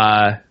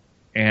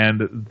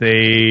 and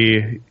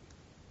they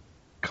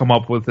come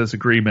up with this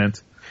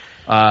agreement.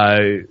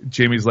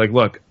 Jaime's like,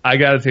 "Look, I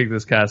gotta take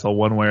this castle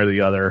one way or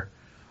the other.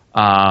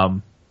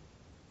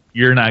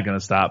 You're not gonna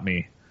stop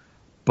me.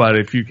 But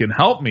if you can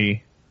help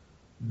me,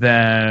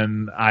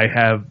 then I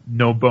have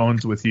no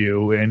bones with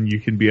you, and you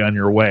can be on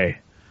your way."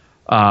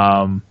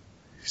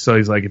 So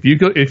he's like, if you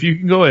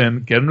can go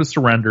in, get him to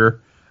surrender,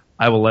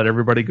 I will let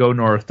everybody go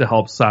north to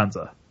help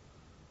Sansa.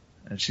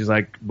 And she's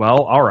like,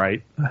 well, all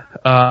right.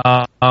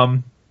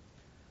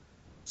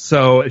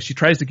 So she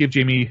tries to give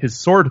Jaime his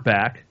sword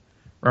back.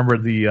 Remember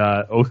the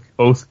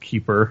Oath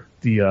Keeper,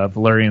 the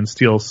Valyrian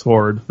steel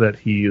sword that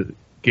he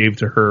gave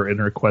to her in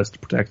her quest to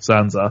protect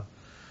Sansa.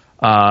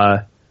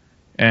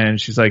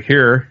 And she's like,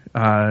 here.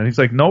 And he's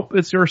like, nope,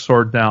 it's your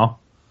sword now,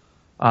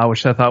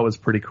 which I thought was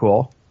pretty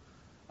cool.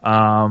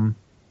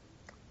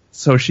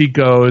 So she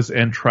goes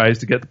and tries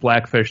to get the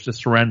Blackfish to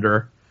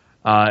surrender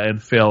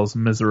and fails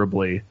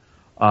miserably.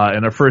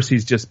 And at first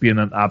he's just being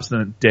an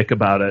obstinate dick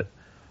about it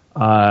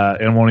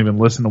and won't even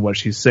listen to what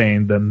she's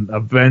saying. Then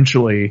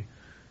eventually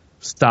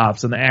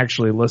stops and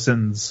actually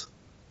listens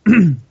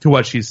to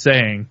what she's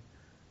saying,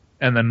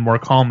 and then more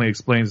calmly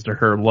explains to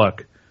her,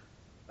 look,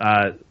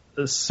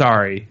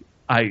 sorry,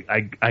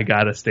 I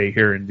gotta stay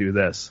here and do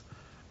this.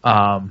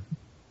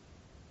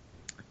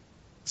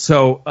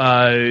 So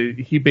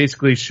he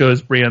basically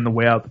shows Brienne the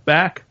way out the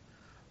back,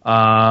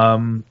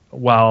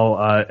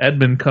 while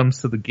Edmund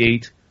comes to the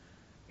gate.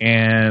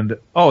 And,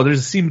 there's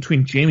a scene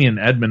between Jaime and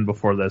Edmund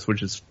before this,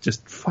 which is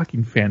just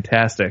fucking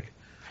fantastic.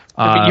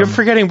 But you're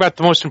forgetting about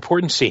the most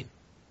important scene.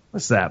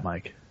 What's that,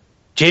 Mike?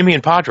 Jaime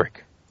and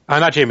Podrick.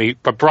 Not Jaime,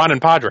 but Bronn and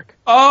Podrick.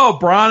 Oh,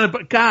 Bronn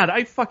and... God,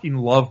 I fucking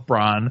love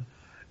Bronn.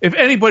 If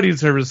anybody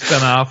deserves a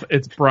spinoff,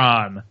 it's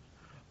Bronn.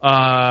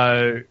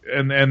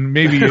 And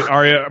maybe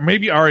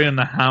Arya and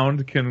the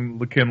Hound can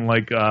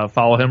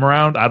follow him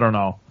around. I don't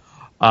know.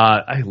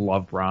 I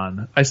love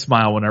Bronn. I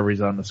smile whenever he's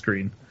on the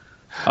screen.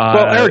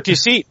 Well, Eric, do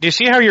you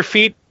see how your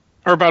feet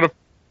are about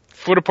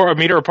a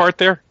meter apart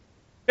there?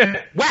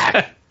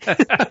 Whack!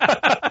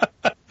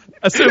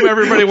 Assume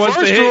everybody wants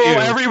to hit you.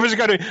 Everyone's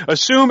going to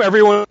assume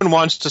everyone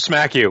wants to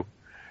smack you.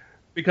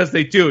 Because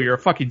they do. You're a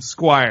fucking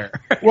squire.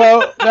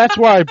 Well, that's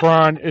why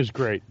Bronn is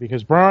great.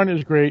 Because Bronn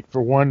is great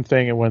for one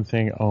thing and one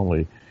thing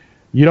only.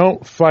 You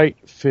don't fight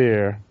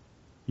fair.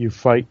 You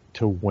fight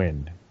to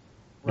win.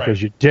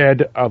 Because you're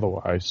dead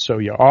otherwise. So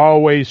you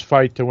always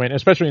fight to win,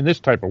 especially in this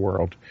type of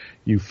world.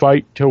 You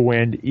fight to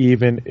win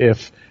even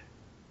if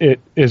it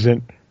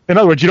isn't. In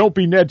other words, you don't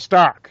be Ned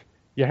Stark.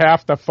 You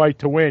have to fight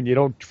to win. You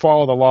don't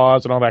follow the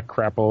laws and all that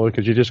crap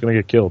because you're just going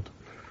to get killed.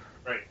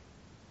 Right.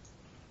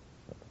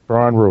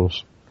 Bronn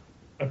rules.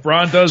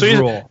 Bronn does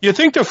rule. You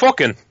think they're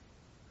fucking?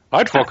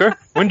 I'd fuck her.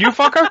 Wouldn't you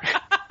fuck her?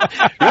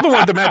 You're the one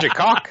with the magic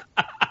cock.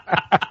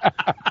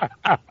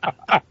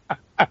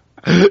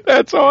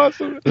 That's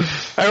awesome.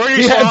 I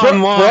already saw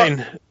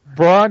online.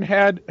 Bronn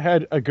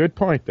had a good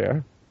point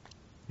there.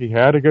 He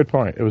had a good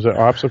point. It was an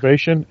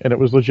observation, and it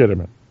was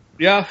legitimate.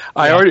 Yeah.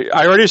 I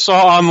already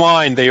saw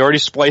online. They already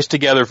spliced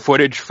together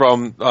footage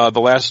from the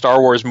last Star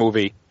Wars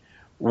movie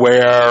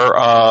where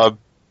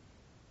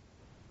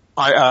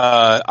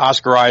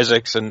Oscar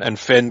Isaacs and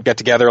Finn get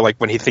together, like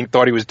when he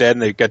thought he was dead,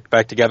 and they get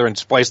back together and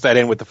splice that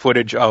in with the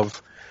footage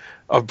of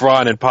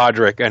Bronn and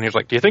Podrick. And he's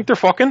like, "Do you think they're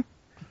fucking?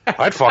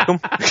 I'd fuck them."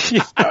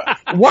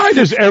 Why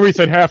does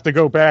everything have to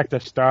go back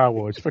to Star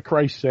Wars? For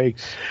Christ's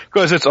sakes.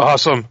 Because it's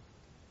awesome.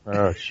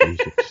 Oh,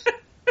 Jesus.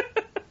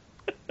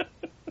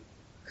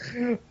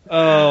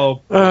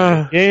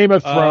 Game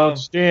of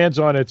Thrones stands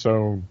on its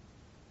own.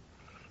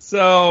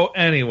 So,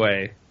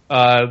 anyway,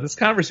 this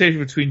conversation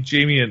between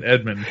Jaime and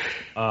Edmund,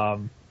 I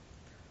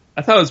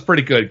thought it was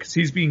pretty good, because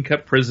he's being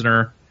kept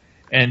prisoner,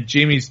 and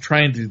Jaime's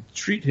trying to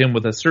treat him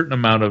with a certain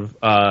amount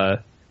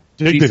of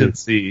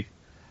decency.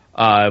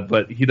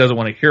 But he doesn't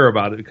want to hear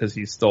about it because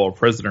he's still a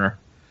prisoner.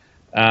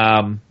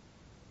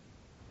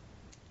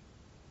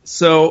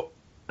 So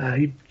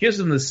he gives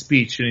him this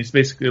speech, and he's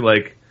basically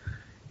like,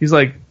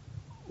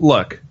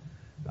 look,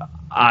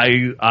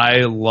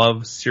 I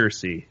love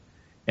Cersei,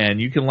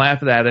 and you can laugh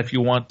at that if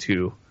you want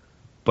to,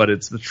 but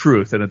it's the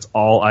truth, and it's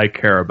all I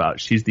care about.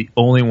 She's the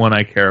only one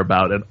I care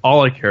about, and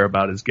all I care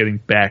about is getting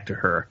back to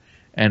her.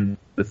 And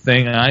the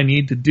thing I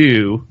need to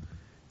do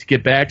to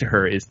get back to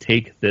her is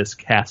take this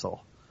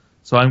castle.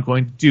 So I'm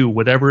going to do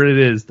whatever it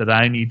is that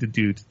I need to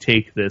do to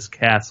take this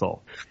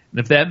castle. And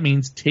if that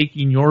means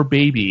taking your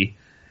baby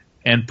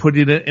and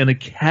putting it in a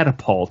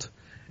catapult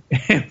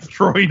and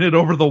throwing it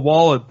over the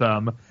wall at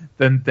them,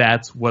 then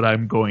that's what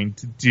I'm going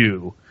to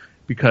do.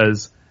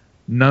 Because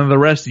none of the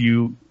rest of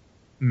you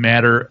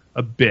matter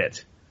a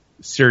bit.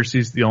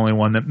 Cersei's the only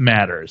one that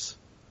matters.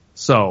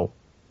 So,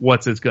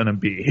 what's it going to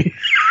be?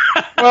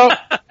 Well,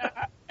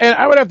 and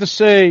I would have to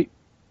say,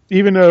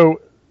 even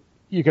though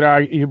you could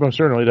argue most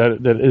certainly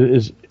that it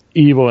is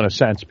evil in a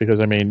sense, because,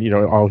 I mean,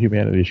 all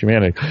humanity is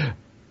humanity.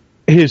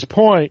 His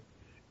point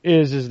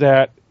is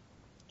that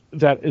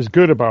is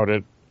good about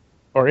it,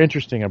 or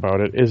interesting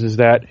about it, is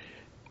that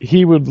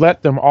he would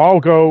let them all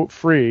go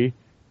free,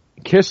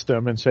 kiss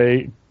them, and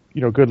say,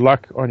 good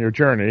luck on your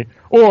journey,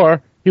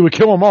 or he would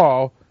kill them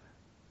all,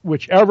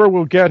 whichever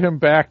will get him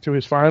back to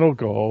his final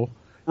goal,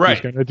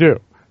 he's going to do.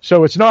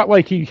 So it's not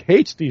like he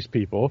hates these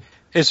people.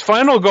 His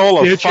final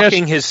goal of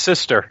fucking his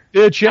sister.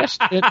 They're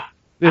just in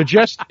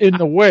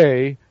the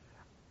way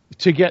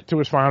to get to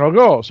his final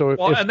goal. So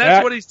and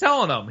that's what he's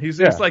telling them. He's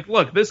like,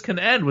 look, this can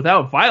end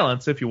without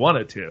violence if you want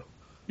it to.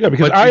 Yeah,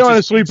 because I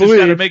honestly believe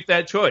got to make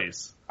that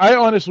choice. I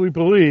honestly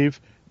believe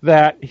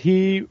that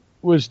he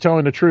was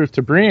telling the truth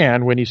to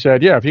Brienne when he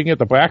said, "Yeah, if you can get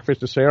the Blackfish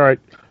to say, all right,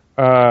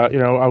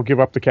 I'll give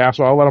up the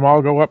castle. I'll let them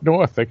all go up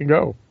north. They can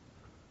go."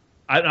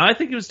 I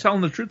think he was telling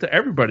the truth to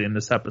everybody in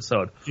this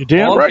episode. You're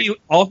damn right.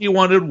 All he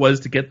wanted was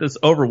to get this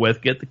over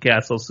with, get the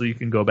castle, so you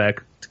can go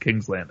back to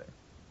King's Landing.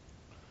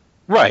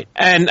 Right,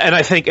 and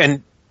I think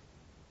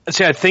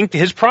I think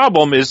his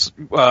problem is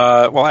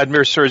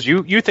Admir Sirs,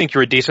 you think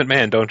you're a decent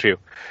man, don't you?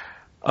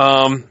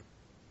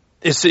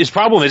 His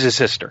problem is his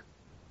sister.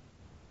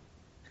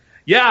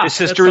 Yeah, his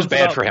sister is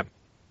bad for him.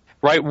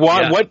 Right?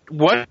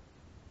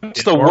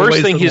 What's the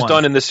worst thing he's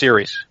done in this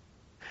series?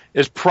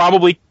 Is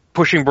probably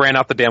pushing Bran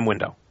out the damn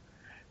window.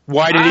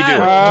 Why did he do it? He's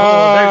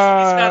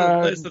got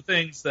a list of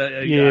things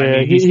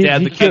that he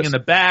stabbed the king in the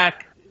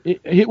back.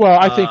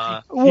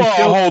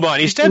 Hold on.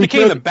 He stabbed the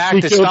king in the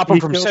back to stop him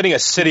from setting a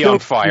city on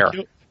fire.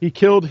 He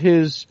killed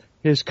his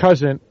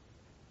cousin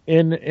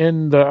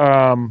in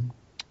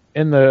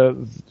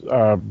the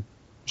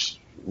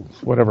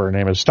whatever her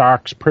name is,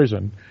 Stark's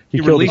prison.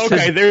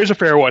 There's a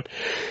fair one.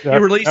 He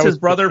released his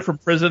brother from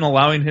prison,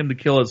 allowing him to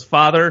kill his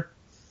father.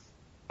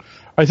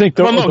 I think.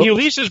 He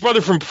released his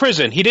brother from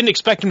prison. He didn't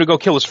expect him to go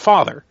kill his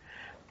father.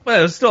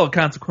 Well, it's still a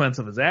consequence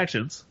of his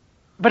actions.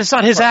 But it's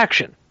not his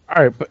action.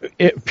 All right, but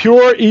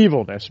pure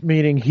evilness,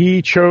 meaning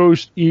he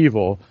chose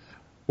evil,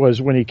 was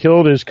when he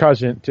killed his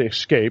cousin to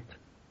escape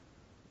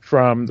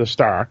from the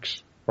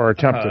Starks, or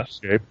attempt to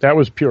escape. That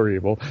was pure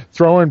evil.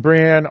 Throwing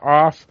Bran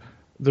off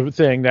the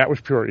thing, that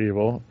was pure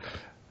evil.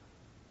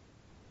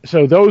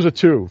 So those are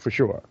two, for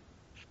sure.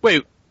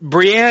 Wait,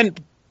 Brienne?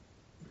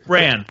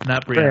 Bran,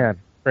 not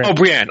Brienne. Bran. Oh,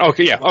 Brienne.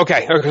 Okay, yeah,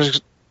 okay.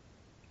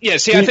 Yeah,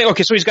 see, I think,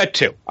 okay, so he's got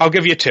two. I'll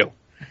give you two.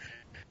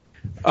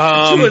 2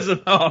 is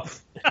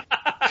enough.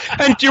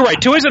 And you're right,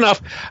 2 is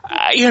enough.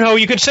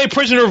 You could say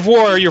prisoner of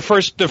war,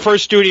 the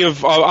first duty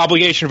of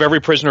obligation of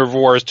every prisoner of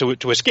war is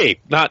to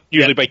escape, not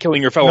usually by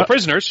killing your fellow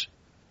prisoners.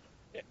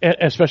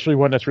 Especially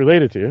one that's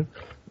related to you.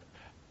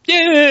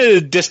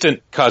 Yeah,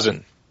 distant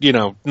cousin.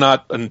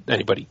 Not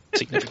anybody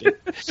significant.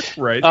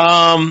 Right.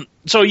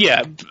 So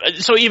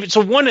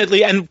one at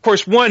least, and of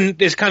course one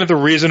is kind of the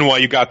reason why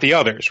you got the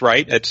others,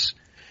 right?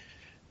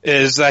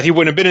 Is that he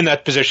wouldn't have been in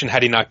that position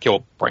had he not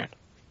killed Bran.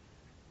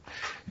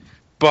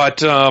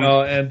 But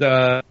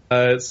so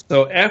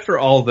after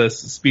all this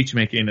speech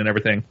making and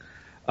everything,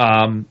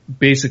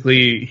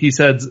 basically he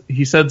sends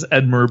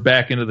Edmure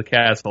back into the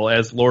castle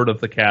as Lord of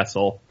the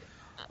Castle,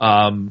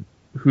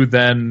 who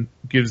then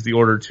gives the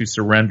order to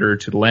surrender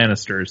to the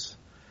Lannisters.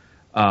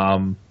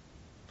 And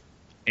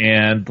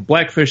the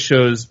Blackfish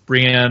shows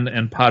Brienne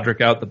and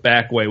Podrick out the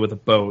back way with a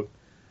boat.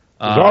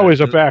 There's always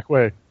a back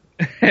way.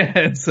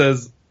 And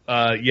says,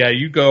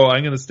 you go,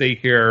 I'm going to stay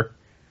here.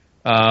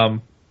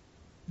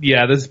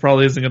 This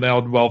probably isn't going to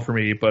end well for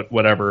me, but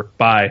whatever.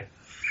 Bye.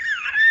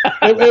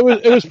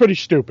 it was pretty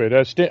stupid.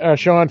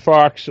 Sean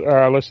Fox,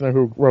 our listener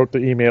who wrote the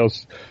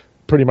emails,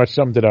 pretty much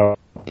summed it up.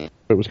 It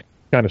was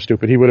kind of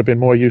stupid. He would have been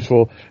more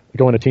useful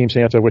going to Team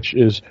Sansa, which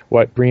is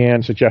what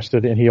Brienne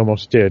suggested, and he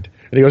almost did.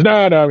 And he goes, "No,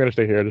 I'm going to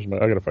stay here. I'm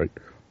going to fight."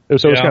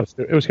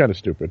 It was kind of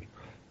stupid.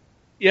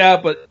 Yeah,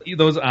 but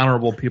those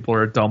honorable people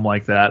are dumb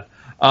like that.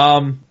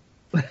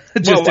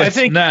 I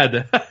think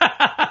Ned.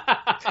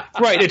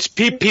 Right, it's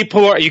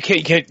people are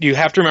you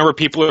have to remember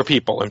people are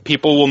people, and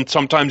people will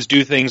sometimes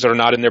do things that are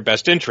not in their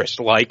best interest,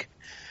 like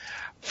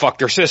fuck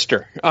their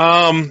sister.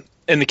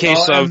 In the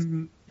case of,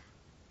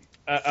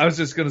 I was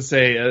just going to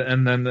say,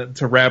 and then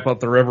to wrap up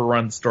the River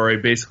Run story,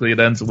 basically it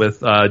ends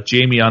with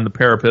Jaime on the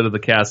parapet of the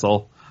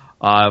castle,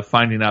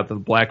 finding out that the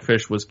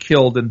Blackfish was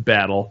killed in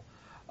battle,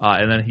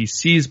 and then he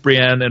sees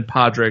Brienne and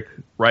Podrick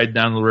ride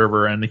down the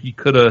river, and he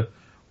could have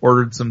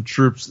ordered some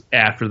troops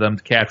after them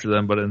to capture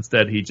them, but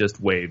instead he just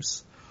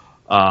waves.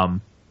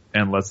 And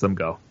lets them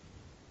go.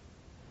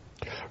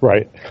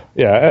 Right.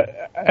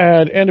 Yeah.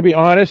 And to be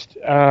honest,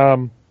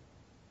 I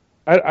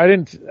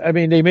didn't. I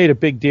mean, they made a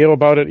big deal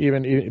about it.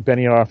 Even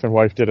Benioff and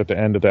wife did at the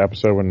end of the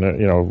episode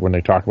when they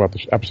talk about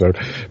this episode.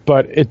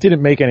 But it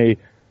didn't make a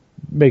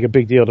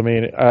big deal to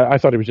me. I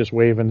thought he was just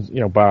waving,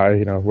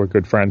 bye. We're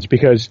good friends,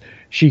 because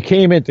she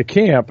came into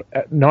camp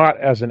not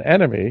as an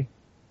enemy,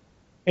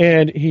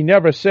 and he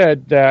never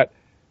said that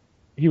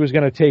he was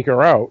going to take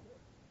her out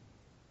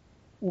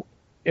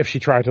if she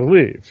tried to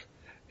leave.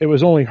 It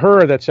was only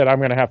her that said, "I'm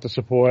going to have to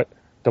support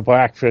the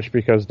Blackfish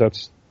because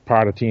that's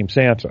part of Team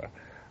Sansa."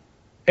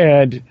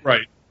 And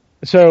right.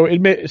 So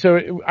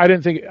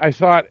I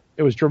thought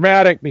it was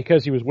dramatic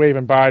because he was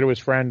waving bye to his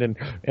friend,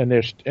 and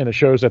it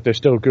shows that they're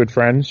still good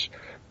friends.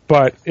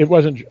 But it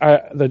wasn't.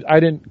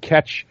 I didn't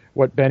catch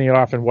what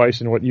Benioff and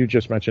Weiss and what you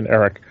just mentioned,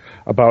 Eric,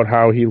 about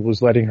how he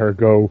was letting her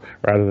go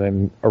rather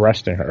than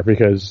arresting her,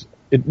 because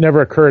it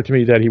never occurred to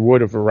me that he would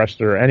have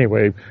arrested her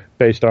anyway,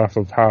 based off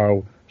of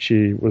how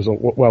she was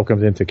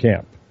welcomed into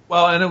camp.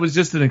 Well, and it was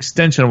just an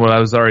extension of what I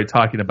was already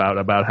talking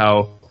about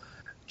how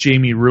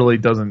Jaime really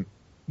doesn't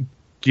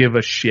give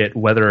a shit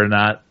whether or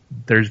not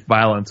there's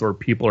violence or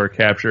people are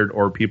captured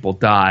or people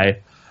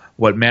die.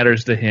 What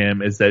matters to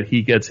him is that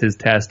he gets his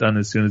task done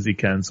as soon as he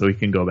can so he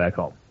can go back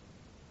home.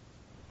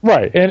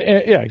 Right, and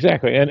yeah,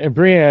 exactly. And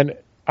Brienne,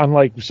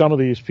 unlike some of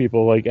these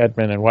people like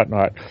Edmund and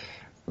whatnot,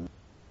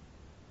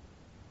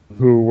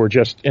 who were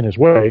just in his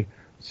way,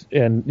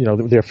 and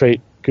their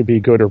fate could be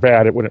good or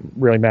bad. It wouldn't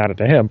really matter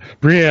to him.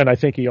 Brienne, I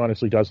think he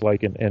honestly does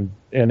like, and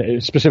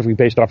specifically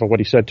based off of what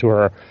he said to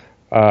her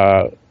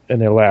in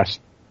their last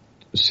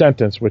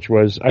sentence, which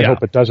was, I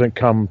hope it doesn't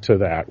come to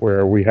that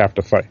where we have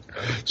to fight.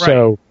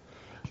 Right.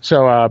 So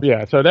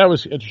that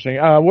was interesting.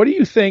 What do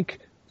you think?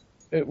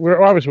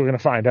 We're obviously going to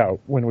find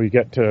out when we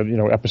get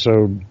to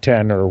episode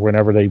 10 or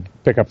whenever they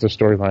pick up the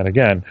storyline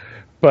again.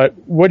 But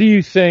what do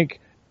you think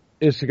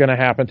is going to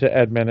happen to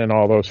Edmund and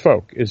all those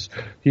folk? Is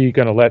he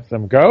going to let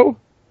them go,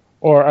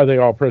 or are they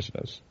all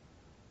prisoners?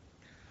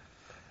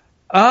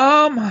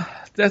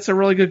 That's a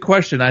really good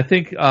question. I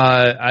think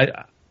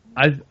I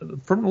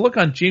from the look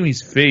on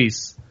Jaime's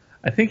face,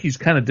 I think he's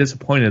kind of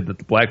disappointed that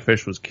the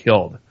Blackfish was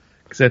killed,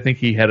 because I think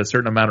he had a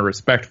certain amount of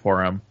respect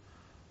for him,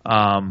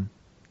 and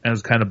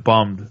was kind of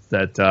bummed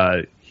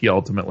that he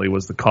ultimately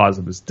was the cause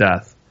of his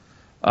death,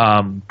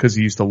 because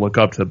he used to look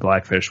up to the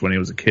Blackfish when he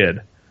was a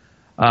kid.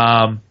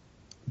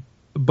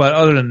 But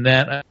other than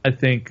that, I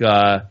think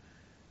I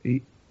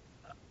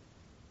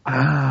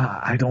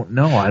don't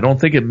know. I don't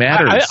think it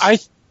matters.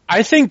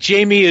 I think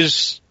Jaime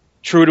is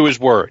true to his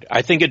word.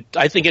 I think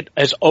it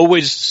has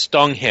always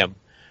stung him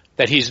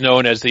that he's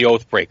known as the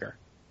Oathbreaker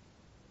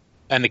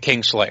and the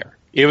Kingslayer.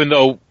 Even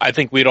though I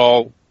think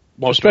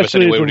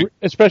especially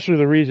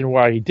the reason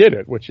why he did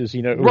it, which is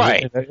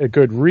right. a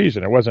good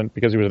reason. It wasn't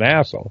because he was an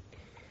asshole.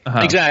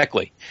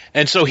 Exactly.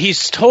 And so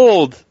he's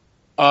told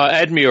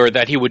Edmure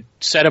that he would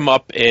set him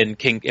up in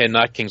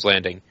not King's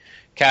Landing,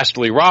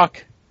 Casterly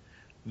Rock,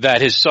 that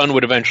his son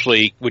would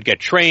eventually get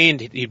trained,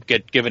 he'd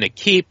get given a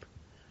keep,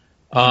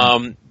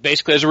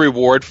 basically as a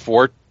reward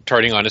for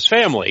turning on his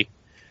family.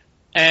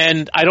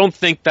 And I don't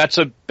think that's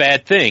a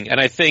bad thing. And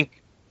I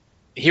think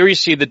here you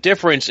see the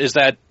difference is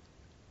that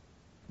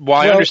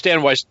I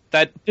understand why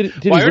that. Did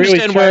he really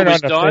turn on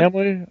the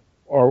family,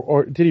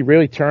 or did he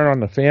really turn on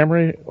the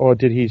family, or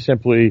did he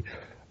simply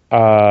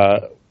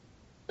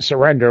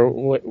surrender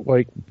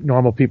like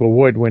normal people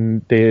would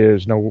when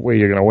there's no way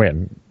you're going to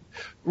win?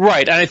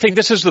 Right, and I think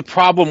this is the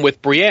problem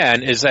with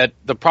Brienne, is that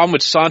the problem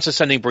with Sansa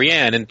sending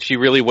Brienne, and she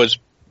really was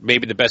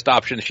maybe the best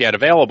option she had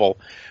available,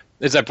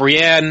 is that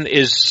Brienne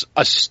is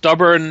a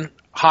stubborn,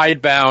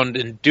 hidebound,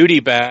 and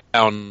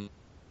duty-bound,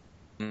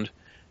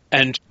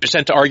 and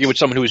sent to argue with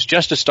someone who is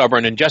just as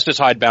stubborn and just as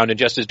hidebound and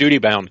just as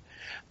duty-bound.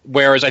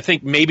 Whereas I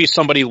think maybe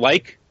somebody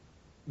like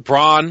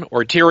Bronn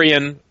or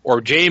Tyrion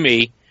or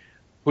Jaime,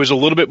 who is a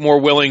little bit more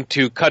willing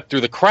to cut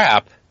through the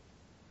crap,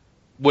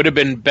 would have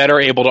been better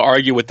able to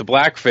argue with the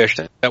Blackfish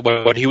that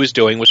what he was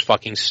doing was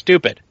fucking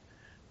stupid.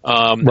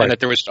 Right. And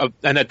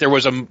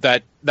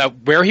that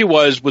where he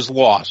was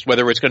lost,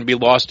 whether it's going to be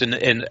lost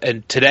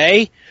in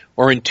today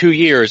or in 2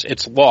 years,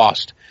 it's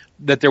lost.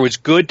 That there was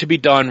good to be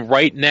done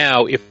right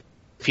now if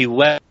he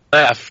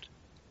left,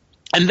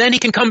 and then he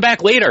can come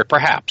back later,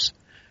 perhaps.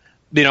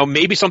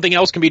 Maybe something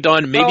else can be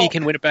done. Maybe he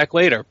can win it back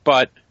later.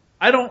 But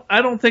I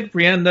don't think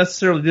Brienne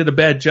necessarily did a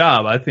bad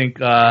job. I think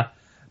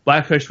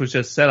Blackfish was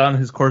just set on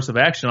his course of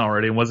action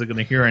already and wasn't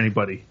going to hear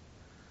anybody.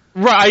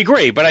 Right, I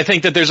agree, but I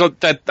think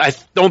that I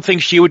don't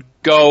think she would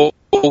go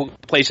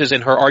places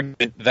in her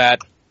argument that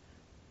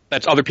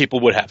other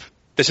people would have.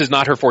 This is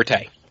not her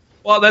forte.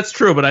 Well, that's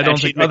true, but I don't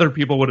think other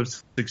people would have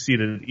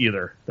succeeded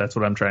either. That's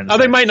what I'm trying to say.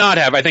 They might not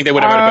have. I think they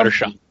would have had a better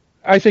shot.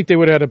 I think they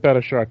would have had a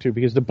better shot, too,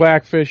 because the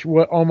Blackfish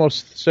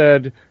almost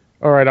said,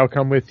 all right, I'll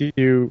come with you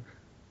to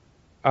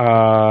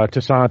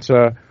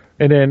Sansa.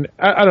 And then,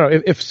 I don't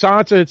know, if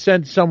Sansa had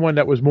sent someone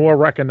that was more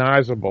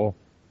recognizable,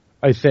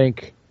 I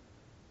think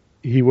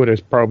he would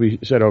have probably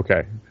said,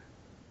 okay.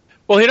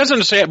 Well, he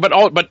doesn't say it,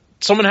 but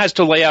someone has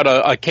to lay out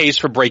a case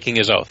for breaking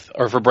his oath,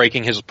 or for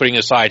putting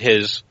aside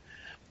his.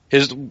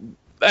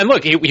 And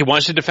look, he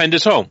wants to defend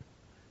his home.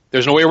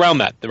 There's no way around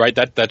that, right?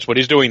 That's what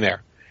he's doing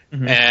there.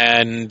 Mm-hmm.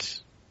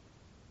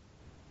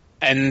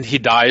 And he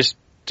dies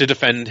to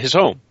defend his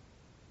home.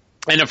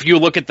 And if you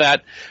look at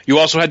that, you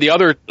also had the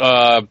other,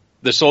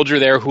 the soldier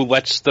there who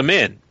lets them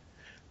in,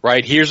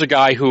 right? Here's a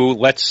guy who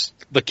lets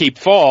the keep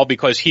fall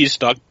because he's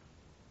stuck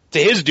to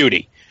his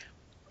duty.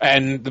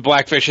 And the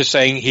Blackfish is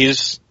saying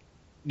he's,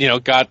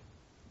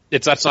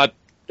 that's not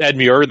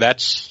Edmure,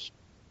 that's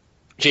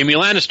Jaime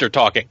Lannister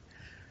talking.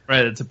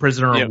 Right, it's a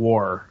prisoner of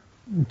war.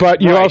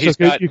 But you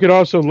could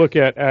also look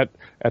at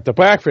the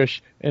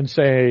Blackfish and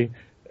say,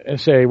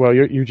 well,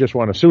 you just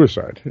want a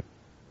suicide.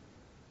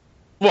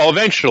 Well,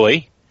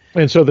 eventually.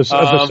 And so the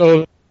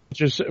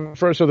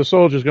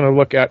soldier's going to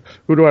look at,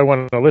 who do I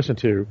want to listen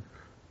to?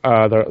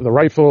 The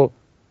rightful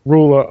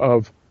ruler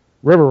of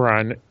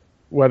Riverrun,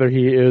 whether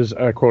he is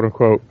a quote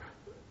unquote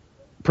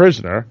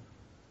prisoner,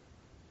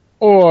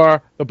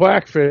 or the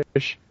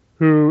Blackfish,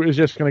 who is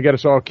just going to get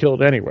us all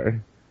killed anyway,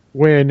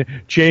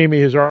 when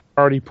Jaime has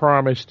already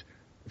promised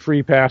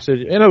free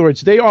passage. In other words,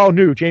 they all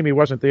knew Jaime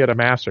wasn't there to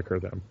massacre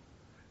them.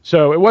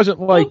 So it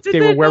wasn't like they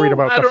were worried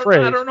about the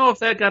phrase. I don't know if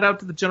that got out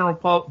to the general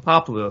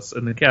populace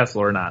in the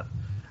castle or not.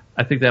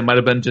 I think that might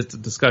have been just a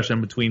discussion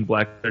between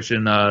Blackfish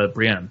and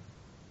Brienne.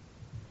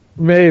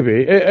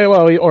 Maybe.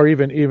 Well, or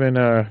even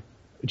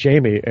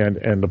Jamie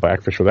and the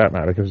Blackfish for that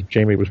matter, because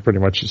Jamie was pretty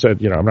much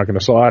said, I'm not going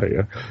to slaughter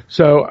you.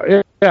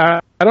 So, yeah,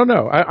 I don't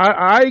know.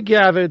 I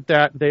gathered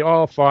that they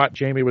all thought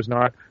Jamie was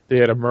not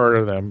there to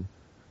murder them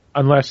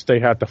unless they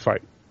had to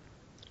fight.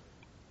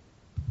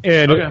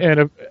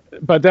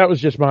 But that was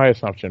just my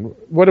assumption.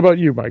 What about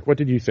you, Mike? What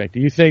did you think? Do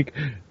you think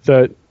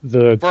the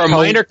for a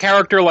minor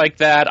character like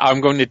that, I'm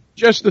going to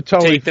just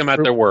take them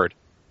at their word?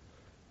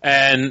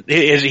 And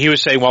he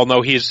was saying, "Well,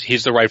 no,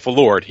 he's the rightful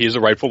lord. He's the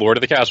rightful lord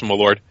of the castle, my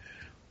lord.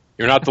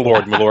 You're not the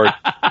lord, my lord.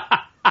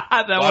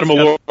 That was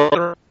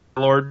my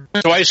lord."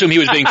 So I assume he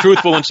was being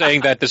truthful in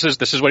saying that this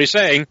is what he's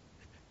saying.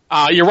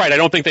 You're right. I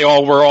don't think they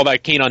all were all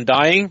that keen on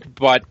dying,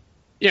 but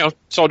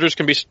soldiers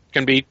can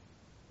be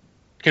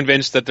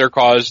convinced that their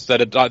cause, that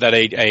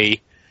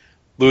a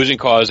losing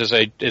cause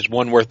is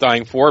one worth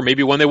dying for,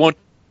 maybe one they won't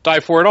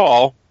die for at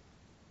all,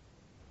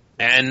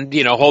 and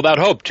hold out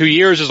hope. 2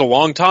 years is a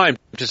long time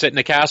to sit in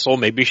a castle.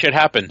 Maybe shit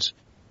happens.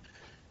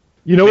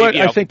 You know what?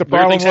 I think the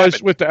problem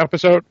was with the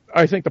episode.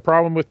 I think the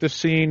problem with this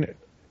scene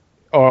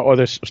or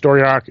this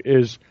story arc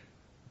is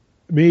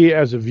me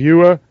as a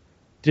viewer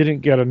didn't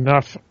get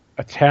enough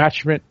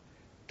attachment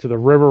to the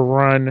River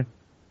Run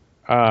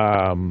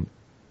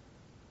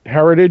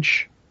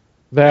heritage.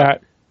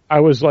 That I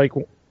was like,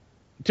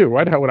 dude,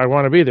 why would I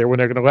want to be there when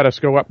they're going to let us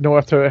go up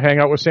north to hang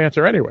out with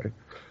Sansa anyway?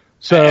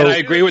 So, and I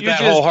agree with that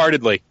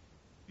wholeheartedly.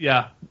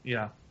 Yeah.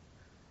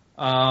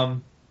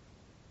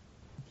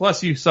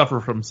 Plus, you suffer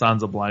from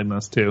Sansa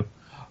blindness too.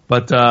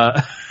 But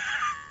I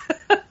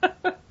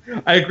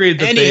agree.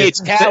 And he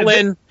hates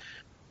Catelyn.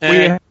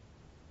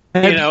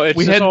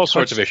 It's all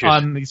sorts of issues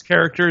on these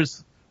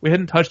characters. We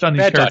hadn't touched on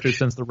these characters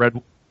since the Red.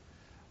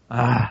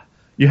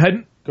 You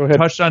hadn't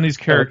touched on these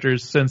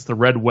characters since the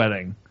Red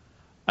Wedding,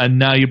 and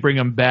now you bring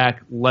them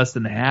back less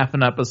than half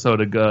an episode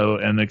ago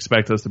and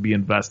expect us to be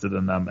invested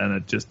in them, and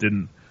it just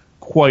didn't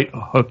quite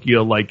hook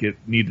you like it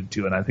needed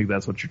to, and I think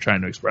that's what you're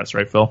trying to express,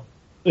 right, Phil?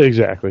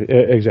 Exactly.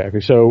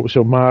 So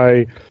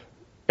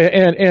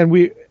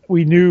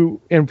we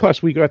knew, and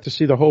plus we got to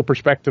see the whole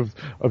perspective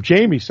of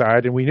Jamie's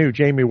side, and we knew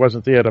Jamie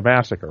wasn't there to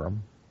massacre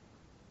him.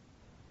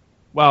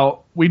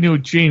 Well, we knew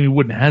Jamie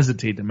wouldn't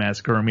hesitate to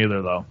massacre him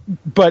either, though.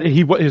 But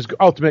his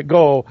ultimate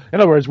goal, in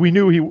other words, we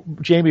knew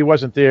Jamie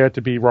wasn't there to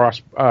be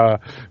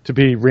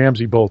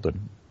Ramsay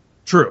Bolton.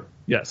 True.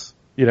 Yes.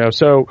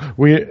 So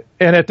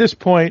and at this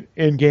point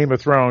in Game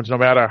of Thrones, no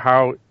matter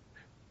how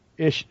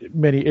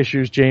many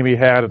issues Jamie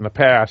had in the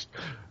past,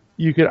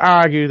 you could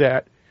argue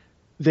that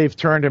they've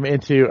turned him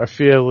into a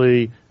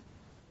fairly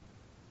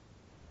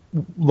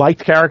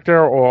liked character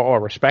or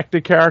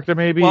respected character,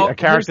 maybe a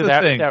character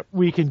that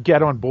we can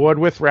get on board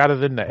with rather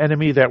than the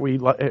enemy that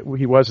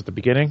he was at the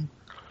beginning.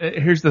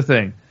 Here's the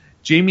thing.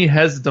 Jamie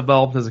has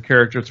developed as a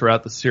character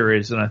throughout the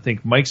series, and I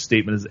think Mike's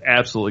statement is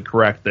absolutely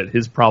correct that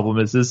his problem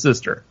is his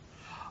sister.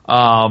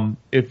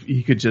 If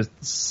he could just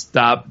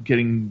stop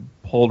getting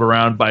pulled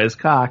around by his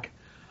cock,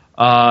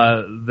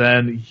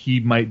 then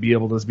he might be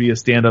able to be a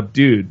stand-up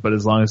dude. But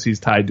as long as he's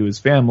tied to his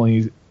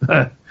family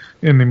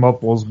in the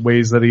multiple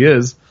ways that he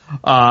is,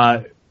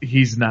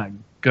 he's not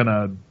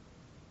gonna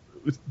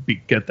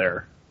get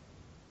there.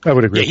 I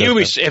would agree. Yeah,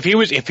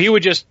 if he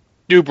would just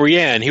do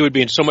Brienne, he would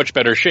be in so much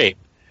better shape.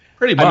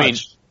 Pretty much. I mean,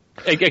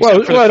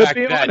 except for the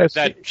fact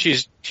that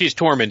she's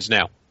Tormund's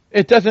now.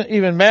 It doesn't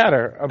even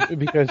matter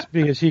because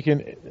he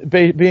can,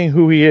 being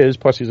who he is.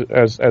 Plus, he's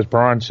as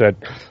Braun said,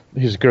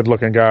 he's a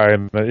good-looking guy,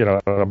 and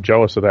I'm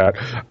jealous of that.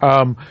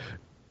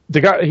 The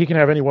guy, he can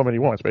have any woman he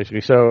wants,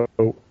 basically. So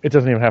it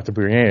doesn't even have to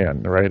be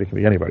Brienne, right? It can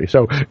be anybody.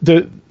 So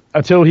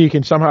until he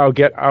can somehow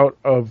get out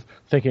of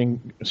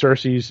thinking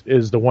Cersei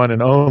is the one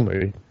and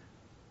only,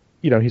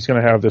 he's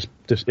going to have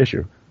this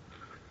issue.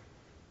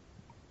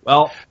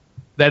 Well,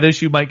 that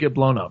issue might get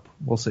blown up.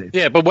 We'll see.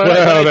 Yeah, but what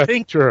I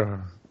think.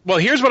 True. Well,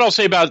 here's what I'll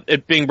say about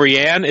it being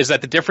Brienne is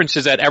that the difference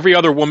is that every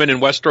other woman in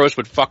Westeros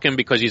would fuck him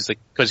because he's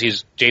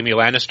Jaime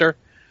Lannister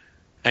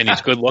and he's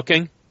good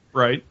looking.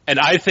 Right. And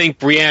I think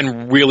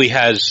Brienne really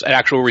has an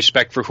actual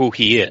respect for who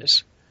he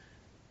is.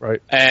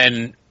 Right.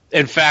 And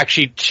in fact,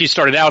 she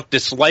started out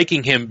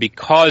disliking him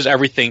because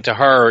everything to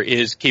her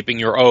is keeping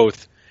your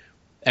oath,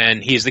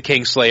 and he's the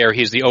Kingslayer,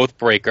 he's the oath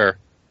breaker.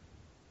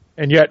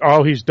 And yet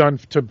all he's done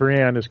to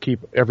Brienne is keep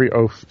every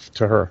oath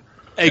to her.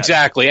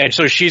 Exactly. And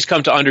so she's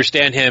come to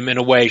understand him in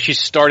a way. She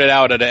started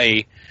out at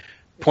a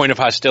point of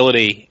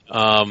hostility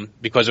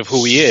because of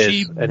who he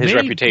is and his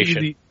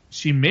reputation.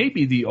 She may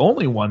be the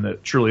only one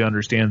that truly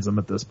understands him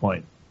at this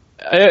point.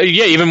 Yeah,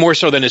 even more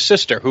so than his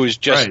sister, who's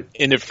just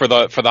in it for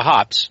the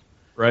hops.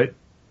 Right.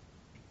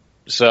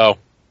 So.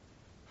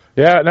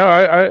 Yeah, no,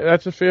 I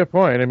that's a fair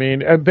point. I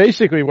mean,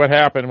 basically what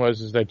happened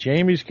was that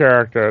Jaime's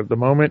character, the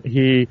moment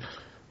he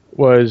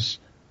was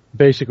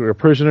basically a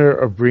prisoner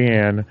of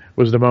Brienne,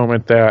 was the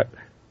moment that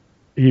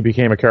he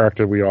became a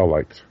character we all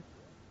liked.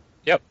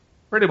 Yep.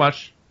 Pretty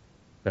much.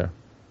 Yeah.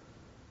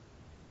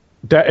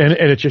 That and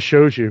it just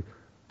shows you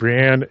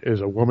Brienne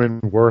is a woman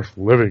worth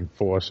living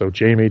for, so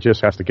Jaime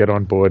just has to get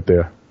on board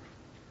there.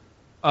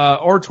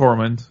 Or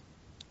Tormund.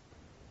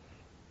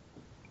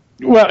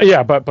 Well,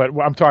 yeah, but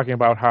I'm talking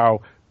about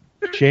how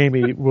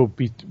Jamie will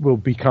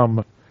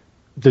become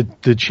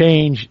the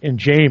change in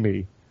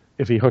Jamie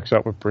if he hooks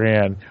up with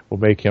Bran will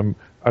make him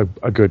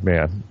a good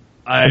man.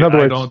 I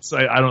don't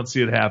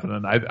see it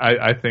happening.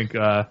 I think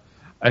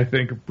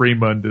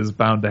Bremund is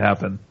bound to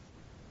happen.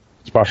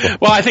 It's possible.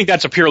 Well, I think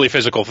that's a purely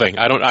physical thing.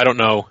 I don't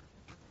know.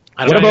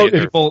 What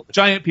about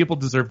giant people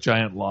deserve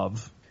giant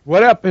love?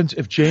 What happens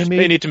if Jamie?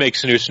 They need to make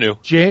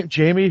Snoo.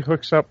 Jamie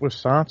hooks up with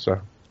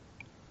Sansa.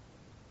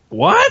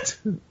 What?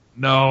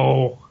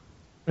 No.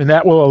 And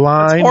that will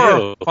align. That's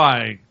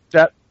horrifying.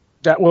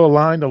 That will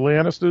align the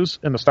Lannisters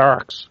and the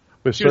Starks.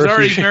 With She was Cersei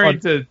already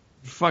married to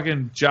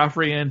fucking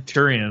Joffrey and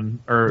Tyrion.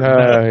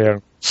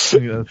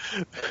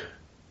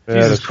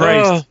 Jesus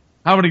Christ.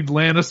 How many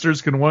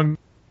Lannisters can one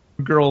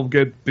girl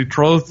get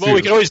betrothed to? Well,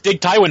 we can always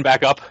dig Tywin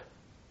back up.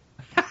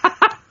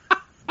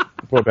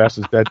 Poor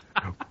bastard's dead.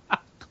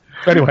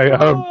 Anyway,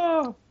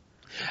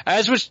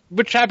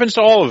 which happens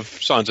to all of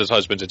Sansa's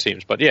husbands, it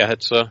seems. But yeah,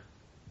 it's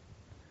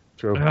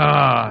true.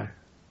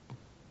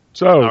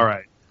 So, all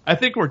right, I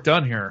think we're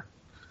done here.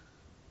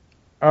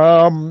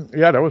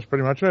 Yeah, that was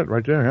pretty much it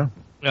right there.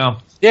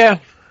 Yeah.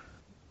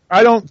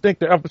 I don't think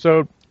the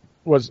episode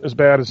was as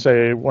bad as,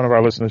 say, one of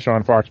our listeners,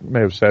 Sean Fox,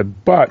 may have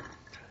said. But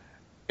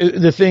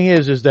the thing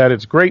is that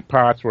its great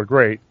parts were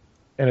great,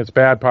 and its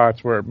bad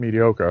parts were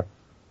mediocre.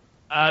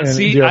 I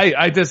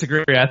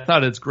disagree. I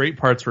thought its great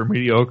parts were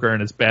mediocre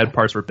and its bad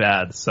parts were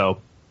bad. So,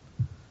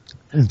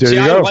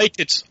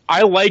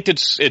 I liked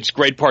its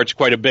great parts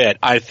quite a bit.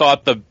 I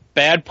thought the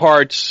bad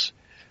parts.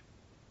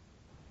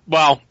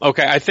 Well,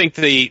 okay. I think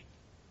the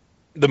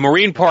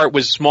Marine part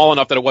was small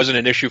enough that it wasn't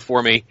an issue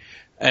for me,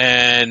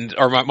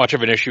 or not much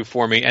of an issue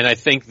for me. And I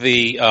think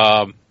the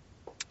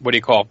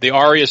the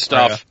Arya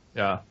stuff,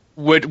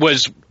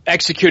 was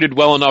executed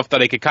well enough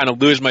that I could kind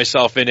of lose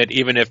myself in it,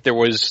 even if there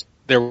were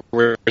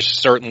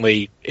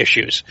certainly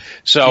issues.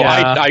 So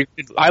I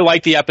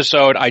like the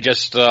episode. I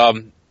just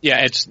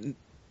it's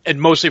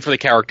mostly for the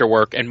character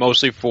work and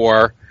mostly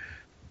for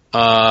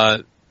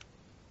what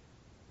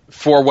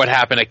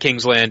happened at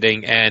King's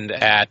Landing and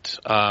at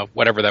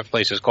whatever that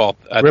place is called,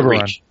 River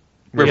Run.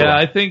 Yeah,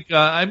 I think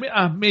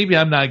maybe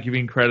I'm not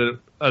giving credit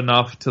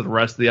enough to the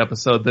rest of the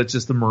episode. That's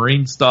just the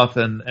Marine stuff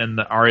and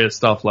the Arya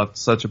stuff left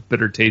such a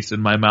bitter taste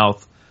in my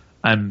mouth.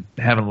 I'm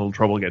having a little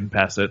trouble getting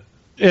past it.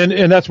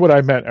 And that's what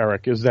I meant,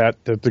 Eric, is that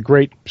the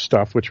great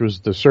stuff, which was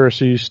the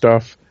Cersei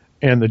stuff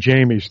and the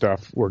Jamie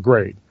stuff, were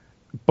great.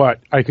 But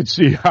I could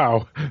see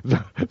how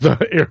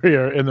the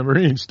Arya and the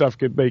Marine stuff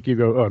could make you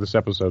go, oh, this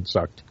episode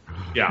sucked.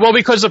 Yeah. Well,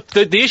 because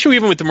the issue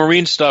even with the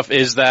Marine stuff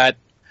is that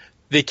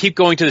they keep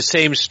going to the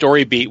same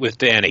story beat with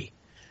Dany,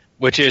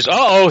 which is,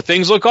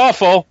 things look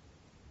awful.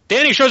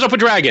 Dany shows up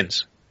with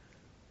dragons.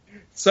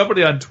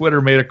 Somebody on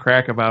Twitter made a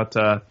crack about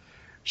they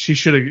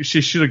should have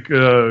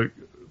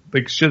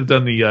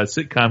done the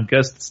sitcom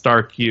guest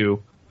star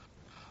Q.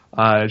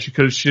 She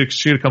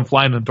should have come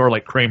flying in the door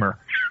like Kramer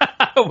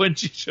when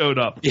she showed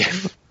up. Yeah.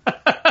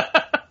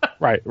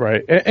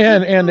 Right.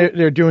 And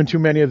they're doing too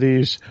many of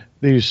these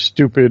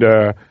stupid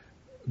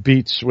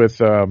beats with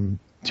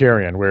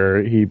Tyrion,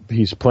 where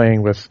he's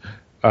playing with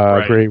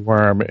Grey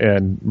Worm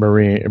and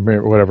Marine,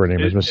 whatever her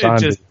name is,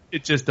 Missandei.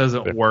 It just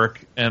doesn't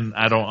work, and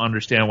I don't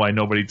understand why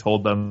nobody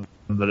told them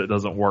that it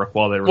doesn't work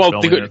while they were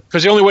filming it.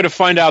 Because the only way to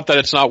find out that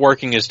it's not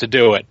working is to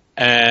do it,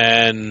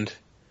 and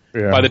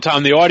by the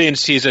time the audience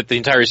sees it, the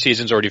entire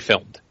season's already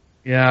filmed.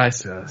 Yeah, I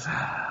suppose.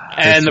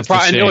 And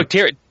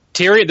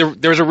Tyrion,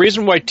 there's a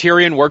reason why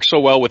Tyrion works so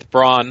well with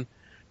Bronn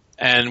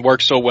and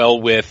works so well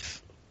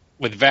with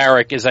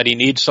Varric, is that he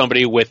needs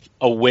somebody with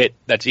a wit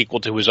that's equal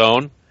to his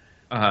own.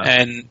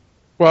 And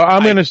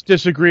I'm going to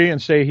disagree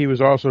and say he was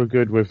also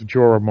good with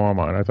Jorah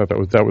Mormont. I thought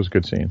that was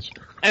good scenes.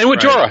 And with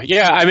Jorah,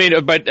 yeah, I mean,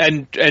 but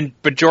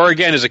Jorah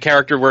again is a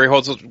character where he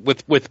holds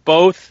with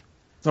both.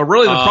 So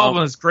really, the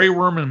problem is Grey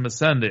Worm and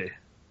Missandei.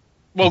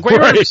 Well, Grey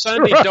Worm and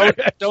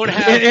Missandei don't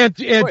have and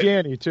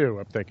Dany too.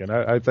 I'm thinking.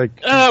 I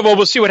think. Well,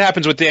 we'll see what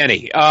happens with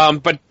Dany.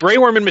 But Grey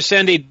Worm and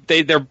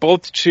Missandei, they're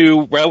both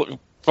too,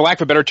 for lack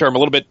of a better term, a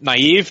little bit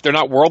naive. They're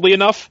not worldly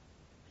enough.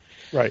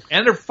 Right,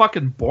 and they're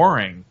fucking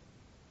boring.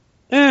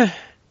 I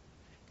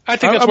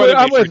think that's why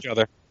they're made for each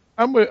other.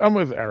 I'm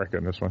with Eric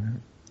on this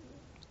one.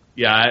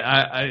 Yeah,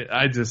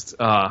 I just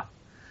I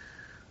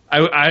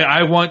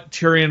want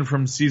Tyrion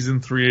from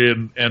season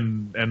 3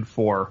 and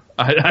 4.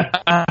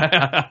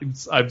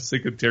 I'm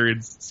sick of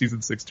Tyrion's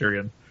season 6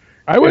 Tyrion.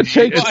 I would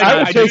take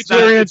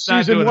Tyrion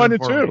season 1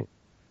 and 2.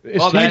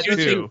 Well, that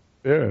too.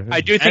 Yeah. I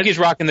do think he's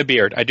rocking the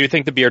beard. I do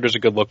think the beard was a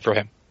good look for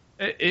him.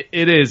 It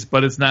is,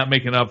 but it's not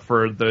making up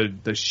for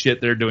the shit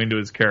they're doing to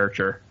his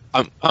character.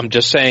 I'm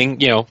just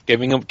saying,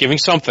 giving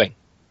something.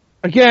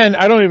 Again,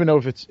 I don't even know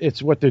if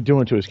it's what they're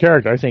doing to his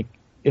character. I think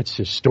it's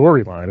his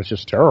storyline. It's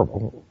just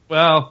terrible.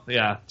 Well,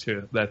 yeah,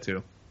 that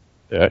too.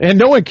 Yeah, and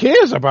no one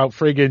cares about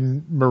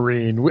friggin'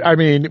 Marine. I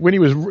mean, when he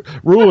was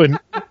ruling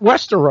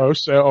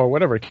Westeros or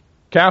whatever,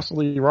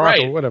 Castle Rock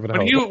or whatever the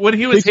hell. When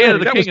he was head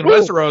of the king in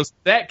Westeros,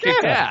 that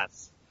kicked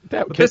ass.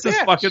 But this is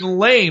fucking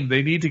lame.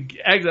 They need to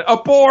exit.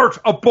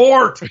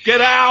 Abort,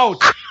 get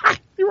out.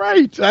 You're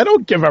right. I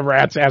don't give a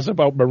rat's ass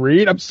about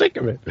Marine. I'm sick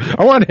of it.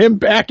 I want him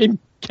back in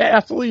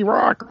Castle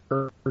Rock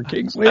or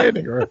King's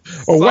Landing or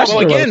Westeros. Well,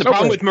 again, the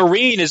problem with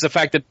Marine is the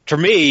fact that, for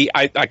me,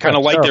 I kind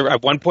of liked it.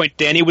 At one point,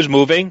 Dany was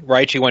moving,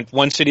 right? She went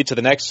one city to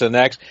the next.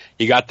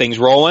 You got things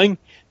rolling.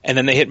 And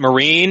then they hit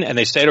Marine, and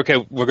they said, okay,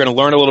 we're going to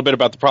learn a little bit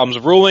about the problems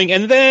of ruling,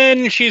 and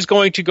then she's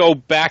going to go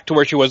back to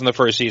where she was in the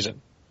first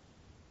season.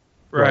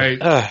 Right.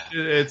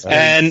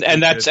 And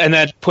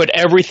that put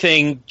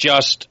everything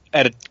just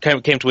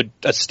came to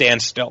a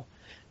standstill.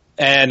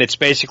 And it's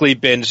basically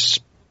been,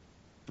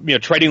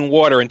 treading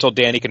water until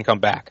Dany can come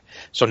back.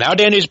 So now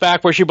Dany's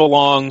back where she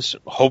belongs.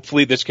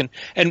 Hopefully this can,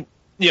 and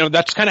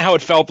that's kind of how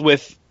it felt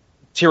with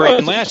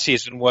Tyrion last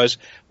season, was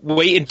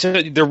wait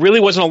until there really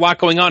wasn't a lot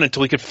going on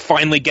until we could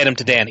finally get him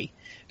to Dany.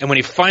 And when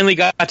he finally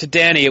got to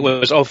Dany, it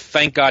was, oh,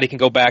 thank God he can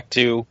go back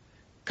to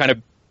kind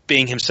of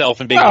being himself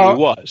and being who he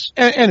was.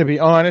 And to be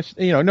honest,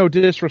 no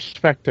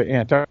disrespect to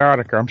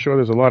Antarctica. I'm sure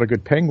there's a lot of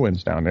good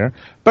penguins down there.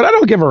 But I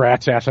don't give a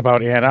rat's ass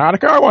about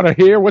Antarctica. I want to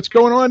hear what's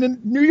going on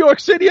in New York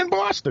City and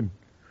Boston.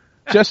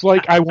 Just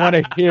like I want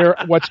to hear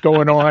what's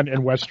going on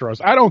in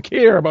Westeros. I don't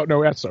care about no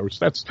Essos.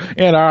 That's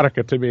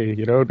Antarctica to me.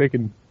 They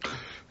can...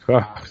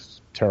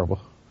 it's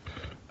terrible.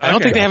 I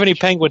don't think they have any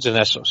penguins in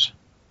Essos.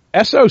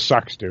 Essos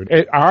sucks, dude.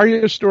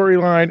 Arya's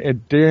storyline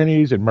and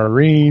Dany's and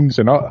Marines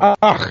and all.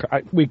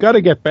 We got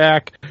to get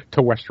back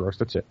to Westeros.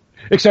 That's it.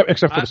 Except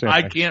for the same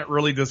I thing. can't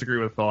really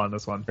disagree with Phil on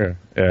this one.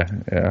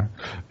 Yeah.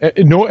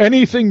 No,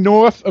 anything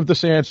north of the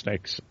Sand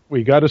Snakes,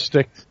 we got to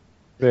stick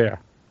there.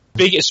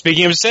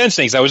 Speaking of Sand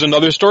Snakes, that was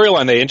another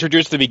storyline they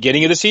introduced at the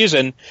beginning of the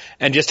season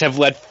and just have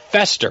let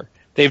fester.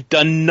 They've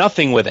done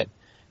nothing with it.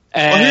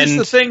 And well, here's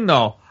the thing,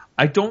 though.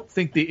 I don't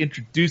think they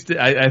introduced it.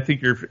 I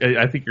think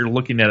you're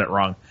looking at it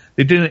wrong.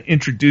 They didn't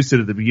introduce it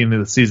at the beginning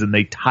of the season.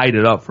 They tied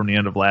it up from the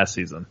end of last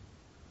season.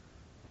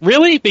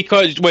 Really?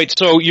 Because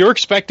so you're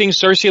expecting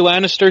Cersei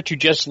Lannister to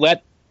just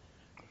let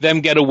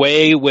them get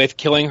away with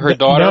killing her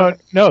daughter?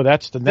 No,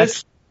 that's the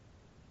next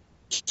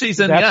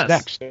season.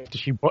 That's next.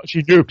 She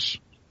nukes.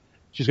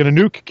 She's going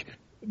to nuke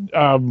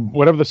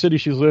whatever the city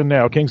she's in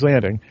now, King's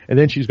Landing, and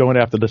then she's going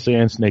after the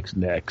Sand Snakes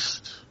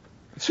next.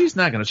 She's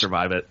not going to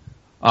survive it.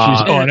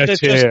 She's on a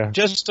tear.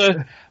 Just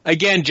a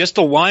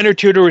line or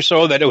two to her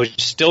so that it was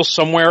still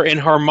somewhere in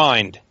her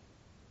mind.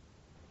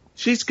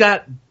 She's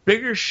got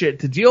bigger shit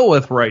to deal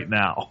with right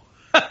now.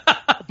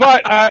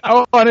 But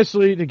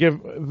honestly, to give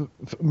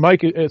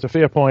Mike, it's a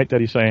fair point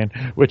that he's saying,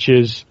 which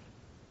is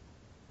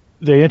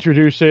they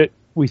introduce it.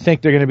 We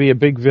think they're going to be a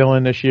big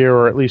villain this year,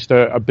 or at least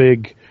a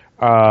big,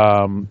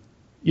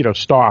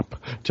 stop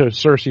to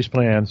Cersei's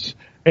plans.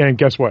 And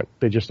guess what?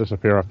 They just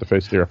disappear off the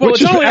face of the earth. Well,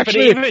 it's only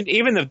actually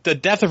even the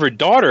death of her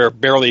daughter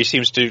barely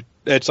seems to.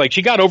 It's like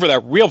she got over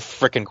that real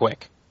frickin'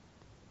 quick.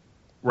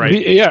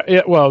 Right.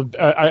 Yeah. Well,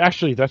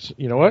 actually, that's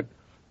what.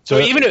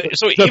 Even if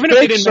they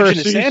didn't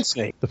mention the Sand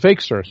Snake, the fake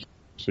Cersei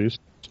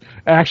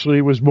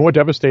actually was more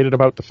devastated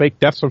about the fake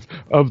deaths of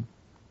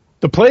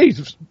the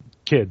plague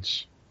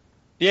kids.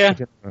 Yeah.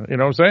 You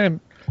know what I'm saying?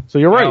 So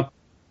you're right.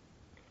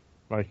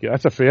 Like,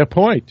 that's a fair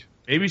point.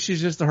 Maybe she's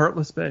just a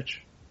heartless bitch.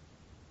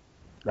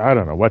 I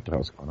don't know what the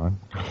hell's going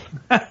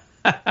on.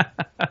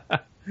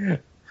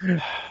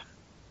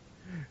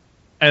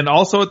 And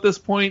also at this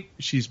point,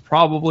 she's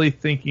probably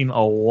thinking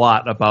a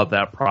lot about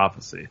that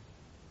prophecy.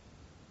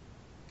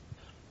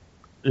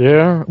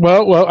 Yeah.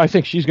 Well, I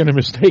think she's going to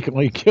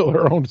mistakenly kill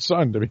her own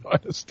son, to be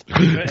honest.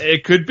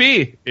 It could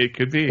be.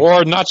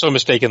 Or not so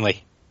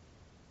mistakenly.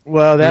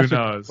 Well, that's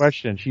the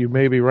question. She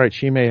may be right.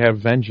 She may have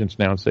vengeance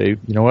now and say,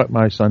 you know what,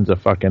 my son's a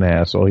fucking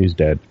asshole. He's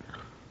dead.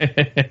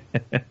 I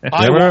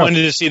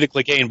wanted to see the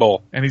Clegane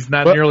Bowl. And he's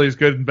not nearly as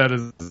good in bed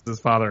as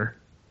his father.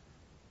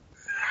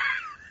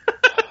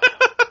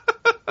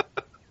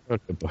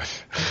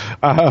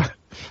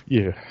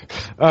 Yeah.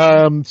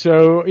 It's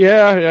so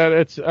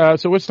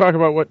let's talk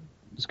about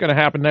what's going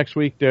to happen next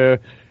week.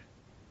 The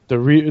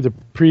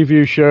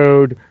preview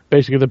showed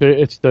basically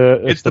it's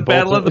the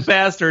Battle of the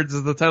Bastards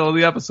is the title of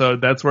the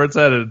episode. That's where it's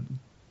headed.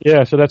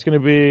 Yeah, so that's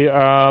going to be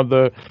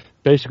the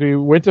basically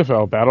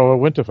Winterfell, Battle of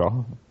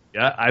Winterfell.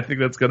 Yeah, I think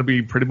that's going to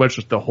be pretty much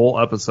just the whole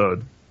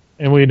episode.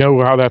 And we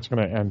know how that's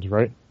going to end,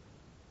 right?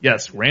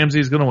 Yes,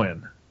 Ramsay's going to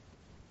win.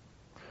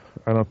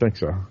 I don't think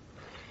so.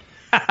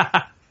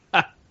 That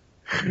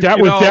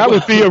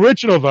would be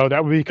original, though.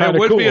 That would be kind of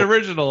cool. That would be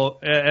original.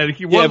 And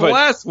he won the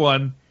last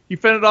one. He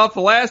fended off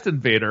the last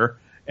invader.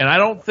 And I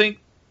don't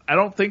think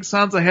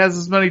Sansa has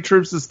as many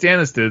troops as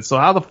Stannis did. So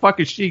how the fuck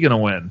is she going to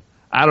win?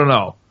 I don't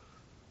know.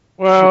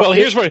 Well,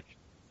 here's what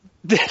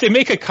they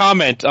make a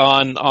comment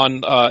on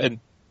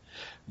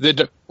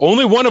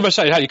only one of us.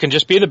 You can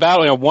just be the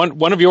battle.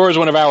 One of yours,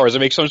 one of ours. They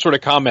make some sort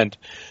of comment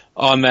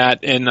on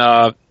that in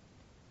the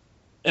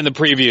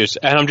previews,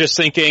 and I'm just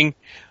thinking,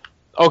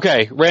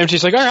 okay,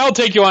 Ramsay's like, all right, I'll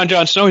take you on,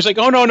 Jon Snow. He's like,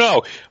 oh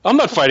no, I'm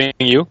not fighting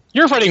you.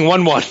 You're fighting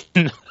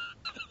 1-1.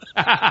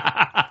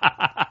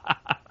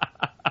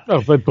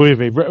 No, but believe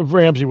me,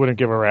 Ramsay wouldn't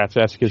give a rat's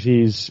ass because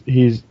he's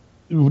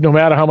no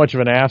matter how much of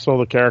an asshole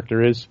the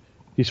character is,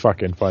 he's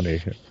fucking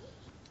funny,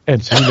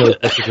 and so he knows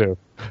what to do.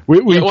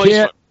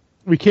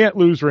 We can't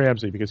lose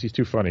Ramsey because he's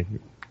too funny.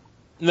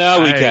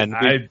 No, we can.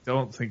 I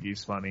don't think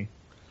he's funny.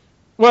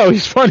 Well,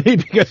 he's funny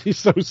because he's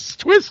so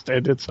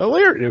twisted. It's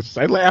hilarious.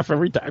 I laugh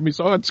every time he's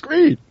on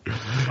screen.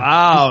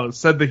 Wow,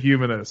 said the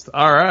humanist.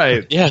 All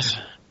right. Yes.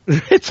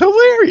 It's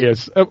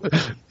hilarious.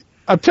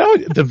 I'm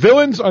telling you, the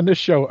villains on this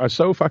show are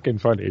so fucking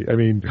funny. I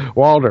mean,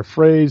 Walter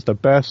Frey's the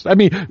best. I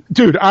mean,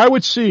 dude, I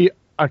would see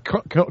a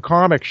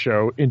comic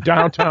show in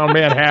downtown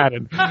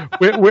Manhattan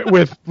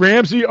with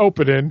Ramsey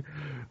opening,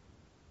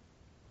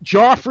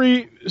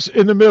 Joffrey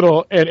in the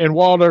middle, and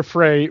Walter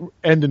Frey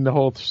ending the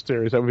whole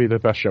series. That would be the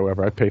best show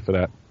ever. I'd pay for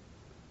that.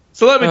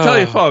 So let me tell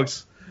you,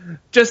 folks,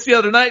 just the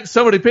other night,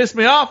 somebody pissed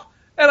me off,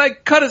 and I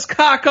cut his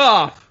cock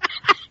off.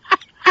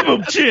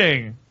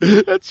 Ching.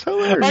 That's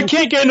hilarious. I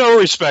can't get no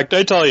respect,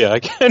 I tell you. I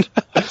can't.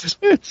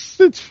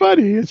 It's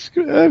funny. It's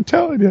good. I'm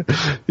telling you.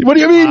 What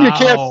do you mean you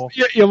can't?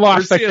 You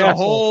lost We're the seeing castle. a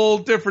whole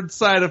different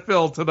side of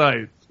Phil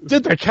tonight.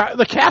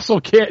 The castle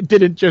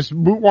didn't just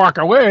walk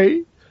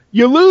away.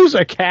 You lose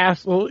a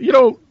castle,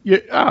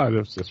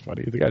 that's just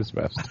funny. The guy's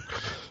the best.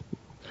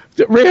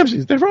 The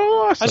Ramses, they're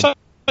all awesome.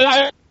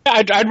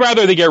 I'd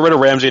rather they get rid of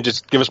Ramsey and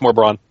just give us more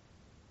Braun.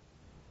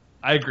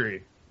 I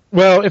agree.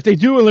 Well, if they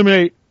do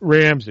eliminate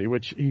Ramsey,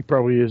 which he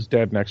probably is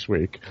dead next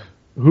week,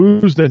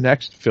 who's the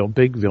next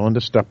big villain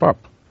to step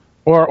up?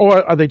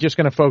 Or are they just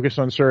going to focus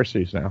on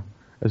Cersei's now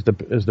as the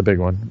big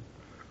one?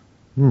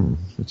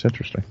 It's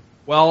interesting.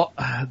 Well,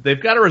 they've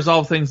got to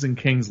resolve things in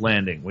King's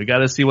Landing. We got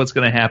to see what's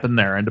going to happen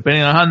there, and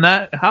depending on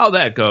how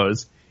that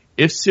goes,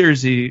 if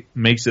Cersei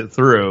makes it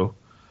through,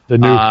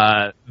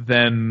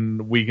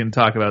 then we can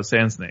talk about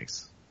Sand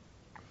Snakes.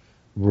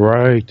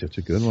 Right, that's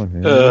a good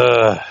one.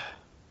 Yeah.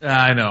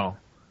 I know.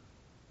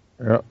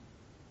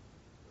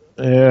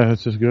 Yeah,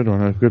 that's a good one.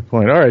 That's a good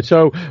point. All right,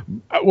 so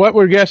what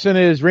we're guessing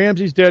is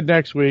Ramsey's dead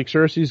next week.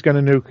 Cersei's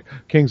going to nuke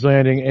King's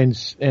Landing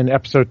in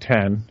episode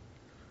 10.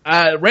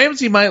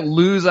 Ramsey might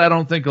lose. I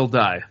don't think he'll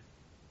die.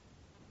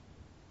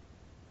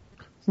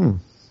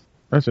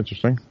 That's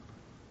interesting.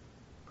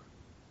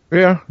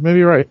 Yeah, maybe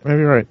you're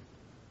right.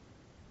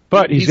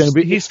 But he's going to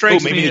be. He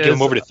strikes maybe me they as, give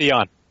him over to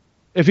Theon.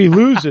 If he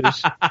loses,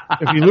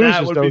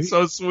 that would be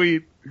so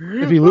sweet.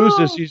 If he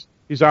loses,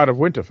 he's out of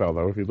Winterfell.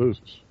 Though, if he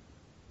loses.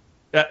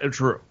 Yeah,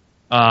 true.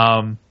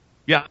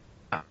 Yeah.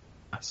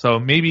 So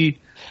maybe.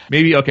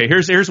 Okay.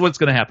 Here's what's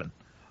going to happen.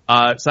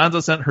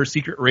 Sansa sent her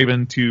secret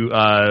raven to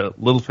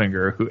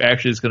Littlefinger, who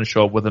actually is going to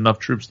show up with enough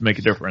troops to make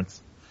a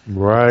difference.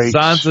 Right.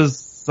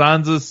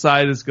 Sansa's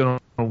side is going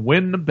to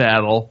win the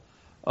battle,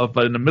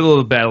 but in the middle of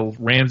the battle,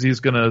 Ramsay is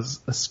going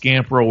to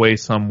scamper away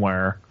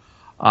somewhere,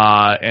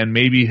 and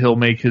maybe he'll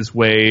make his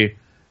way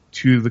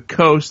to the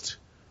coast,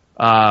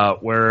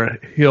 where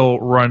he'll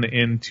run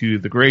into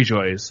the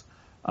Greyjoys,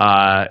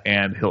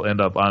 and he'll end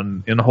up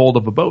in the hold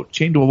of a boat,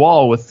 chained to a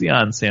wall with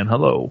Theon saying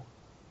hello.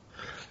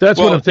 That's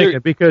what I'm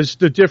thinking, because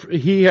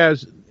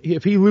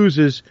if he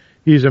loses,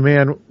 he's a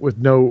man with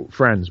no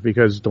friends,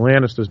 because the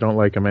Lannisters don't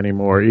like him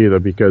anymore either,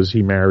 because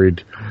he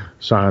married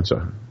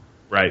Sansa.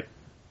 Right.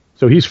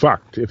 So he's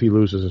fucked if he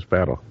loses this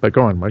battle. But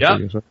go on, Mike.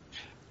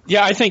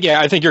 Yeah, I think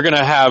you're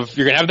gonna have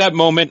that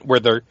moment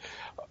where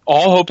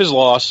all hope is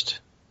lost,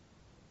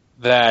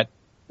 that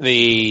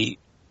the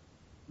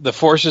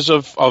forces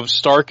of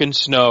Stark and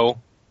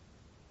Snow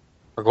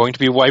are going to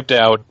be wiped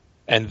out.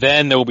 And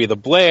then there will be the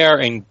Blair,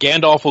 and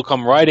Gandalf will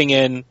come riding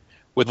in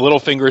with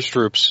Littlefinger's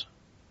troops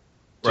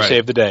to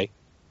save the day.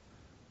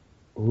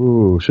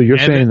 Ooh, so you're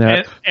saying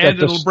that... And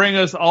it'll bring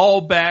us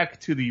all back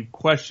to the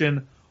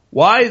question,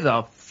 why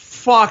the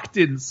fuck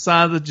didn't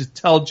Sansa just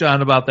tell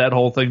Jon about that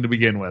whole thing to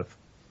begin with?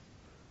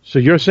 So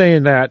you're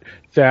saying that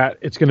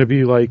it's going to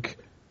be like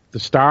the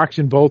Starks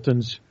and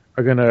Boltons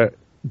are going to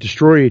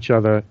destroy each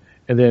other,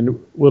 and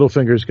then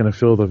Littlefinger's going to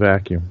fill the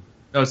vacuum.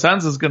 No,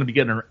 Sansa's going to be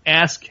getting her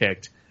ass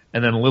kicked,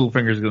 and then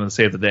Littlefinger's going to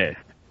save the day.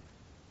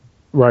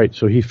 Right,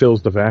 so he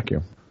fills the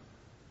vacuum.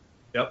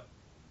 Yep.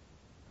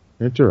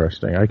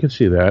 Interesting. I can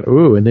see that.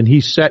 Ooh, and then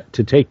he's set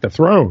to take the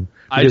throne.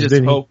 I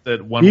just hope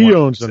that he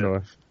owns the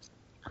North.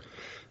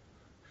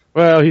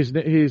 Well, he's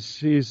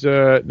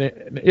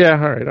yeah.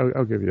 All right,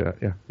 I'll give you that.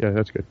 Yeah,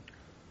 that's good.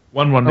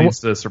 1-1 needs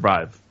to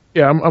survive.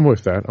 Yeah, I'm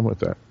with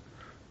that.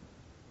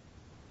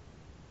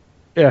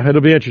 Yeah,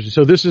 it'll be interesting.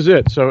 So this is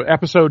it. So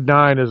episode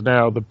 9 is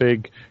now the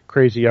big,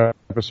 crazy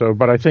episode,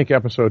 but I think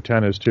episode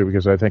 10 is too,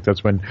 because I think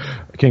that's when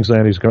King's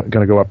Landing's going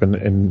to go up in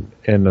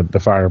the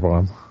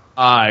firebomb.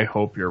 I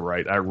hope you're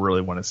right. I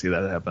really want to see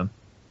that happen.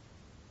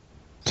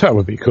 That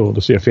would be cool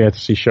to see a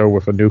fantasy show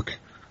with a nuke.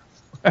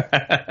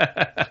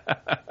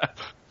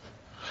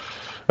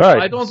 All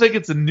right. I don't think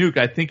it's a nuke.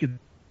 I think it's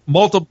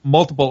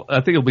multiple.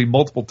 I think it'll be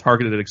multiple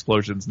targeted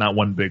explosions, not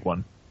one big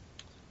one.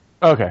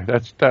 Okay,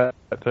 that's that.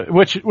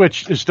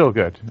 Which is still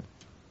good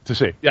to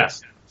see.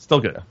 Yes, still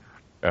good.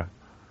 Yeah,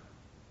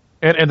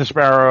 and the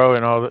Sparrow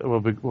and all that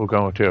will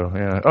go too.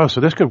 Yeah. Oh,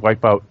 so this could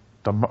wipe out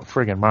the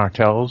friggin'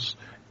 Martells.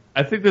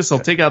 I think this will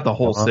take out the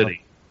whole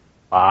city.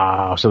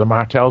 Ah, so the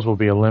Martells will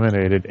be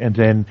eliminated, and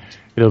then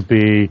it'll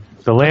be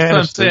the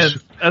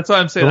Lannisters. That's what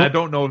I'm saying. I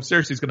don't know if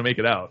Cersei's going to make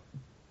it out.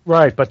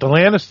 Right, but the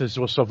Lannisters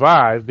will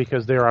survive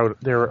because they're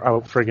out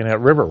friggin' at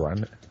River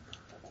Run.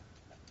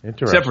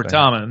 Interesting. Except for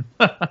Tommen.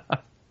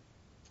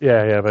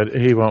 Yeah, but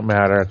he won't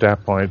matter at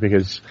that point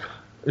because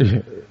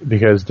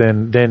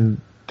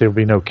then there'll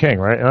be no king,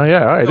 right? Oh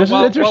yeah, all right. This is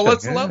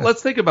interesting. Well,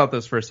 let's think about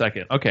this for a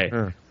second. Okay,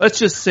 let's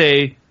just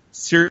say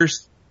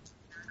Cersei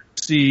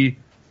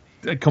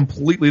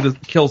completely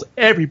kills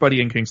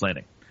everybody in King's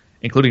Landing,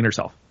 including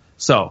herself.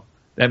 So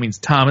that means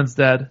Tommen's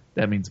dead.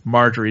 That means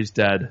Marjorie's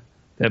dead.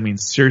 That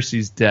means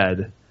Cersei's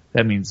dead.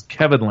 That means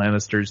Kevin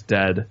Lannister's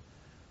dead.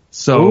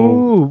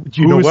 So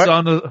who's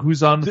on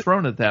the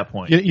throne at that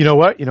point? You know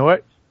what?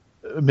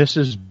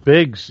 Mrs.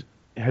 Biggs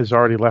has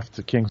already left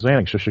the King's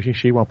Landing, so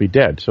she won't be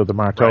dead. So the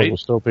Martell will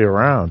still be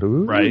around.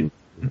 Ooh, right.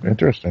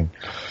 Interesting.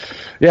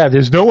 Yeah,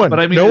 there's no one. But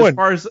I mean,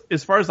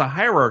 as far as the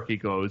hierarchy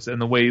goes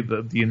and the way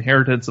the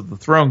inheritance of the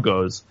throne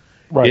goes,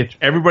 if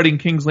everybody in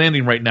King's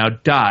Landing right now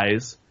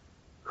dies,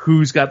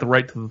 who's got the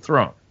right to the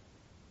throne?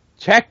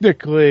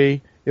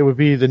 Technically, it would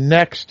be the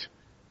next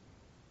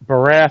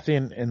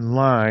Baratheon in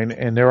line,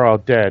 and they're all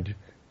dead.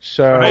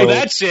 So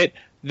that's it.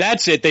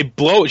 That's it.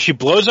 She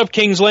blows up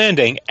King's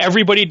Landing.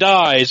 Everybody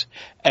dies,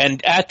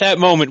 and at that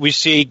moment, we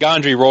see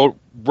Gondry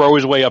row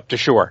his way up to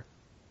shore.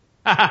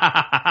 Or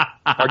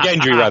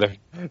Gendry, rather.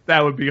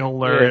 That would be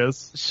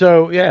hilarious.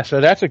 Yeah.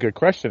 So that's a good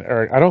question,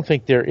 Eric. I don't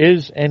think there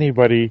is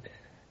anybody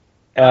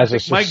as a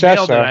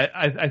successor.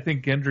 I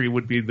think Gendry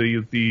would be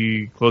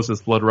the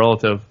closest blood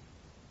relative.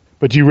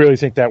 But do you really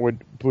think that would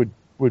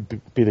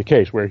be the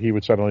case, where he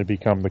would suddenly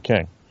become the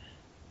king?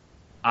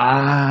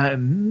 Well,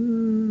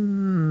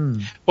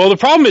 the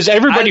problem is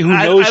everybody who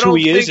knows who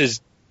he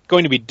is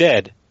going to be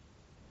dead.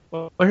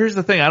 Well, here's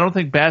the thing. I don't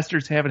think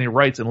bastards have any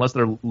rights unless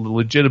they're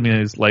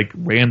legitimate like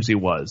Ramsay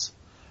was.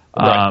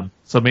 Right.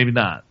 So maybe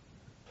not.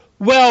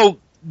 Well,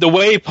 the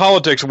way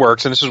politics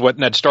works, and this is what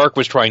Ned Stark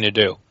was trying to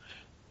do,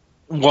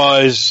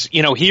 was,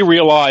 he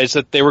realized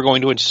that they were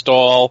going to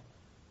install,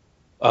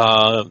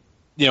 a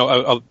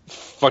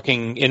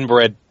fucking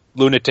inbred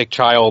lunatic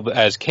child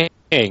as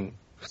king.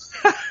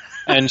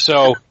 And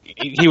so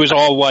he was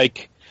all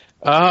like,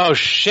 oh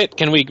shit,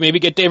 can we maybe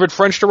get David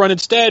French to run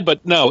instead?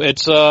 But no,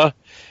 it's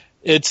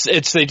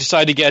they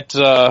decide to get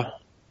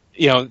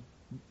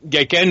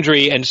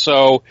Gendry, and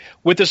so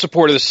with the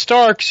support of the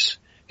Starks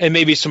and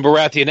maybe some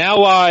Baratheon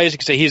allies, you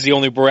can say he's the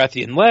only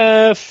Baratheon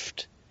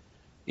left.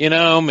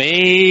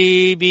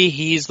 Maybe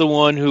he's the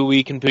one who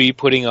we can be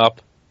putting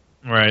up.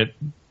 Right.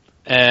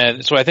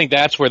 And so I think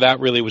that's where that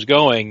really was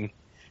going.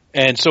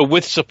 And so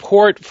with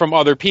support from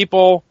other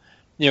people,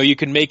 you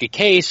can make a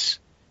case,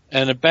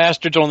 and a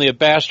bastard's only a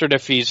bastard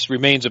if he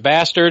remains a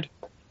bastard.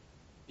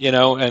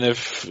 And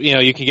if,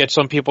 you can get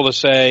some people to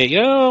say,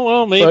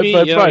 maybe,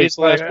 he's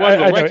the last one,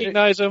 we'll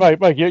recognize him.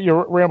 Mike,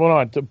 you're rambling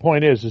on. The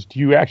point is do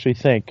you actually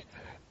think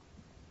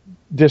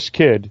this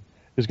kid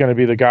is going to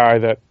be the guy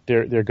that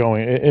they're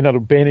going,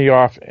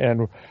 Benioff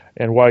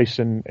and Weiss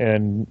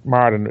and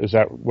Martin, is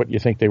that what you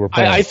think they were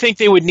planning? I think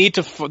they would need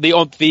to,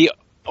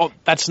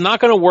 that's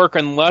not going to work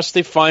unless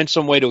they find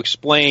some way to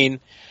explain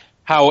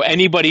how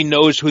anybody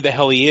knows who the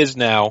hell he is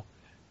now,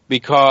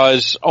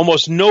 because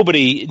almost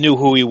nobody knew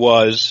who he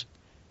was.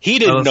 He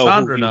didn't know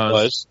who he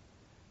was.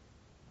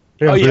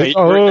 Yeah, and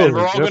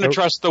we're all going to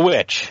trust the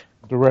witch.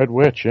 The Red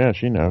Witch, yeah,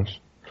 she knows.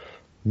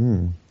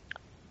 Well,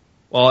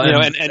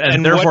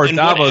 and therefore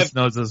Davos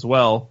knows as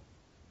well.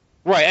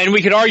 Right, and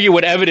we could argue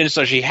what evidence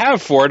does she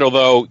have for it,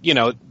 although,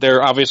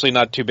 they're obviously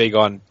not too big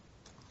on,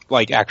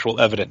 actual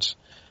evidence.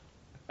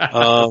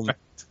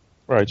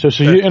 Right, so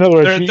in other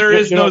words... There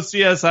is no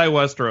CSI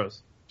Westeros.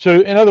 So,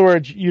 in other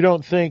words, you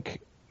don't think,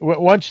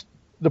 once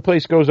the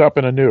place goes up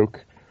in a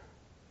nuke,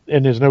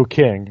 and there's no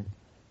king,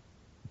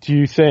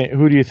 who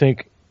do you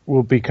think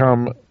will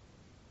become,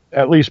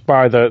 at least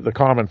by the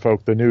common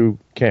folk, the new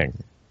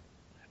king?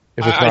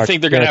 I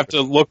think they're going to have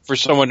to look for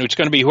someone who's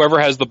going to be whoever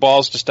has the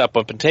balls to step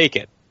up and take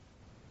it.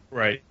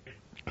 Right.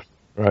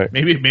 Right.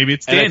 Maybe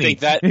it's Dany.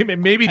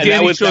 Maybe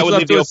Dany shows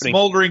up to a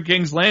smoldering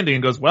King's Landing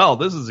and goes, well,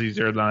 this is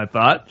easier than I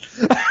thought.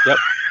 Yep.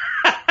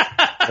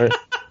 Right.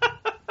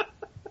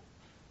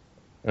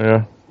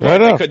 Yeah.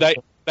 Right.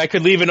 That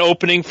could leave an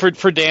opening for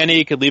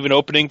Dany. Could leave an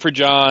opening for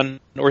Jon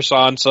or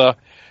Sansa.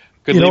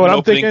 Could leave an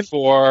opening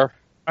for.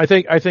 I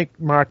think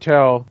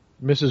Martell,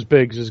 Mrs.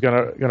 Biggs, is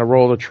gonna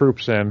roll the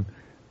troops in,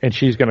 and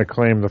she's gonna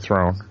claim the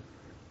throne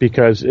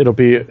because it'll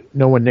be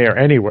no one there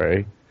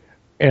anyway,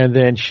 and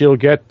then she'll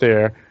get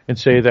there and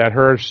say that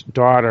her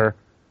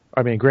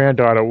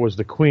granddaughter was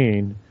the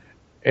queen,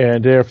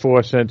 and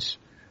therefore since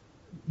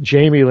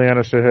Jaime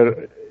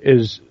Lannister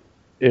is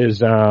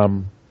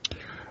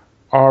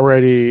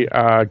already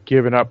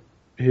given up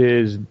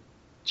his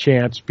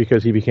chance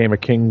because he became a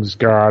king's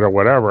guard or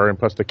whatever, and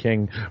plus the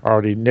king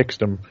already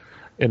nixed him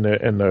in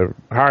the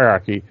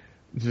hierarchy.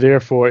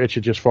 Therefore, it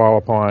should just fall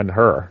upon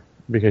her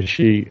because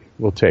she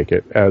will take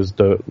it as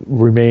the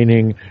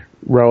remaining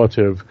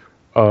relative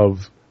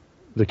of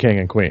the king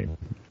and queen.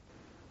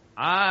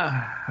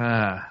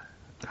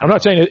 I'm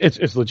not saying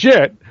it's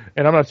legit,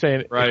 and I'm not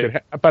saying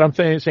right. but I'm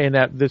saying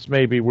that this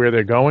may be where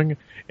they're going,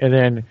 and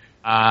then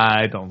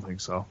I don't think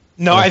so.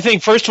 No, I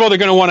think first of all they're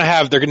going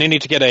to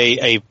need to get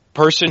a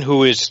person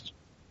who is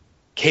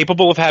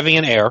capable of having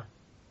an heir.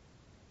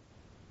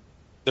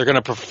 They're going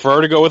to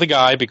prefer to go with a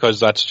guy because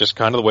that's just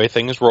kind of the way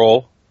things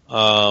roll.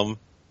 I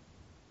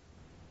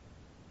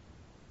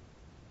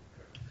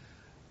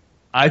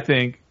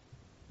think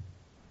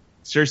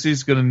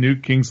Cersei's going to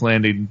nuke King's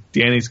Landing.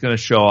 Dany's going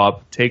to show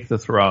up, take the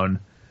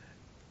throne.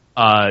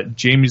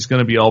 Jaime's going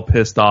to be all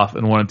pissed off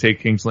and want to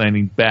take King's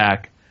Landing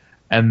back.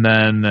 And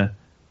then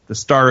the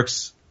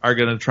Starks are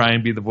going to try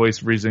and be the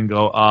voice of reason and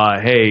go,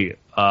 hey,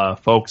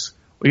 folks,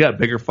 we got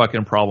bigger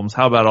fucking problems.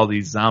 How about all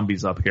these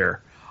zombies up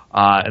here?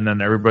 And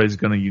then everybody's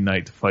going to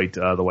unite to fight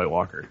the White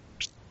Walkers.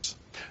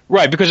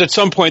 Right, because at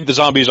some point the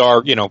zombies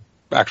are,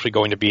 actually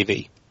going to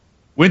be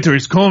Winter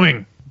is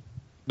coming.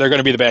 They're going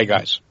to be the bad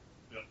guys.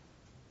 Yep.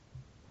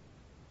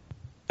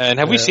 And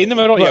have we seen them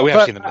at all? Yeah, we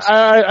have seen them.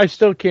 I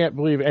still can't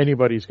believe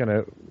anybody's going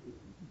to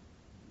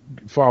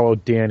follow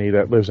Dany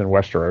that lives in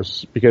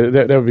Westeros, because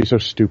that would be so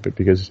stupid,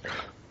 because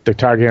the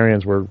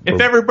Targaryens were...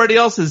 If everybody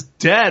else is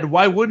dead,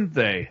 why wouldn't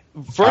they?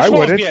 First of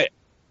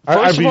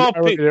all,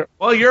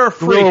 well, you're a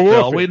freak,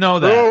 Bill. We know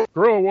that.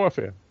 Guerrilla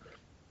warfare.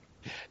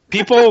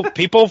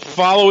 People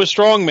follow a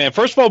strong man.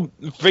 First of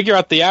all, figure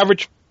out the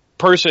average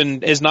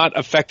person is not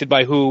affected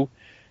by whose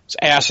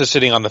ass is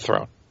sitting on the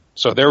throne.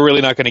 So they're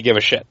really not going to give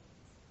a shit.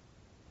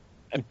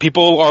 And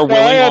people are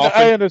willing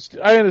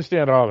I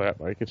understand all that,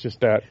 Mike. It's just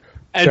that...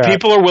 And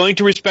people are willing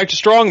to respect a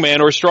strong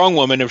man or a strong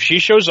woman if she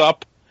shows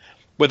up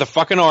with a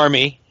fucking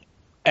army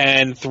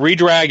and 3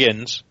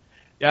 dragons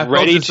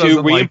ready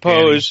to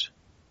reimpose...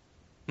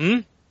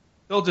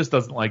 Bill just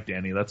doesn't like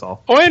Dany, that's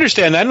all. Oh, I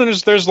understand that. And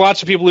there's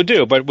lots of people who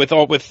do, but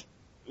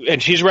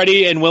and she's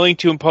ready and willing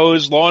to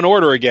impose law and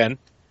order again.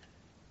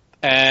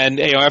 And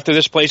after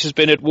this place has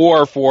been at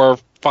war for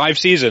 5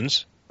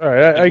 seasons. All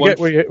right, I get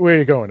where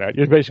you're going at.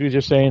 You're basically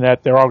just saying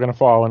that they're all going to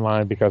fall in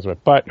line because of it.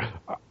 But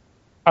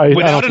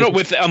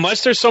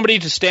unless there's somebody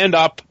to stand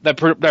up that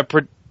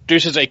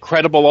produces a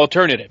credible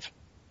alternative.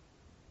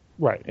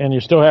 Right, and you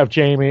still have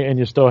Jaime, and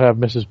you still have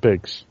Mrs.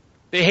 Biggs.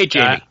 They hate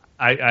Jaime.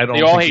 I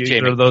don't think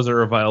either of those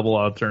are a viable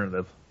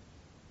alternative.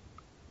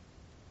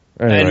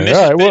 Anyway,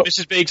 and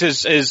Mrs. Biggs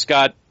has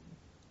got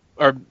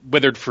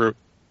withered fruit.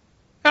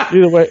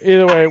 Either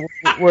way,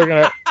 we're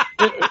gonna.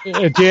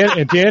 And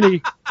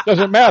Dany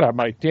doesn't matter,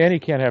 Mike.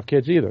 Dany can't have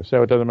kids either,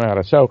 so it doesn't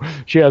matter. So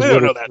she has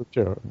withered fruit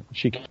too.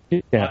 She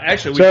can't.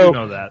 Actually, we do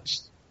know that.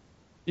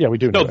 Yeah, we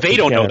do. No, they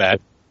don't know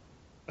that.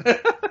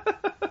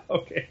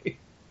 Okay.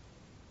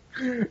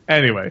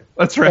 Anyway,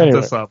 let's wrap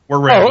this up. We're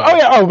ready.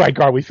 Oh my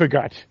God, we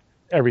forgot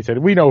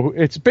everything. We know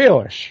it's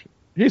Baelish.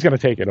 He's going to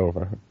take it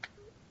over.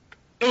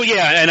 Oh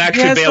yeah, and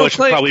actually Baelish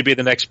will probably be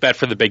the next bet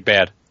for the big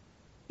bad.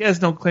 He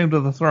has no claim to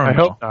the throne. I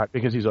hope not,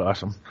 because he's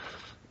awesome.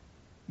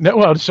 No,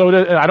 well,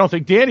 I don't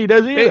think Dany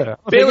does either.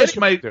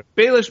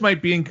 Baelish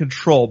might be in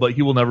control, but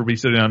he will never be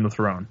sitting on the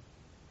throne.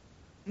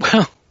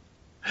 Well,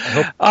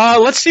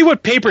 let's see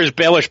what papers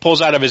Baelish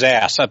pulls out of his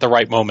ass at the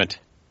right moment.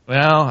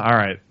 Well, all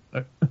right.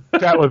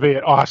 That would be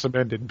an awesome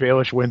ending.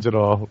 Baelish wins it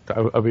all.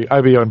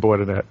 I'd be on board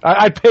with that.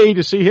 I'd pay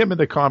to see him in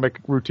the comic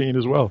routine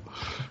as well.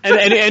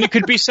 And it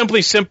could be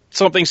something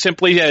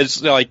simply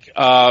as like,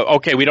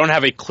 okay, we don't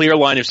have a clear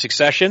line of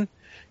succession.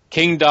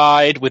 King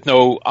died with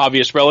no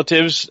obvious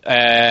relatives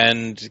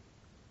and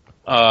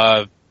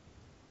no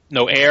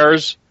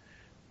heirs.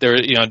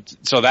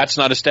 So that's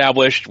not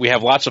established. We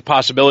have lots of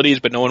possibilities,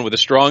 but no one with a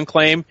strong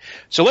claim.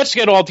 So let's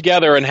get all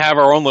together and have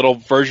our own little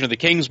version of the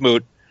King's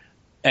Moot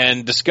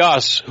and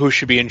discuss who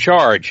should be in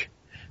charge.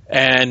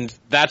 And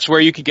that's where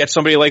you could get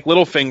somebody like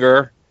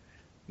Littlefinger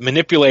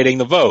manipulating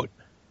the vote.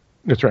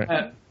 That's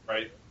right.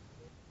 Right.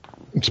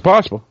 It's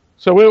possible.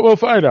 So we'll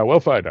find out.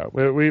 We'll find out.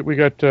 We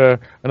got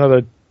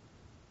another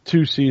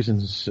 2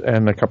 seasons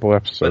and a couple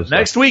episodes. But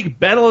next week,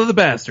 Battle of the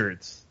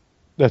Bastards.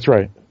 That's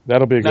right.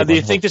 That'll be a good one. Now, do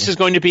you think this is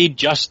going to be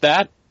just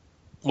that?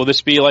 Will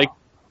this be like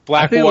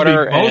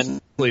Blackwater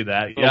and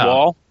that? The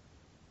Wall?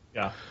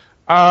 Yeah.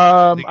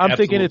 I'm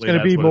thinking it's going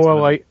to be more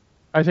like.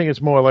 I think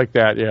it's more like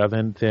that, yeah,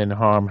 than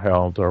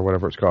Harmheld or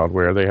whatever it's called,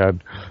 where they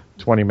had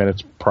 20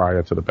 minutes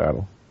prior to the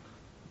battle.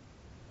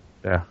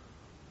 Yeah.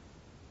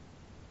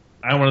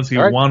 I want to see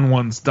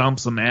one stomp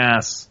some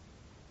ass.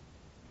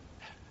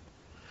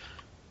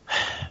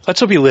 Let's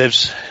hope he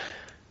lives.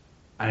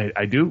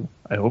 I do.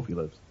 I hope he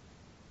lives.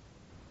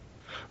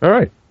 All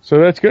right. So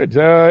that's good.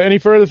 Any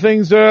further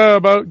things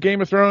about Game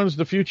of Thrones,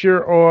 the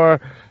future,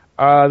 or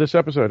this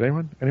episode?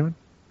 Anyone?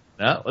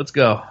 No, let's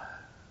go.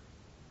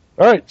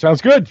 All right,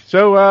 sounds good.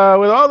 So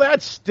with all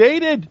that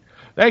stated,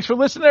 thanks for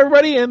listening,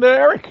 everybody. And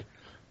Eric,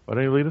 why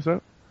don't you lead us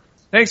out?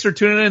 Thanks for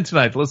tuning in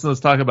tonight to listen to us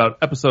talk about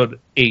episode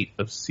 8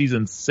 of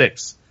season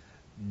 6,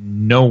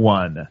 No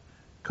One.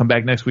 Come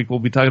back next week. We'll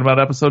be talking about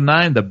episode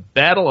 9, The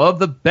Battle of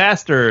the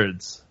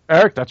Bastards.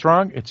 Eric, that's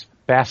wrong. It's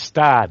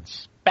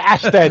Bastards.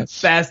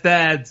 Bastards.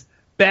 Bastards.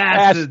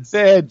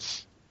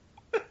 Bastards.